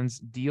fans,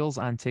 deals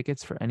on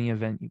tickets for any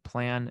event you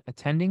plan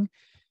attending.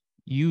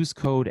 Use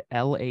code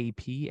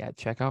LAP at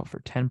checkout for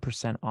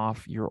 10%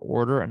 off your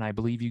order, and I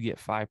believe you get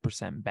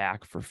 5%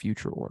 back for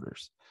future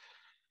orders.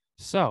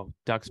 So,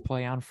 Ducks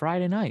play on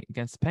Friday night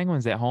against the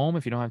Penguins at home.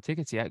 If you don't have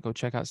tickets yet, go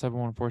check out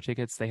 714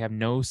 Tickets. They have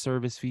no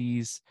service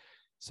fees.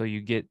 So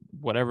you get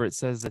whatever it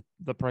says that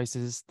the price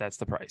is, that's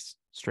the price,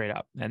 straight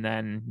up. And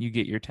then you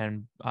get your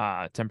 10%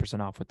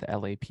 off with the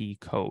LAP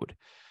code.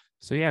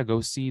 So yeah,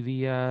 go see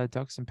the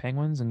Ducks and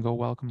Penguins and go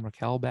welcome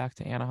Raquel back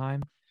to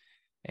Anaheim.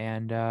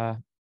 And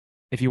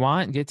if you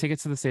want, get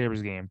tickets to the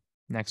Sabres game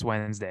next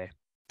Wednesday.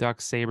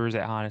 Ducks Sabres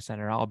at Honda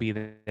Center. I'll be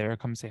there.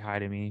 Come say hi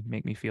to me.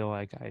 Make me feel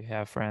like I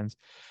have friends.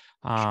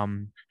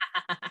 But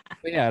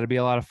yeah, it'll be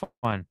a lot of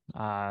fun.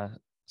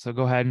 So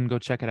go ahead and go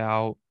check it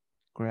out.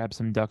 Grab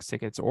some Ducks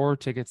tickets or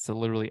tickets to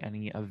literally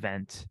any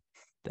event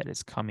that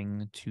is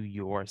coming to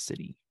your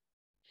city.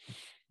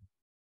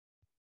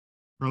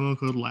 Promo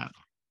code LAP.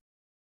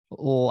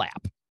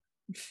 LAP.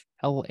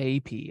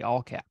 LAP,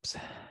 all caps.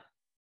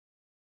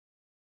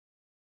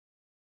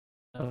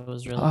 That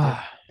was really good.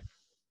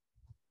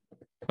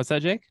 What's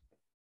that, Jake?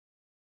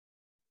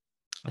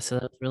 I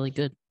said that was really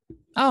good.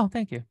 Oh,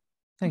 thank you.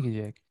 Thank you,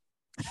 Jake.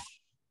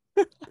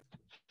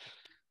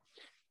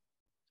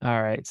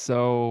 All right.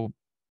 So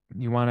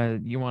you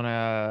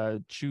wanna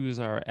choose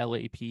our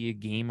LAP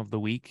game of the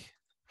week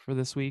for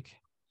this week?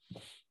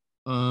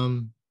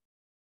 So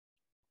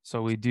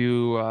we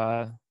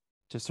do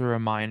just a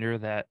reminder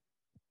that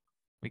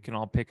we can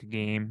all pick a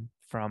game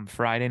from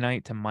Friday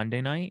night to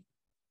Monday night,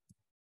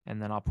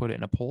 and then I'll put it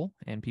in a poll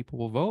and people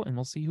will vote and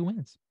we'll see who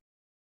wins.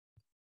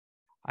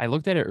 I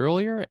looked at it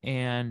earlier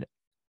and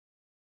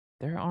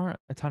there aren't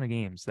a ton of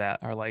games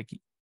that are like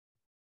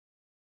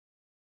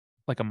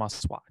a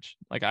must watch.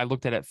 Like I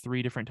looked at it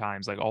 3 different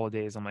times, like all the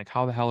days. I'm like,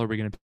 how the hell are we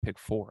going to pick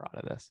 4 out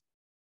of this?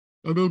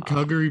 I'll go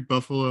Calgary,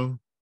 Buffalo.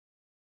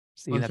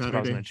 See, on that's what I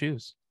was Saturday. going to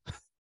choose.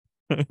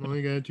 Well,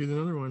 you gotta choose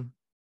another one.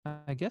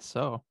 I guess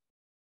so.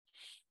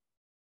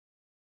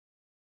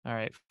 All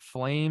right,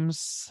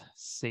 Flames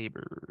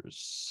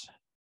Sabres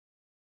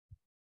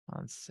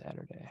on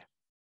Saturday.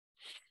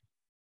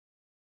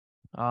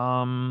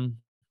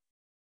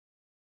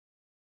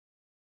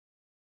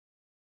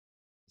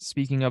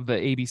 Speaking of the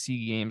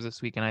ABC games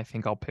this weekend, I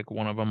think I'll pick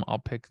one of them. I'll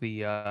pick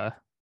the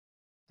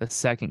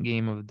second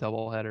game of the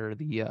doubleheader,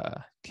 the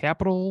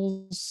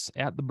Capitals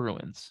at the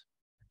Bruins.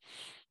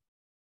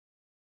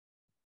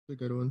 It's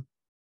a good one.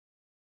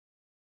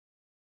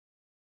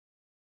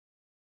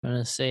 I'm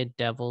gonna say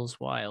Devils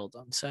Wild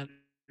on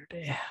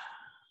Saturday.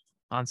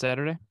 On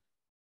Saturday,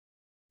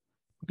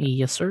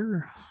 Yes,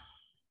 sir.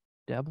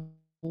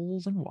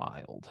 Devils and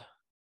Wild.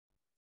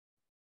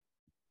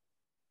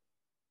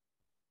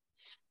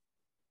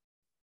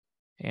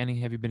 Annie,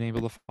 have you been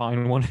able to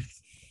find one?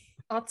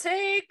 I'll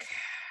take.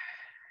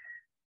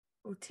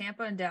 Oh,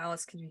 Tampa and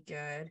Dallas could be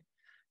good,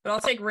 but I'll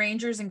take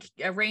Rangers and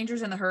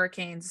the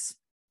Hurricanes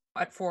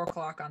at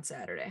 4:00 on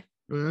Saturday.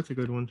 Oh, that's a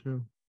good one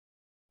too.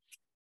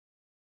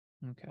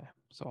 Okay,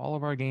 so all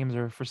of our games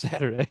are for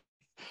Saturday.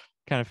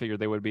 Kind of figured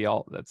they would be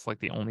all. That's like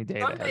the only day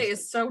that Sunday has.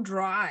 is so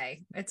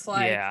dry. It's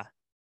like Yeah,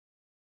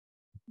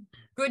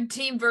 good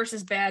team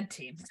versus bad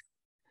team.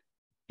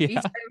 yeah,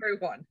 Beats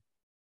everyone.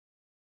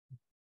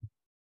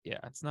 yeah.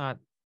 It's not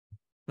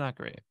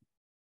great.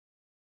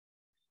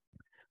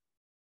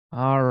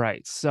 All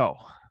right, so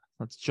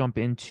let's jump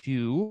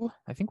into.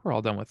 I think we're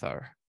all done with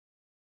our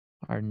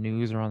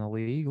news around the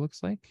league.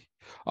 Looks like.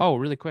 Oh,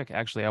 really quick,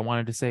 actually, I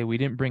wanted to say we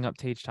didn't bring up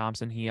Tage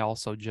Thompson. He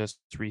also just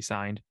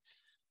re-signed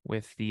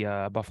with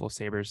the Buffalo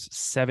Sabres,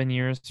 7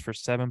 years for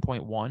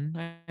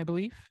 7.1, I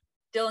believe.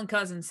 Dylan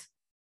Cousins.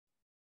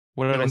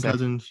 What did I Dylan say?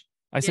 Cousins.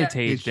 I said Yeah.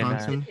 Tage, Tage didn't I?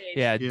 Thompson.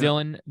 Yeah,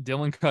 Yeah.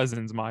 Dylan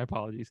Cousins. My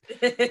apologies.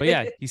 But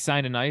yeah, he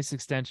signed a nice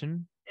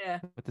extension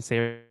Yeah. with the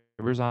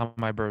Sabres on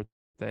my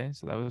birthday,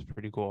 so that was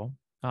pretty cool.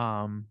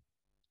 But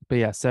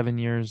yeah, 7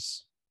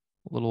 years,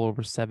 a little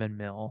over 7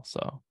 mil.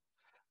 So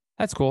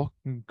that's cool.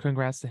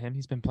 Congrats to him.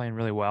 He's been playing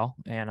really well,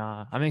 and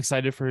I'm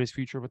excited for his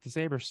future with the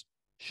Sabres.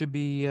 Should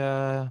be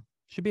a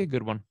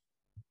good one.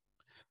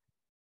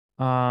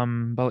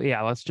 But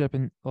yeah, let's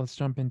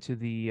jump into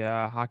the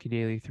Hockey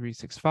Daily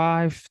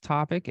 365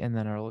 topic and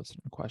then our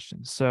listener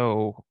questions.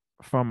 So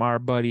from our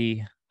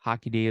buddy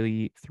Hockey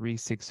Daily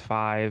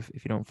 365,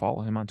 if you don't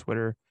follow him on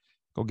Twitter,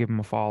 go give him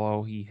a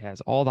follow. He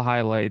has all the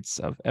highlights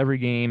of every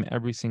game,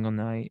 every single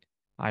night.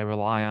 I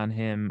rely on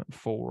him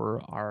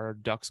for our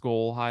Ducks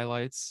goal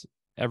highlights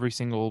every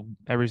single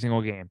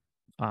game.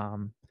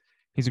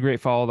 He's a great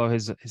follow though.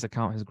 His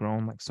account has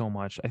grown like so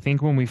much. I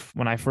think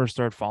when I first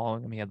started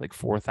following him, he had like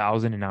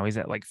 4,000, and now he's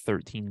at like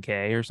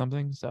 13K or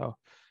something. So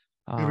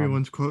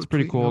Everyone's quote. it's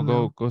pretty tweeting cool. him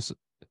now.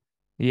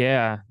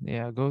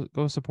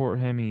 Go support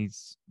him.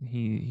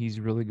 He's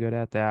really good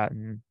at that,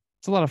 and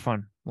it's a lot of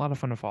fun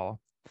to follow.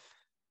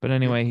 But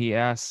anyway, he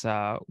asks,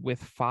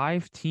 with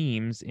 5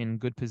 teams in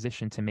good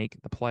position to make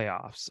the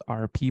playoffs,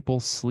 are people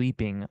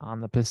sleeping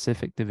on the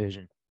Pacific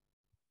Division?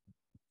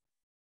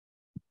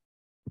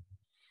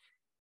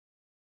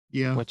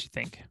 Yeah. What you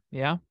think?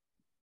 Yeah,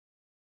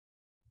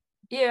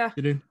 Yeah.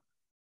 I didn't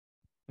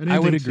I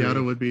would think agree.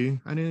 Seattle would be.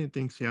 I didn't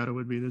think Seattle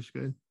would be this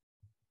good.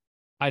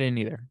 I didn't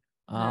either.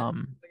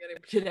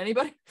 Did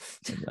anybody?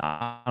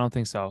 I don't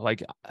think so.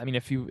 Like, I mean,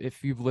 if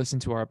you've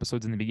listened to our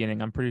episodes in the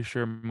beginning, I'm pretty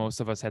sure most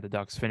of us had the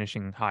Ducks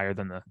finishing higher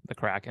than the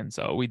Kraken.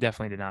 So we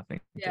definitely did not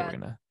think they Yeah. were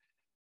gonna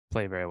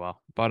play very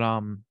well. But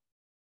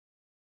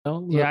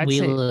Don't Yeah, I'd we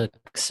say- look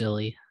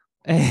silly.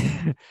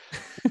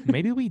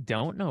 maybe we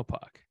don't know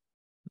puck.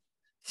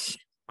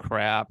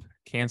 Crap.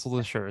 Cancel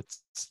the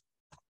shirts.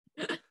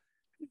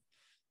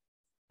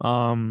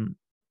 But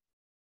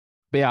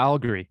yeah, I'll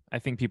agree. I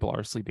think people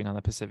are sleeping on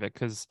the Pacific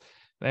because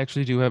they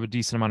actually do have a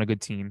decent amount of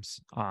good teams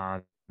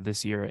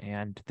this year,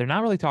 and they're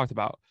not really talked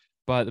about.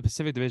 But the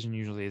Pacific Division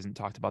usually isn't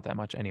talked about that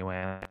much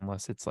anyway,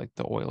 unless it's like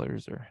the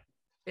Oilers or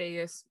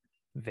Vegas.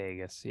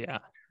 Vegas. Yeah.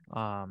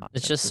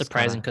 It's just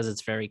surprising because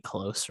it's very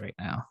close right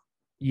now.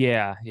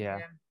 Yeah.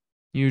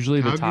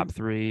 Usually the Calgary- top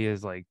 3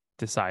 is like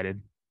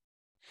decided.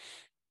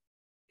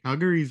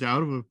 Calgary's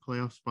out of a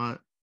playoff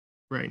spot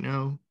right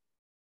now.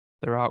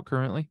 They're out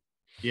currently.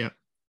 Yeah.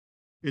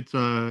 It's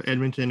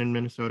Edmonton and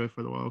Minnesota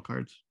for the wild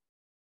cards.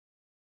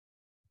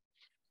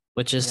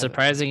 Which is Yeah,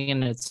 surprising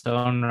in its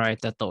own right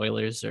that the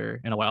Oilers are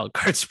in a wild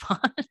card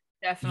spot.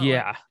 Definitely.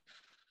 Yeah.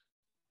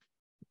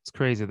 It's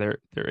crazy. They're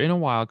in a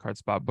wild card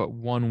spot, but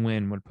one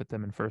win would put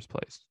them in first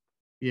place.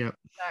 Yeah.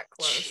 That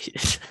close.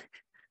 Jeez.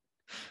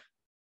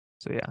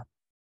 So yeah,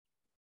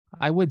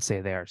 I would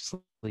say they are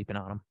sleeping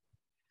on them.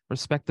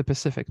 Respect the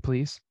Pacific,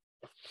 please.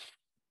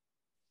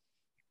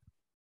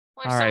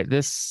 Well, All so right,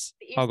 the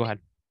go ahead.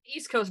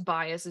 East Coast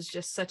bias is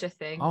just such a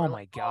thing. Oh where, my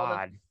like,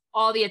 God.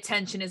 all the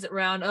attention is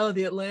around,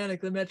 the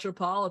Atlantic, the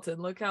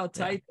Metropolitan. Look how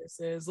tight this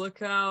is. Look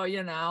how,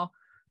 blah,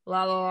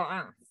 blah,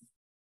 blah.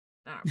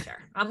 I don't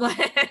care. I'm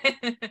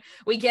like,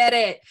 we get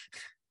it.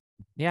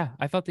 Yeah,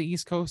 I thought the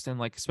East Coast and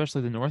like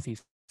especially the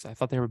Northeast, I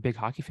thought they were big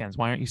hockey fans.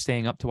 Why aren't you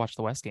staying up to watch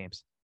the West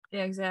games?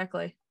 Yeah,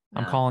 exactly.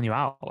 I'm No. calling you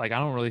out. Like, I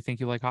don't really think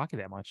you like hockey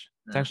that much.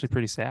 It's No. actually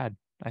pretty sad.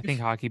 I think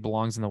hockey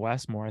belongs in the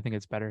West more. I think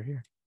it's better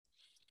here.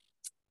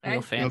 Real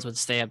Right? fans would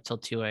stay up till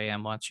 2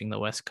 a.m. watching the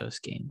West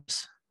Coast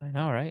games. I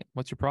know, right?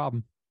 What's your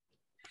problem?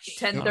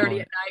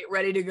 10:30 at night,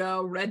 ready to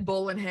go, Red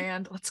Bull in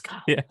hand. Let's go.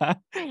 Yeah.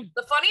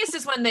 The funniest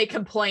is when they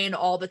complain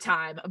all the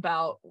time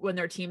about when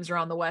their teams are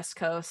on the West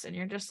Coast, and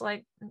you're just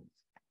like,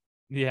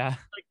 Yeah.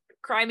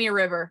 cry me a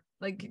river.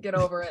 Like, get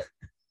over it.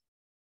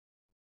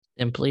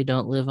 Simply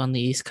don't live on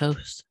the East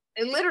Coast.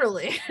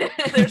 Literally,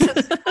 there's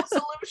a simple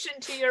solution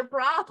to your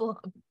problem.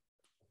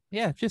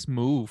 Yeah, just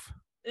move.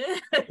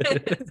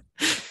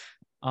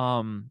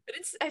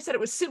 I said it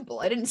was simple.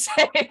 I didn't say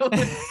it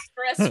was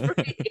stress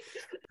free.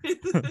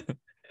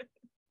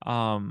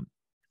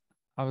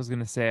 I was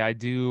gonna say I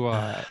do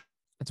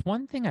it's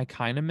one thing I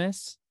kind of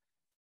miss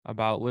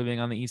about living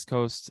on the East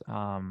Coast,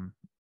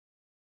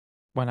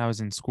 when I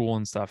was in school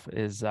and stuff,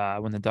 is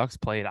when the Ducks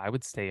played, I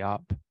would stay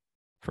up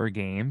for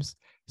games.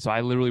 So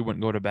I literally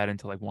wouldn't go to bed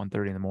until like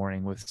 1:30 in the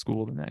morning with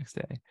school the next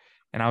day.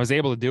 And I was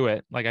able to do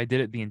it. Like I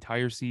did it the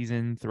entire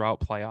season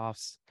throughout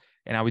playoffs,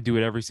 and I would do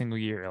it every single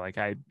year.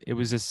 It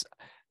was just,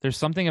 there's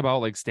something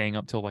about like staying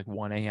up till like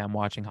 1 a.m.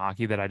 watching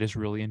hockey that I just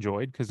really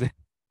enjoyed, because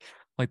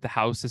like the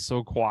house is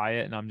so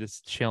quiet and I'm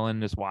just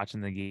chilling, just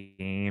watching the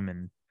game,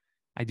 and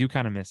I do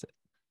kind of miss it.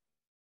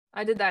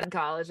 I did that in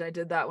college. I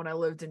did that when I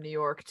lived in New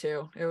York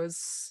too. It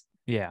was,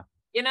 Yeah.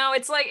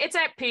 it's like it's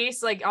at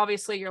peace. Like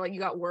obviously you're like you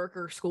got work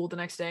or school the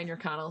next day and you're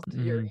kind of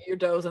you're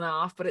dozing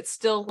off, but it's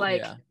still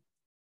like Yeah.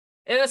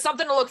 it was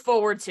something to look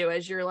forward to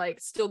as you're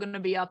like still gonna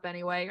be up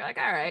anyway. You're like,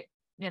 all right,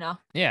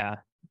 Yeah.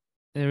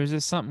 There was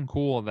just something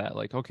cool that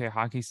like, okay,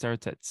 hockey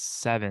starts at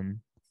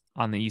 7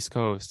 on the East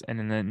Coast.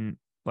 And then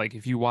like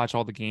if you watch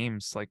all the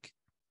games, like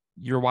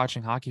you're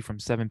watching hockey from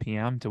 7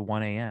 p.m. to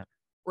 1 a.m.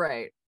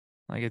 right.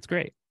 Like it's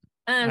great.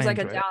 And there's I like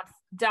a enjoy it.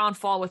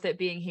 downfall with it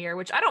being here,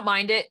 which I don't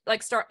mind it.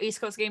 Like start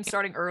East Coast games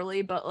starting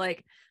early, but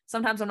like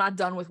sometimes I'm not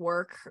done with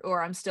work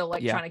or I'm still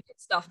like Yeah. trying to get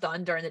stuff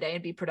done during the day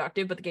and be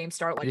productive. But the games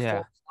start like 4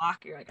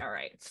 o'clock. You're like, all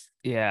right.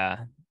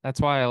 Yeah.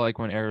 That's why I like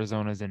when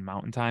Arizona's in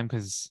mountain time,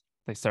 because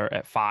they start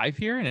at 5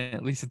 here and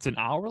at least it's an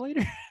hour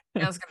later.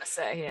 I was gonna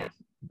say, yeah,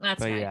 that's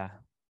But nice. yeah,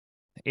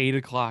 8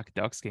 o'clock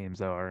Ducks games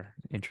though are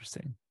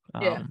interesting.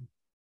 Yeah.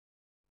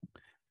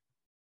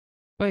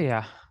 But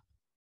yeah,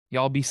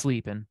 y'all be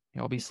sleeping.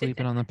 Y'all be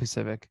sleeping on the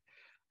Pacific.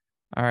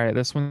 All right,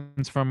 this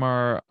one's from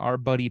our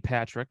buddy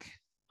Patrick.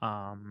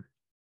 The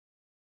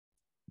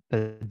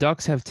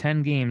Ducks have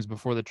 10 games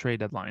before the trade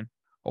deadline.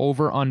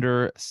 Over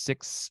under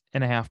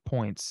 6.5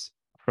 points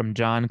from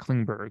John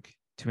Klingberg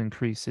to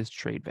increase his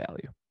trade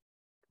value.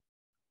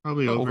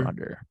 Probably over.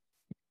 Under.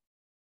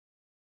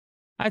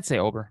 I'd say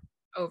over.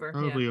 Over.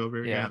 Probably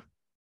over. Yeah. Yeah.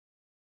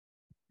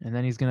 And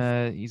then he's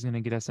gonna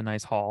get us a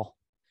nice haul.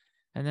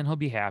 And then he'll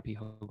be happy.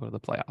 He'll go to the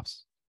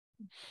playoffs.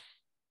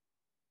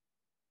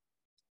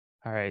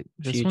 All right.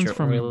 This Future one's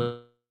from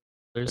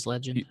Oilers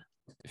legend.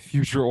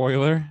 Future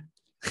Oiler.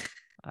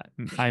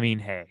 I mean,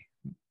 hey,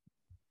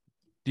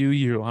 do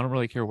you? I don't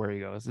really care where he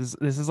goes. This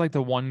is like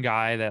the one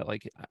guy that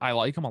like I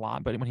like him a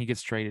lot, but when he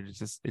gets traded,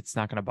 it's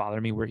not gonna bother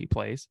me where he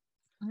plays.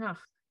 Yeah.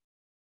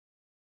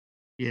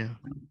 Yeah.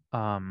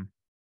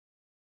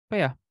 But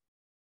yeah,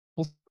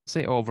 we'll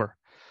say over.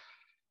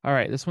 All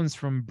right, this one's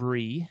from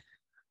Bree.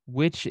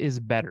 Which is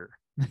better,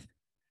 The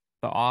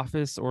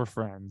Office or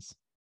Friends?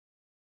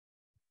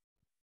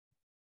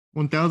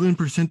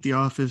 1000% The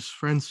Office.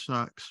 Friends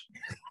sucks.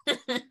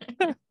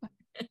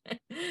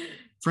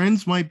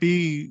 Friends might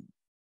be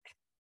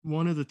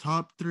one of the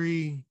top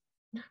 3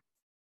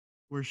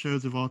 worst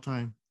shows of all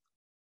time.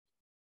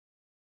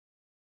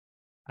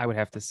 I would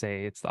have to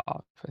say it's The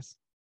Office.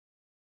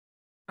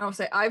 I would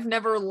say I've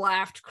never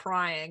laughed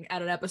crying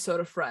at an episode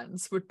of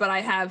Friends, but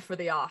I have for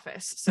The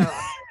Office. So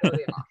I'll go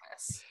The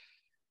Office.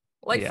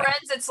 Like Yeah.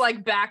 Friends, it's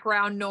like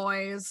background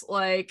noise.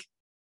 Like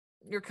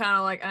you're kind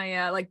of like, oh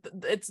yeah, like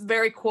it's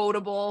very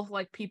quotable.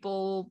 Like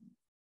people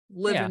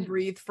live Yeah. and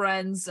breathe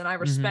Friends, and I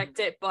respect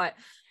it. But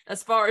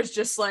as far as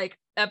just like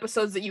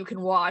episodes that you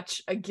can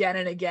watch again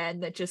and again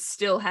that just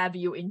still have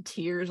you in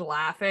tears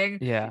laughing,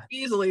 Yeah.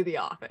 easily The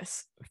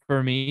Office.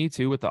 For me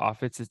too, with The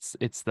Office,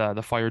 it's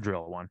the fire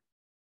drill one.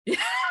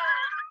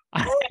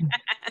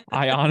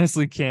 I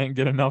honestly can't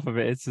get enough of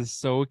it. It's just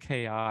so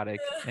chaotic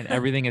and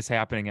everything is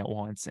happening at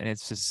once, and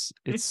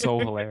it's so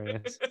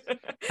hilarious.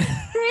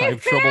 I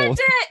have trouble.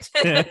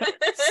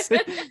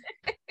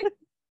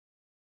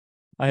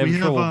 I have We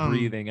have, trouble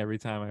breathing every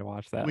time I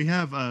watch that. We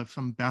have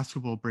some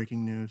basketball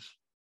breaking news.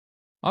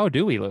 Oh,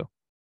 do we, Lou?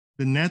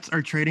 The Nets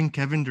are trading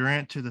Kevin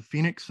Durant to the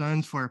Phoenix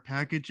Suns for a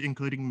package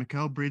including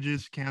Mikal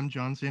Bridges, Cam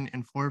Johnson,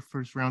 and 4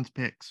 first-round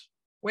picks.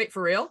 Wait,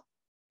 for real?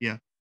 Yeah.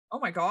 Oh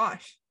my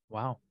gosh.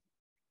 Wow.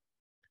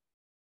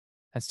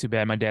 That's too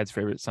bad. My dad's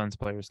favorite Suns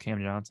player is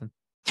Cam Johnson.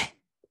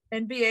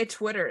 NBA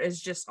Twitter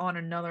is just on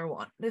another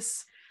one.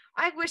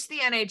 I wish the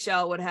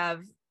NHL would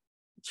have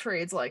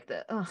trades like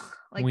that. Ugh,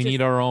 like We just-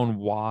 need our own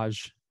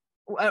Woj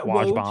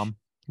Woj bomb.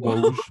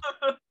 Woj.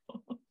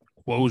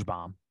 Woj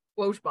bomb.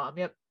 Woj bomb.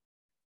 Yep.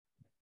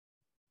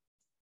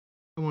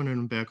 I wanted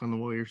him back on the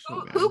Warriors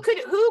so bad. Who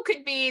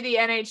could be the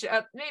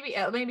NHL?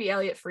 Maybe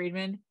Elliot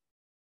Friedman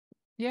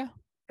Yeah.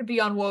 could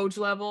be on Woj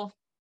level.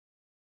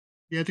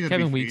 Yeah, I think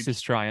Kevin Weeks is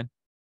trying.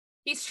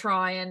 He's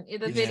trying.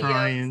 The He's video.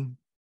 trying.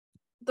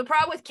 The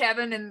problem with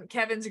Kevin, and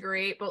Kevin's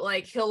great, but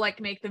like he'll like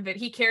make the vid.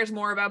 He cares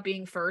more about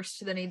being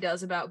first than he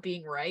does about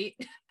being right.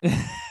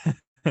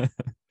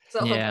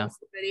 So he'll Yeah. post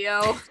the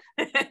video,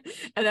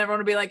 and everyone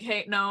will be like,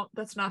 "Hey, no,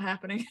 that's not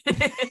happening."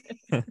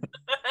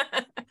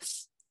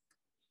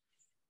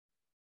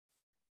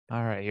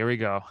 All right, here we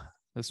go.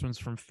 This one's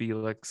from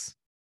Felix.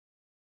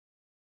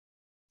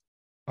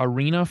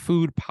 Arena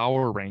food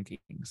power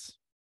rankings.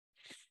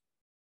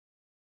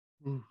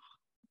 Ooh.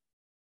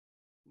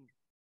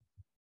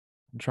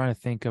 I'm trying to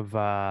think of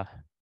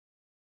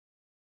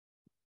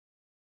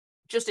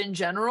Just in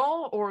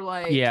general, or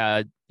like,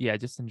 yeah,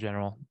 just in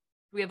general.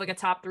 We have like a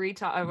top three.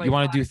 You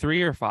want to do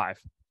 3 or 5?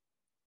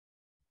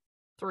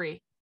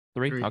 3?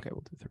 3? 3. Okay,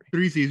 we'll do 3.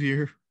 Three's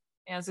easier.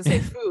 Yeah, I was gonna say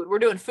food. We're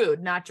doing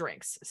food, not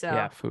drinks. So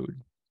Yeah,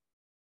 food.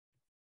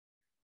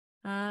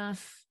 uh,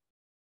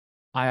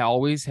 I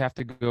always have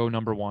to go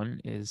number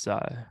 1 is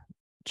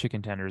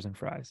chicken tenders and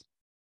fries.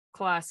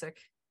 classic.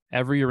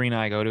 Every arena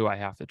I go to, I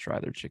have to try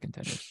their chicken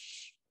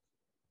tenders.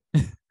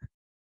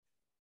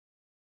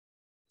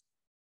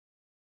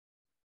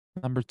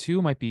 Number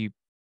 2 might be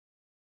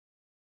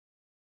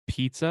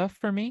pizza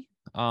for me.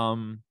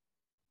 I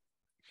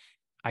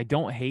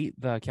don't hate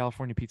the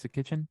California Pizza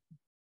Kitchen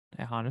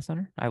at Honda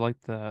Center. I like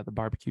the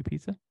barbecue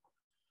pizza.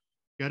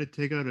 Got to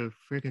take out a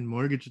freaking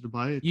mortgage to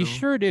buy it. You though.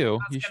 sure do. I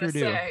was You gonna sure do.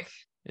 say,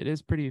 It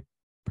is pretty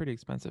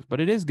expensive, but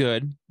it is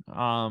good.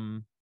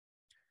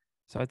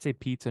 So I'd say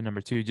pizza number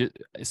 2, just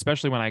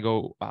especially when I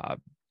go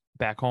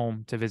back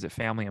home to visit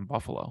family in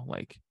Buffalo.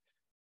 Like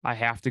I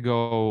have to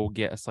go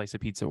get a slice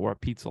of pizza or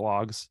pizza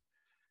logs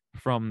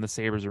from the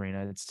Sabres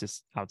arena. It's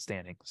just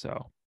outstanding.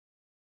 So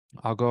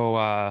I'll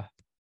go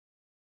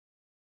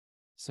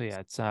so yeah,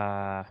 it's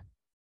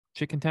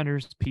chicken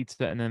tenders,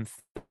 pizza, and then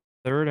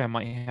third I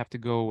might have to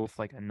go with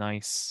like a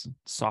nice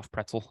soft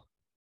pretzel.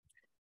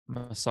 I'm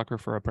a sucker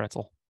for a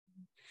pretzel.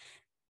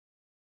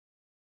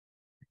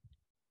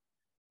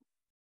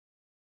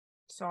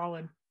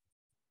 solid.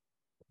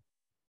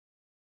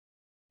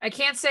 I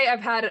can't say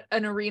I've had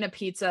an arena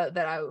pizza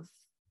that I've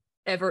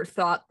ever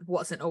thought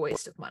wasn't a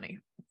waste of money.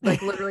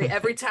 Like literally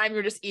every time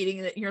you're just eating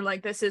it, you're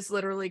like, this is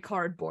literally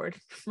cardboard.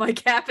 My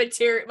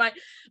cafeteria,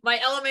 my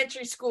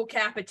elementary school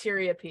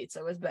cafeteria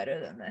pizza was better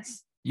than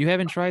this. You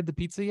haven't tried the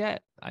pizza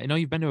yet? I know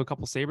you've been to a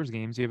couple Sabres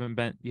games. You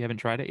haven't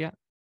tried it yet?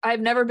 I've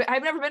never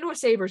been to a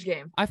Sabres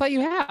game. I thought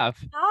you have.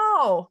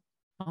 No,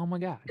 Oh my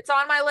god. it's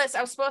on my list.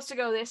 I was supposed to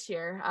go this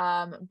year,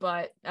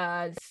 but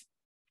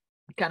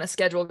kind of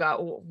schedule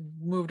got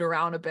moved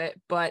around a bit.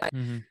 But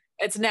Mhm.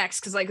 it's next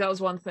because like that was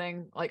one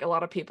thing like a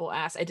lot of people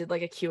asked. I did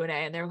like a Q&A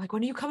and they were like,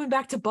 when are you coming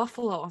back to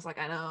Buffalo? I was like,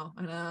 I know.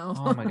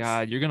 Oh my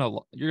god, you're gonna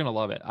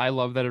love it. I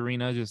love that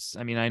arena.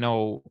 I mean, I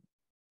know,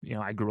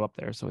 I grew up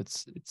there, so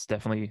it's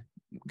definitely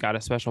got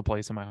a special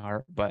place in my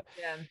heart. But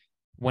Yeah.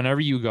 whenever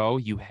you go,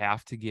 you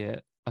have to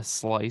get a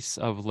slice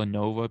of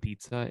Lenovo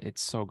pizza.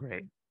 It's so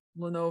great.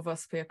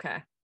 Lenovo,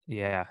 okay.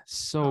 Yeah,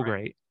 so All right.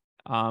 great.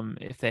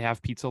 If they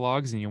have pizza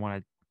logs and you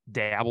want to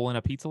dabble in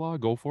a pizza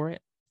log, go for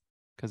it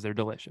because they're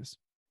delicious.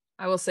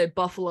 I will say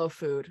Buffalo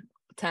food,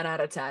 10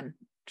 out of 10.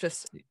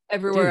 Just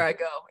everywhere Dude, I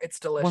go, it's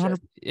delicious.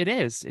 100. It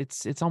is.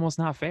 It's almost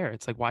not fair.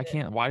 It's like why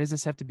does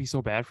this have to be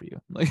so bad for you?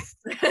 Like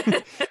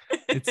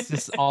it's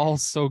just all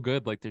so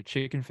good. Like their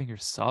chicken finger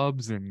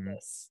subs and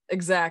Yes,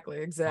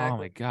 exactly. oh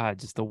my god,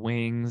 just the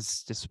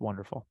wings, just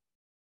wonderful.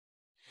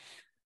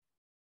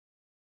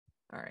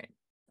 All right.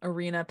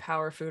 Arena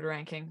power food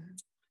ranking.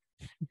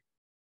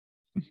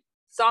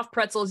 Soft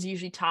pretzels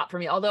usually top for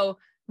me, although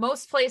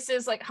most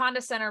places like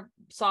Honda Center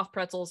soft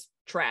pretzels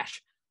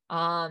trash.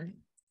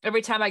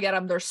 Every time I get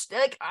them, they're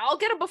like I'll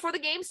get them before the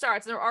game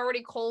starts and they're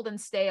already cold and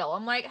stale.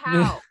 I'm like,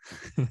 how?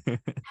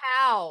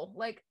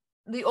 Like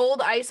the old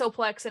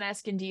Isoplex in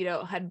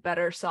Escondido had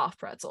better soft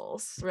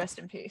pretzels. Rest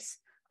in peace.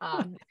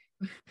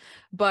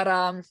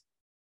 But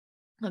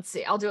let's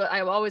see. I'll do it.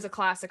 I'm always a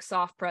classic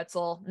soft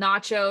pretzel.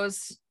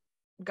 Nachos,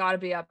 gotta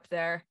be up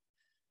there.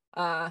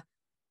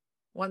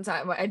 One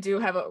time I do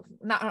have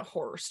not a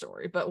horror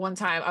story, but one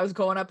time I was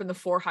going up in the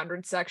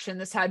 400 section.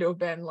 This had to have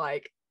been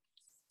like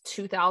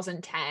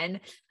 2010.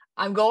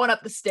 I'm going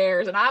up the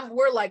stairs and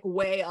we're like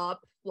way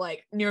up,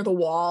 like near the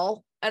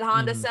wall at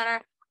Honda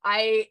Center.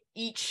 I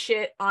eat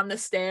shit on the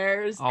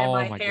stairs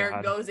and my hair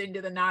God. goes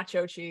into the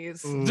nacho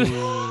cheese.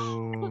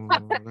 Oh,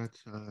 that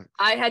sucks.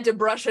 I had to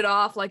brush it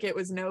off like it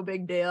was no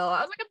big deal.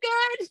 I was like, I'm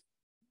good.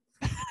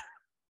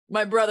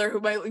 My brother who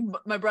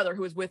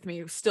was with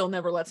me still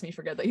never lets me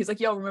forget that. He's like,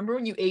 yo, remember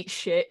when you ate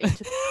shit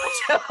into the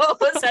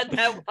nachos at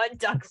that one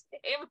Ducks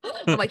game?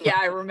 I'm like, yeah,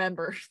 I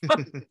remember.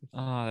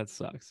 Oh, that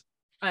sucks.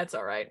 That's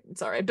all right.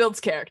 It's all right. Builds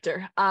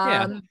character.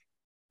 Yeah.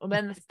 Well,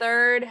 then the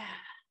third,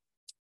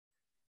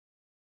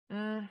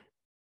 I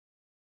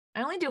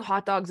only do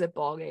hot dogs at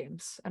ball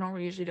games. I don't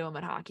usually do them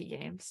at hockey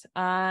games.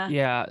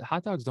 Yeah,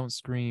 hot dogs don't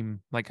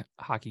scream like a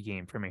hockey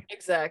game for me.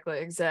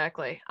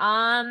 Exactly.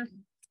 I'll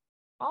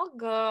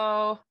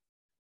go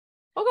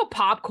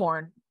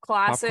popcorn.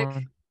 Classic.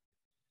 Popcorn?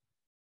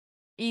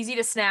 Easy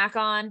to snack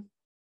on.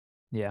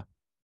 Yeah.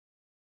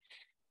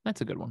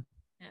 That's a good one.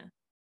 Yeah.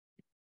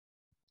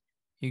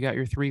 You got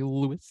your 3,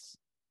 Lewis?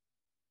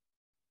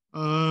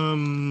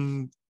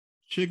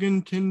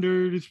 Chicken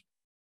tenders,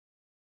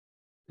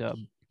 Dub.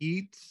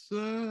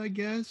 pizza, I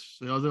guess.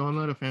 Although I'm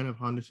not a fan of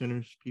Honda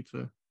Center's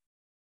pizza,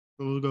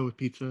 but we'll go with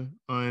pizza,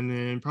 and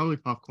then probably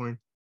popcorn.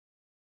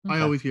 I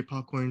Okay. always get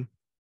popcorn.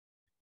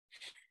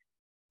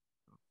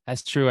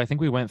 That's true. I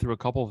think we went through a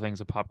couple of things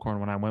of popcorn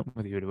when I went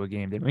with you to a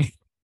game, didn't we?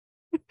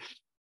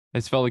 I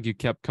just felt like you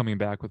kept coming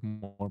back with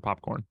more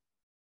popcorn.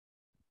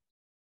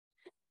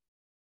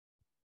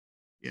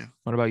 Yeah.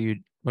 What about you?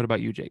 What about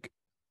you, Jake?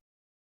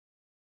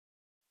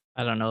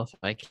 I don't know if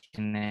I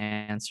can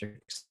answer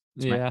 'cause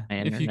Yeah, My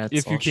if you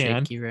internet's all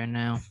can. shaky right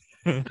now.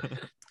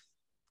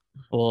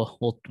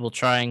 We'll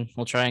try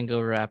and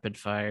go rapid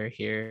fire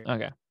here.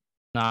 Okay.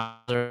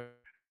 Another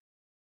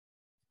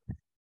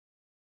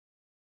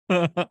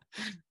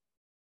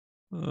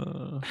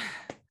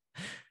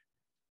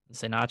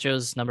say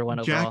Nacho's number one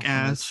overall. I'm gonna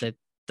Jackass. say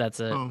that's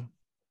it. Oh,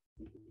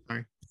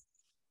 sorry.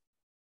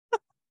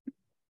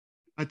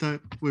 I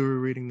thought we were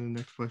reading the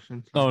next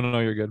question. Oh no,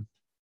 you're good.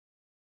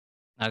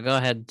 Now go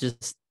ahead,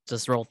 just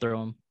roll through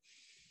them.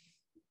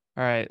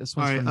 All right, this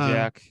one's All right, from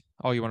Jack.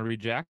 Oh, you want to read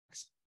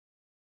Jack's?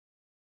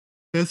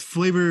 Best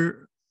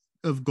flavor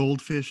of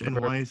goldfish and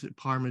why is it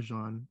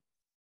Parmesan?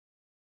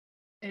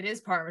 It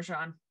is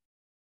Parmesan.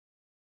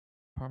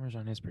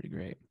 Parmesan is pretty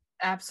great.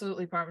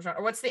 Absolutely Parmesan.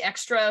 Or what's the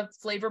extra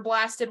flavor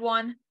blasted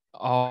one?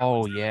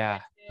 Oh yeah.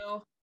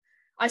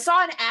 I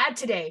saw an ad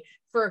today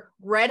for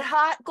red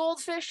hot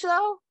goldfish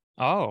though.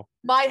 Oh,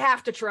 Might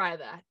have to try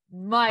that.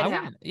 Might I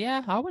have. wouldn't,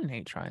 yeah, I wouldn't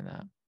hate trying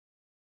that.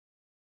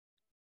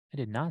 I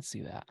did not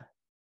see that.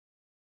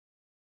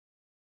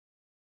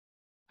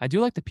 I do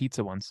like the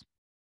pizza ones.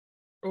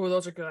 Oh,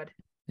 those are good.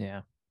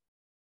 Yeah.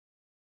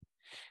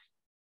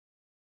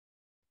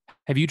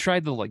 Have you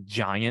tried the like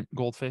giant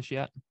goldfish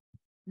yet?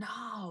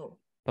 No.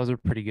 Those are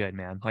pretty good,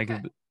 man. Like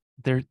Okay.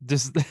 they're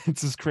just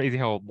it's just crazy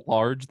how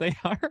large they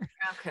are.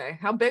 Okay.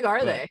 How big are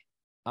But- they?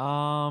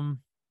 A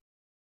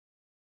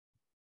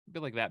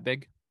bit like that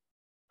big.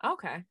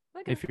 Okay.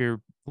 Okay. If you're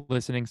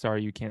listening,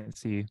 sorry you can't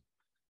see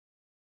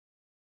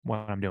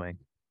what I'm doing.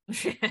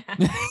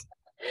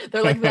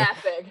 They're like that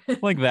big.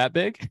 Like that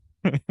big.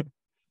 But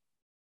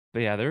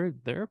yeah, they're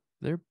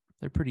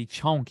pretty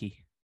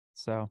chunky.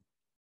 So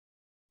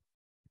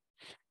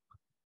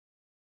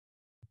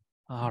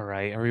all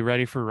right, are we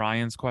ready for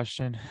Ryan's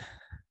question?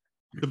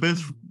 The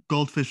best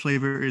goldfish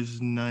flavor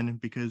is none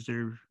because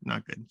they're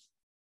not good.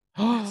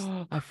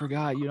 I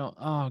forgot you don't.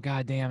 Oh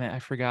god damn it! I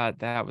forgot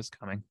that was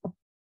coming.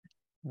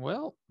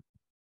 Well,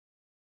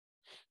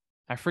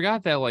 I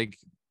forgot that like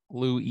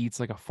Lou eats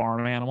like a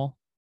farm animal,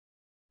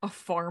 A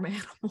farm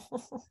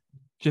animal.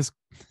 just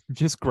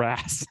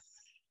grass,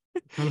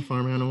 What kind of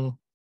farm animal?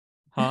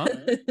 huh?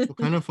 What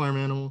kind of farm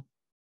animal?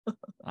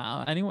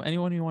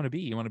 Anyone you want to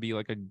be? You want to be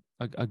like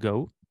a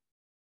goat?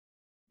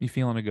 You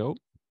feeling a goat?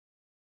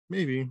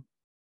 Maybe.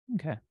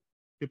 Okay.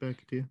 Get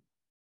back to you.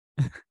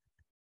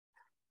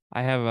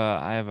 I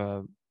have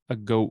a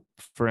goat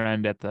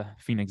friend at the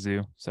Phoenix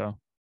Zoo, so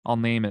I'll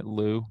name it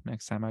Lou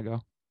next time I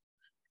go.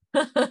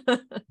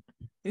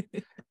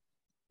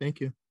 Thank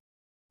you.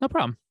 No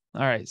problem.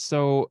 All right,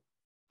 so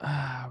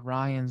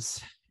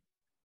Ryan's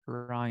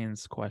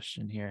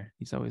question here.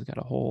 He's always got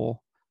a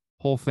whole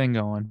thing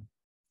going.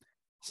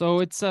 So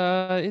it's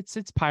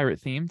pirate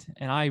themed,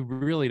 and I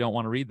really don't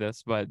want to read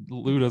this, but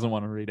Lou doesn't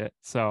want to read it.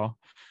 So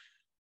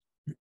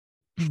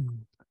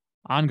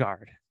on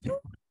guard.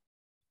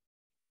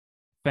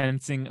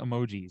 Fencing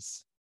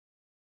emojis.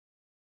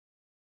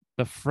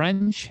 The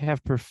French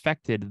have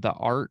perfected the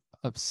art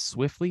of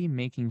swiftly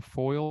making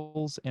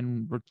foils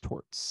and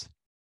retorts.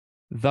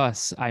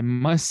 Thus, I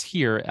must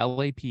hear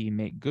LAP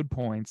make good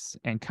points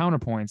and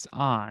counterpoints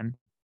on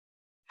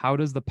how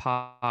does the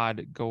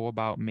pod go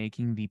about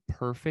making the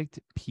perfect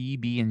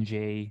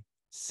PB&J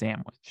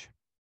sandwich?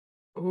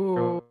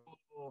 Ooh.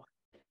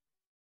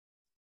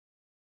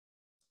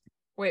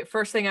 Wait,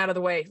 first thing out of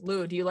the way.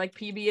 Lou, do you like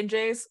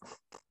PB&Js?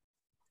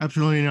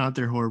 Absolutely not.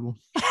 They're horrible.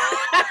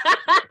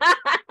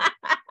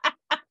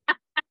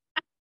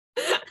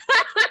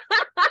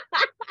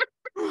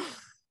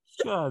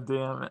 God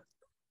damn it.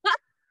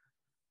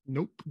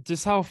 Nope.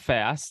 Just how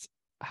fast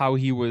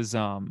he was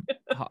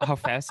how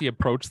fast he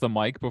approached the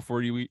mic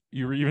before you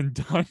were even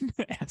done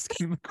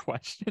asking the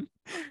question.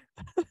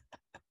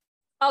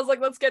 I was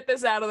like, let's get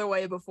this out of the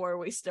way before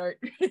we start.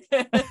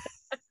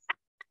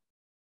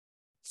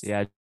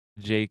 Yeah,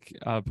 Jake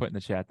put in the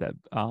chat that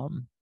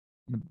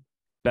the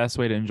best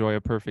way to enjoy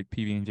a perfect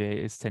PB&J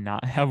is to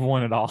not have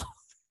one at all.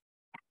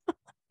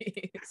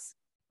 Jeez.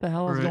 The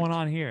hell is going Correct.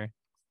 on here?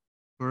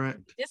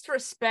 Correct.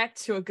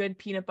 Disrespect to a good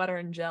peanut butter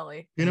and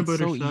jelly. Peanut It's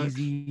butter so sucks.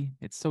 easy.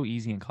 It's so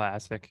easy and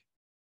classic.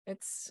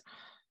 It's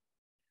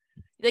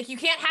like you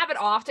can't have it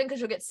often because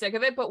you'll get sick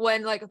of it, but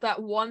when like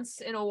that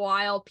once in a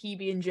while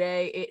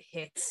PB&J, it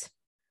hits.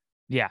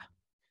 Yeah,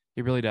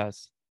 it really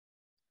does.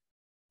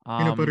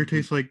 Peanut butter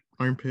tastes like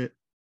armpit.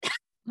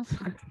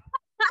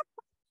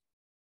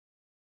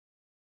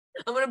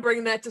 I'm gonna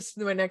bring that to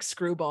my next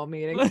screwball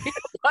meeting. Peanut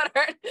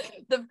butter,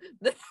 the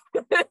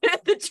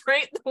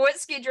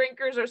whiskey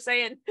drinkers are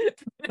saying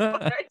peanut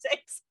butter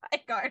tastes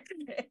like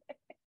armpit.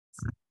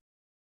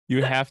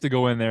 You have to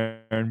go in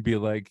there and be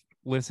like,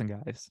 listen,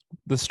 guys,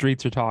 the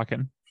streets are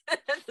talking.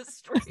 The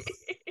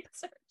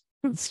streets.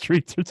 The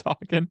streets are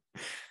talking.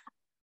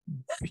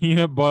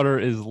 Peanut butter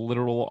is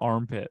literal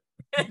armpit.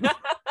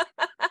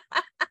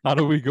 How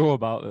do we go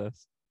about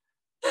this?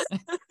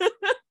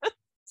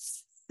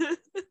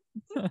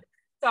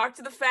 Talk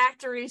to the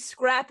factory,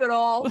 scrap it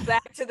all,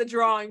 back to the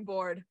drawing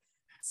board.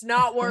 It's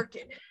not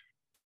working.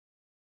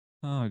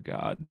 Oh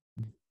God.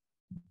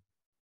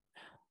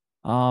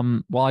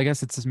 Well, I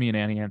guess it's just me and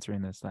Annie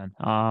answering this then.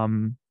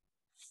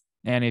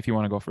 Annie, if you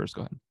want to go first,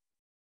 go ahead.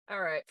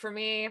 All right, for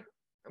me,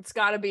 it's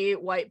got to be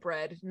white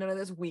bread. None of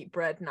this wheat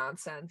bread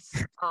nonsense.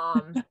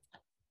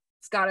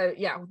 It's got to,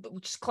 yeah,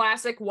 just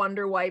classic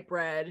Wonder white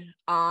bread.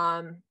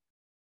 I'm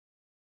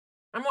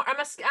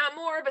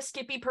more of a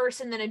Skippy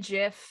person than a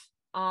Jif.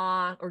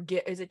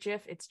 Is it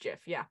Jif? It's Jif.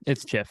 Yeah.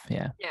 It's Jif,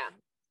 yeah. Yeah.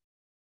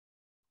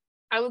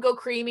 I would go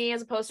creamy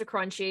as opposed to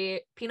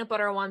crunchy. Peanut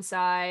butter on one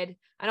side.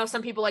 I know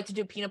some people like to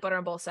do peanut butter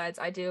on both sides.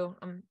 I do.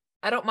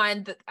 I don't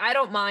mind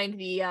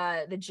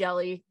the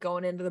jelly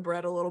going into the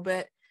bread a little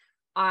bit.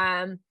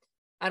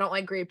 I don't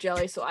like grape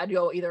jelly, so I'd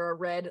go either a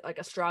red, like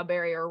a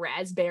strawberry or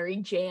raspberry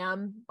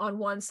jam on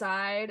one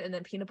side, and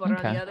then peanut butter on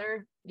Okay. the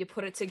other. You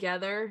put it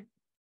together.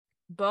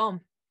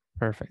 Boom.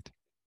 Perfect.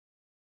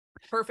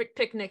 Perfect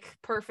picnic.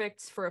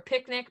 Perfect for a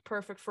picnic.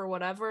 Perfect for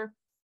whatever.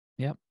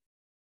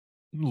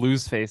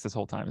 Lou's face this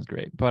whole time is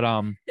great. But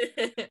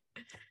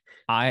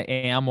I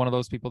am one of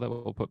those people that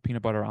will put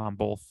peanut butter on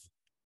both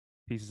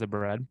pieces of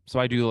bread. So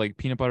I do like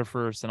peanut butter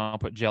first, and I'll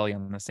put jelly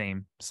on the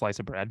same slice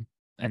of bread,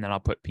 and then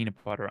I'll put peanut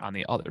butter on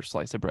the other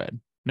slice of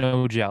bread.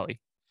 No jelly.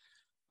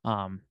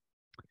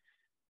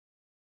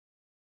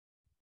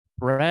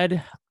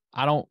 Bread,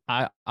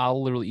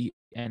 I'll literally eat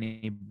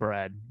any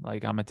bread.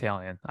 Like, I'm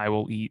Italian. I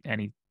will eat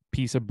any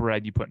piece of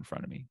bread you put in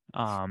front of me.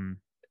 I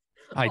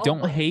All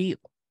don't bread. hate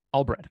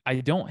all bread. I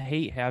don't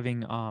hate having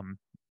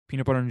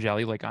peanut butter and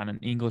jelly like on an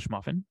English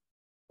muffin.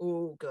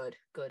 Oh, good.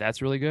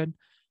 That's really good.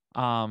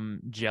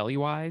 Jelly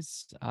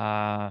wise,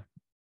 I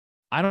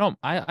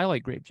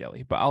like grape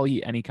jelly, but I'll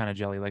eat any kind of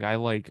jelly. Like, I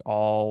like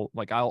I'll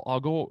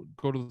go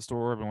to the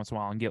store every once in a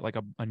while and get like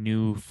a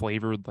new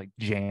flavored like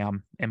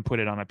jam and put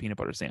it on a peanut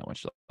butter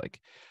sandwich. Like,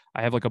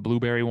 I have like a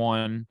blueberry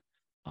one.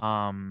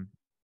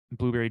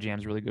 Blueberry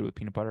jam's really good with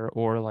peanut butter,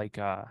 or like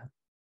a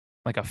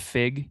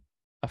fig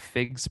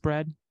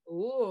spread.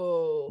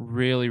 Ooh.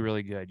 Really,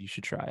 really good. You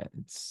should try it.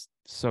 It's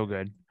so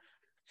good.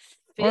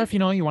 Or if you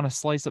want to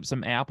slice up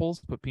some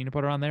apples, put peanut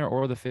butter on there,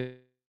 or the fig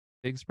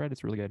spread,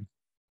 it's really good.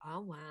 Oh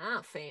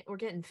wow, we're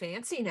getting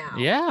fancy now.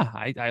 Yeah,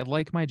 I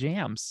like my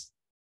jams.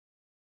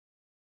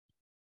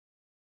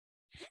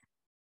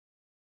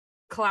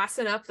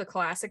 Classing up the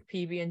classic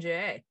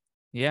PB&J.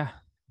 Yeah.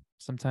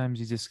 Sometimes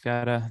you just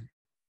gotta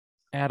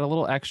add a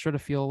little extra to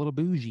feel a little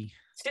bougie.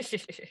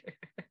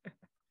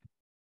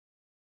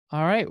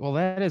 All right. Well,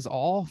 that is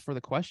all for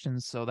the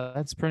questions. So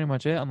that's pretty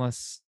much it,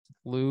 unless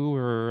Lou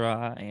or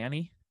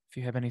Annie, if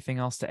you have anything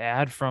else to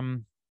add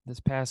from this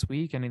past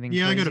week, anything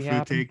Yeah, I got a crazy food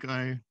happened? take.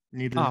 I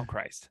need to. Oh,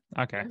 Christ.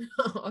 Okay.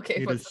 Okay,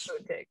 It what's is- the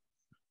food take?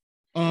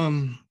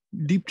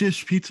 Deep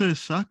dish pizza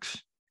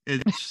sucks.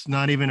 It's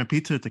not even a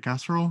pizza; it's a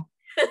casserole.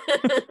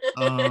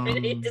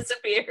 It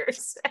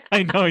disappears.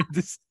 I know. It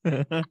just...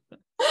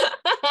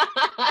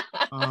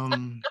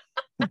 Um,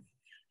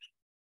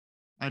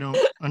 I don't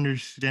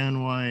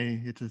understand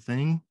why it's a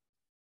thing.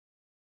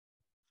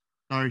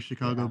 Sorry,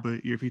 Chicago, Yeah.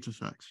 but your pizza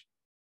sucks.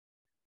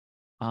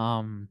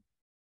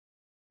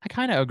 I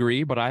kind of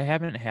agree, but I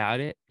haven't had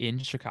it in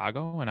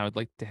Chicago, and I would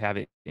like to have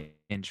it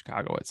in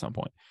Chicago at some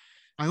point.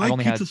 I like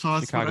only had pizza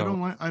sauce, but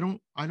Chicago- I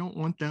don't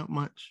want that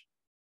much.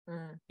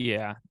 Mm.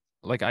 Yeah,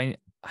 like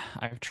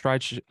I've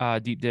tried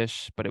deep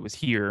dish, but it was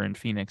here in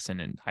Phoenix,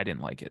 and I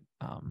didn't like it.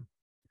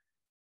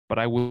 But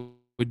I would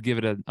give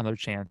it another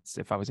chance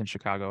if I was in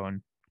Chicago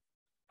and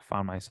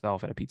found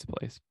myself at a pizza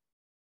place.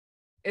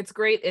 It's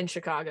great in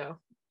Chicago.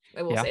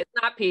 I will Yeah. say it's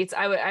not pizza.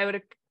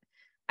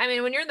 I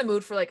mean, when you're in the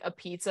mood for like a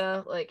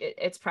pizza, like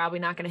it's probably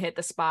not going to hit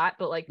the spot,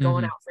 but like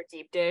going Mhm. out for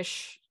deep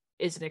dish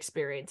is an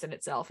experience in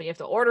itself. And you have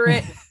to order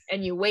it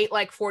and you wait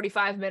like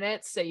 45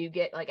 minutes. So you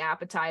get like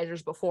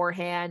appetizers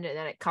beforehand, and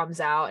then it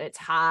comes out and it's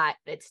hot.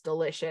 It's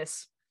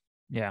delicious.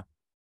 Yeah.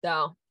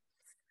 So,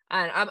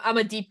 and I'm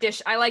a deep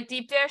dish. I like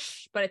deep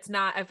dish, but it's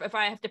not, if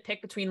I have to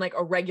pick between like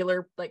a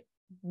regular, like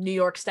New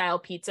York style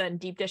pizza and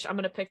deep dish, I'm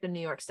going to pick the New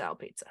York style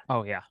pizza.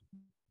 Oh yeah,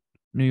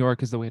 New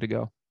York is the way to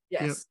go.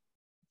 Yes.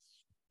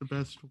 The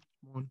best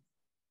one.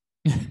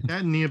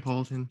 That and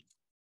Neapolitan.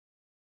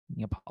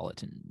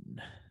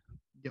 Neapolitan.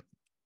 Yep.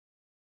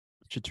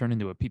 Should turn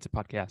into a pizza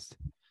podcast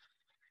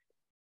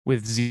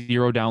with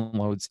 0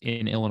 downloads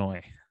in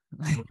Illinois.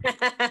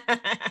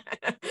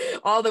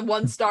 All the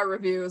 1-star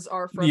reviews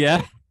are from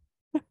Yeah.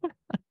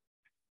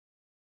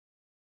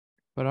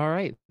 But all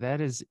right,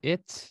 that is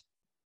it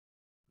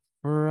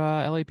for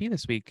LAP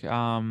this week.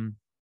 Annie,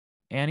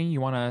 you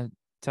want to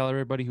tell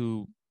everybody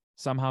who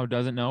somehow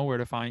doesn't know where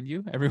to find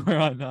you everywhere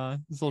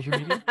on social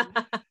media?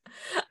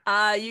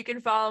 You can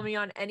follow me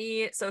on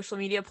any social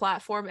media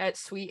platform at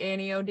Sweet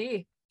Annie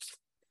OD.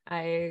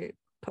 I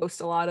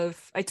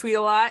tweet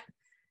a lot,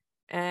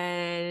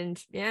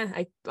 and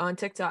yeah, on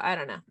TikTok. I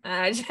don't know.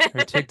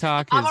 Her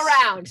TikTok I'm is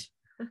around.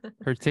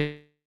 her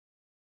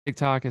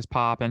TikTok is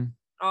popping.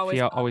 Always.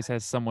 She always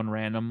has someone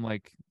random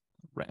like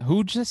who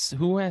not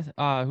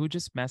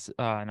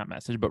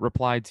messaged but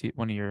replied to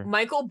one of your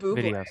Michael Bublé.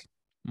 videos.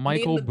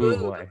 Michael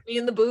Bublé. Me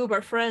and the boob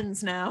are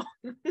friends now.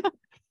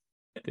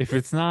 If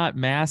it's not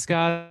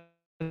mascot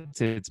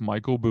It's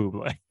Michael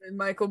Bublé. And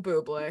Michael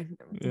Bublé.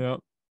 Yep.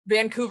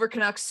 Vancouver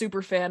Canucks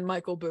super fan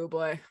Michael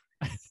Bublé.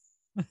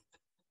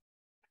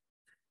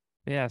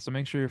 Yeah, so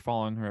make sure you're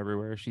following her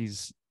everywhere.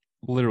 She's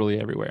literally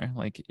everywhere.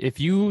 Like if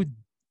you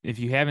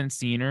haven't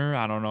seen her,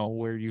 I don't know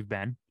where you've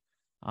been.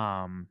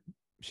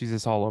 She's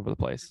just all over the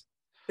place.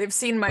 They've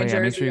seen my But yeah,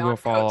 make jersey sure you go on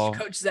follow.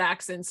 Coach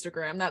Zach's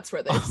Instagram. That's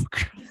where they. Oh,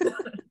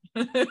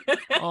 God.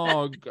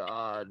 Oh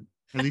God.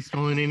 At least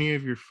following any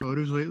of your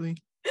photos lately?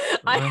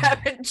 I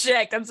haven't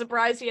checked. I'm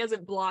surprised he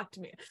hasn't blocked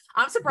me.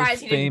 I'm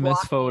surprised he didn't famous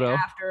block photo. me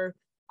after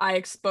I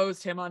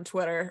exposed him on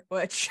Twitter,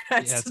 which Yeah,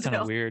 it's kind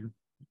of weird.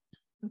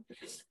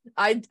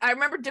 I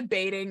remember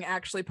debating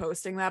actually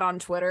posting that on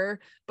Twitter,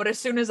 but as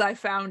soon as I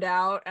found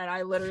out and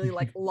I literally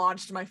like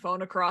launched my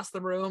phone across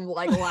the room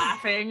like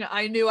laughing,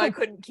 I knew I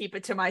couldn't keep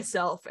it to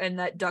myself and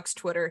that Ducks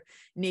Twitter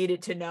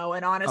needed to know.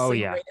 And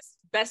honestly, yeah.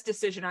 best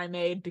decision I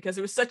made because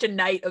it was such a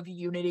night of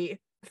unity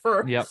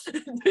for Yep.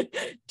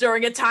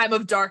 during a time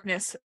of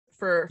darkness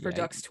for Yeah.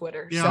 Ducks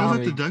Twitter. Yeah, So I was at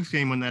the Sorry. Ducks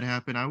game when that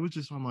happened. I was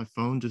just on my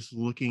phone, just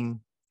looking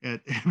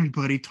at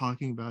everybody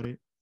talking about it.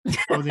 I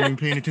wasn't even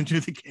paying attention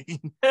to the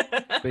game.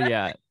 But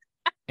yeah,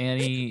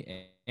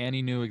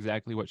 Annie knew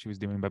exactly what she was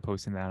doing by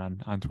posting that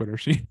on Twitter.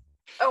 She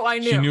I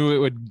she knew it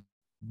would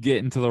get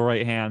into the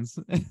right hands.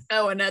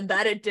 Oh, and then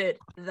that it did.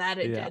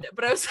 Yeah.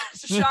 But I was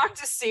shocked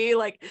to see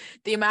like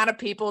the amount of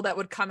people that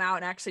would come out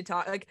and actually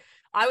talk. Like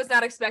I was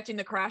not expecting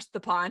the Crash the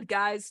Pond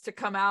guys to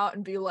come out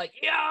and be like,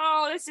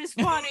 "Yo, this is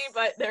funny,"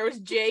 but there was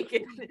Jake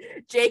and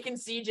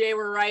CJ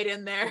were right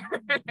in there.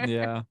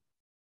 Yeah.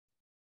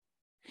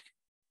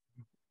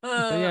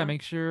 But yeah, Uh,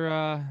 make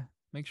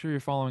sure you're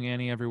following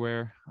Annie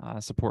everywhere.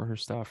 Support her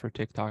stuff. Her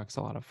TikTok's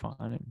a lot of fun,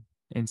 and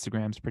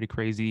Instagram's pretty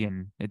crazy,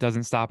 and it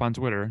doesn't stop on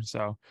Twitter.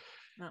 So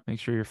No. make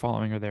sure you're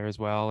following her there as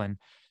well. And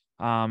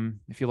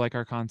if you like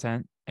our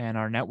content and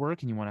our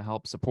network, and you want to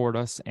help support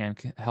us and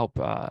help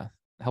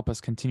us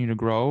continue to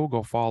grow,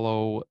 go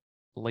follow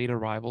Late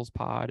Arrivals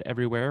Pod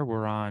everywhere.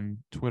 We're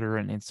on Twitter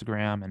and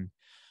Instagram, and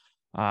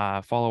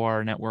follow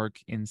our network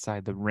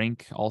Inside the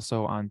Rink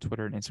also on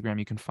Twitter and Instagram.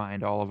 You can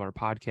find all of our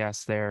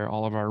podcasts there,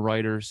 all of our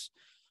writers.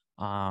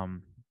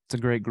 It's a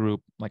great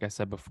group, like I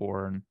said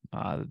before,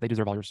 and they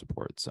deserve all your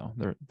support. So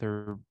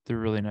they're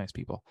really nice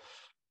people.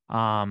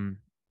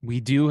 We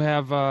do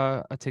have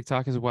a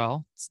TikTok as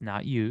well. It's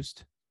not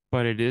used,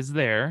 but it is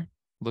there,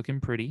 looking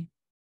pretty.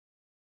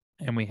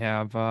 And we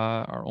have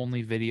our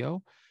only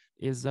video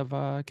is of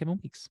Kevin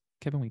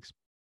Weeks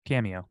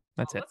cameo.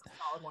 That's it. a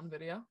solid one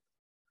video.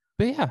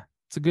 But yeah,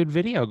 it's a good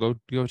video.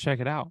 Go check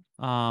it out.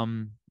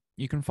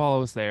 You can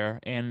follow us there,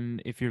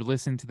 and if you're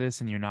listening to this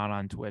and you're not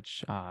on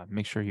Twitch,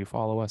 make sure you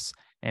follow us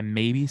and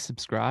maybe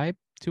subscribe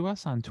to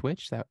us on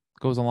Twitch. That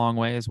goes a long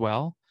way as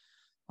well.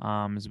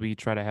 As we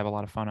try to have a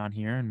lot of fun on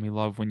here, and we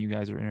love when you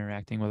guys are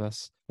interacting with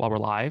us while we're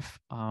live.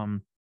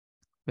 But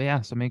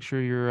yeah, so make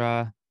sure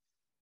you're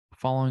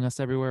following us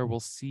everywhere. We'll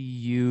see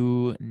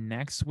you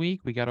next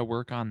week. We got to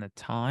work on the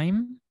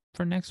time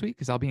for next week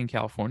because I'll be in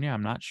California.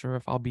 I'm not sure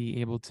if I'll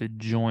be able to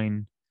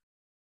join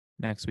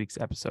next week's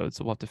episode,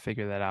 so we'll have to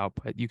figure that out.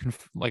 But you can,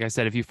 like I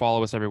said, if you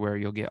follow us everywhere,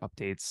 you'll get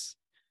updates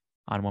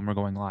on when we're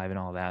going live and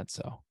all that.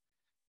 So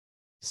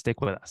stick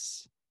with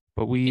us.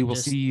 But we can will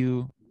just- see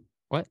you.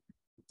 What?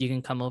 You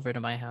can come over to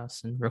my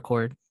house and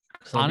record.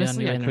 'cause I'll be on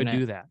Honestly, the I could internet.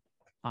 do that.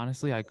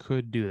 Honestly, I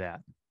could do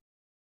that.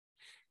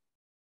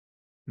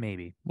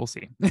 Maybe. We'll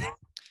see.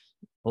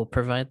 We'll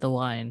provide the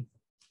wine.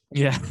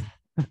 Yeah.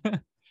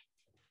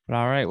 But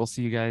all right, we'll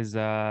see you guys.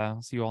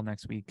 See you all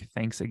next week.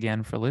 Thanks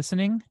again for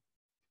listening.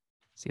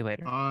 See you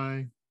later.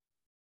 Bye.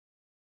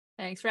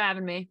 Thanks for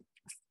having me.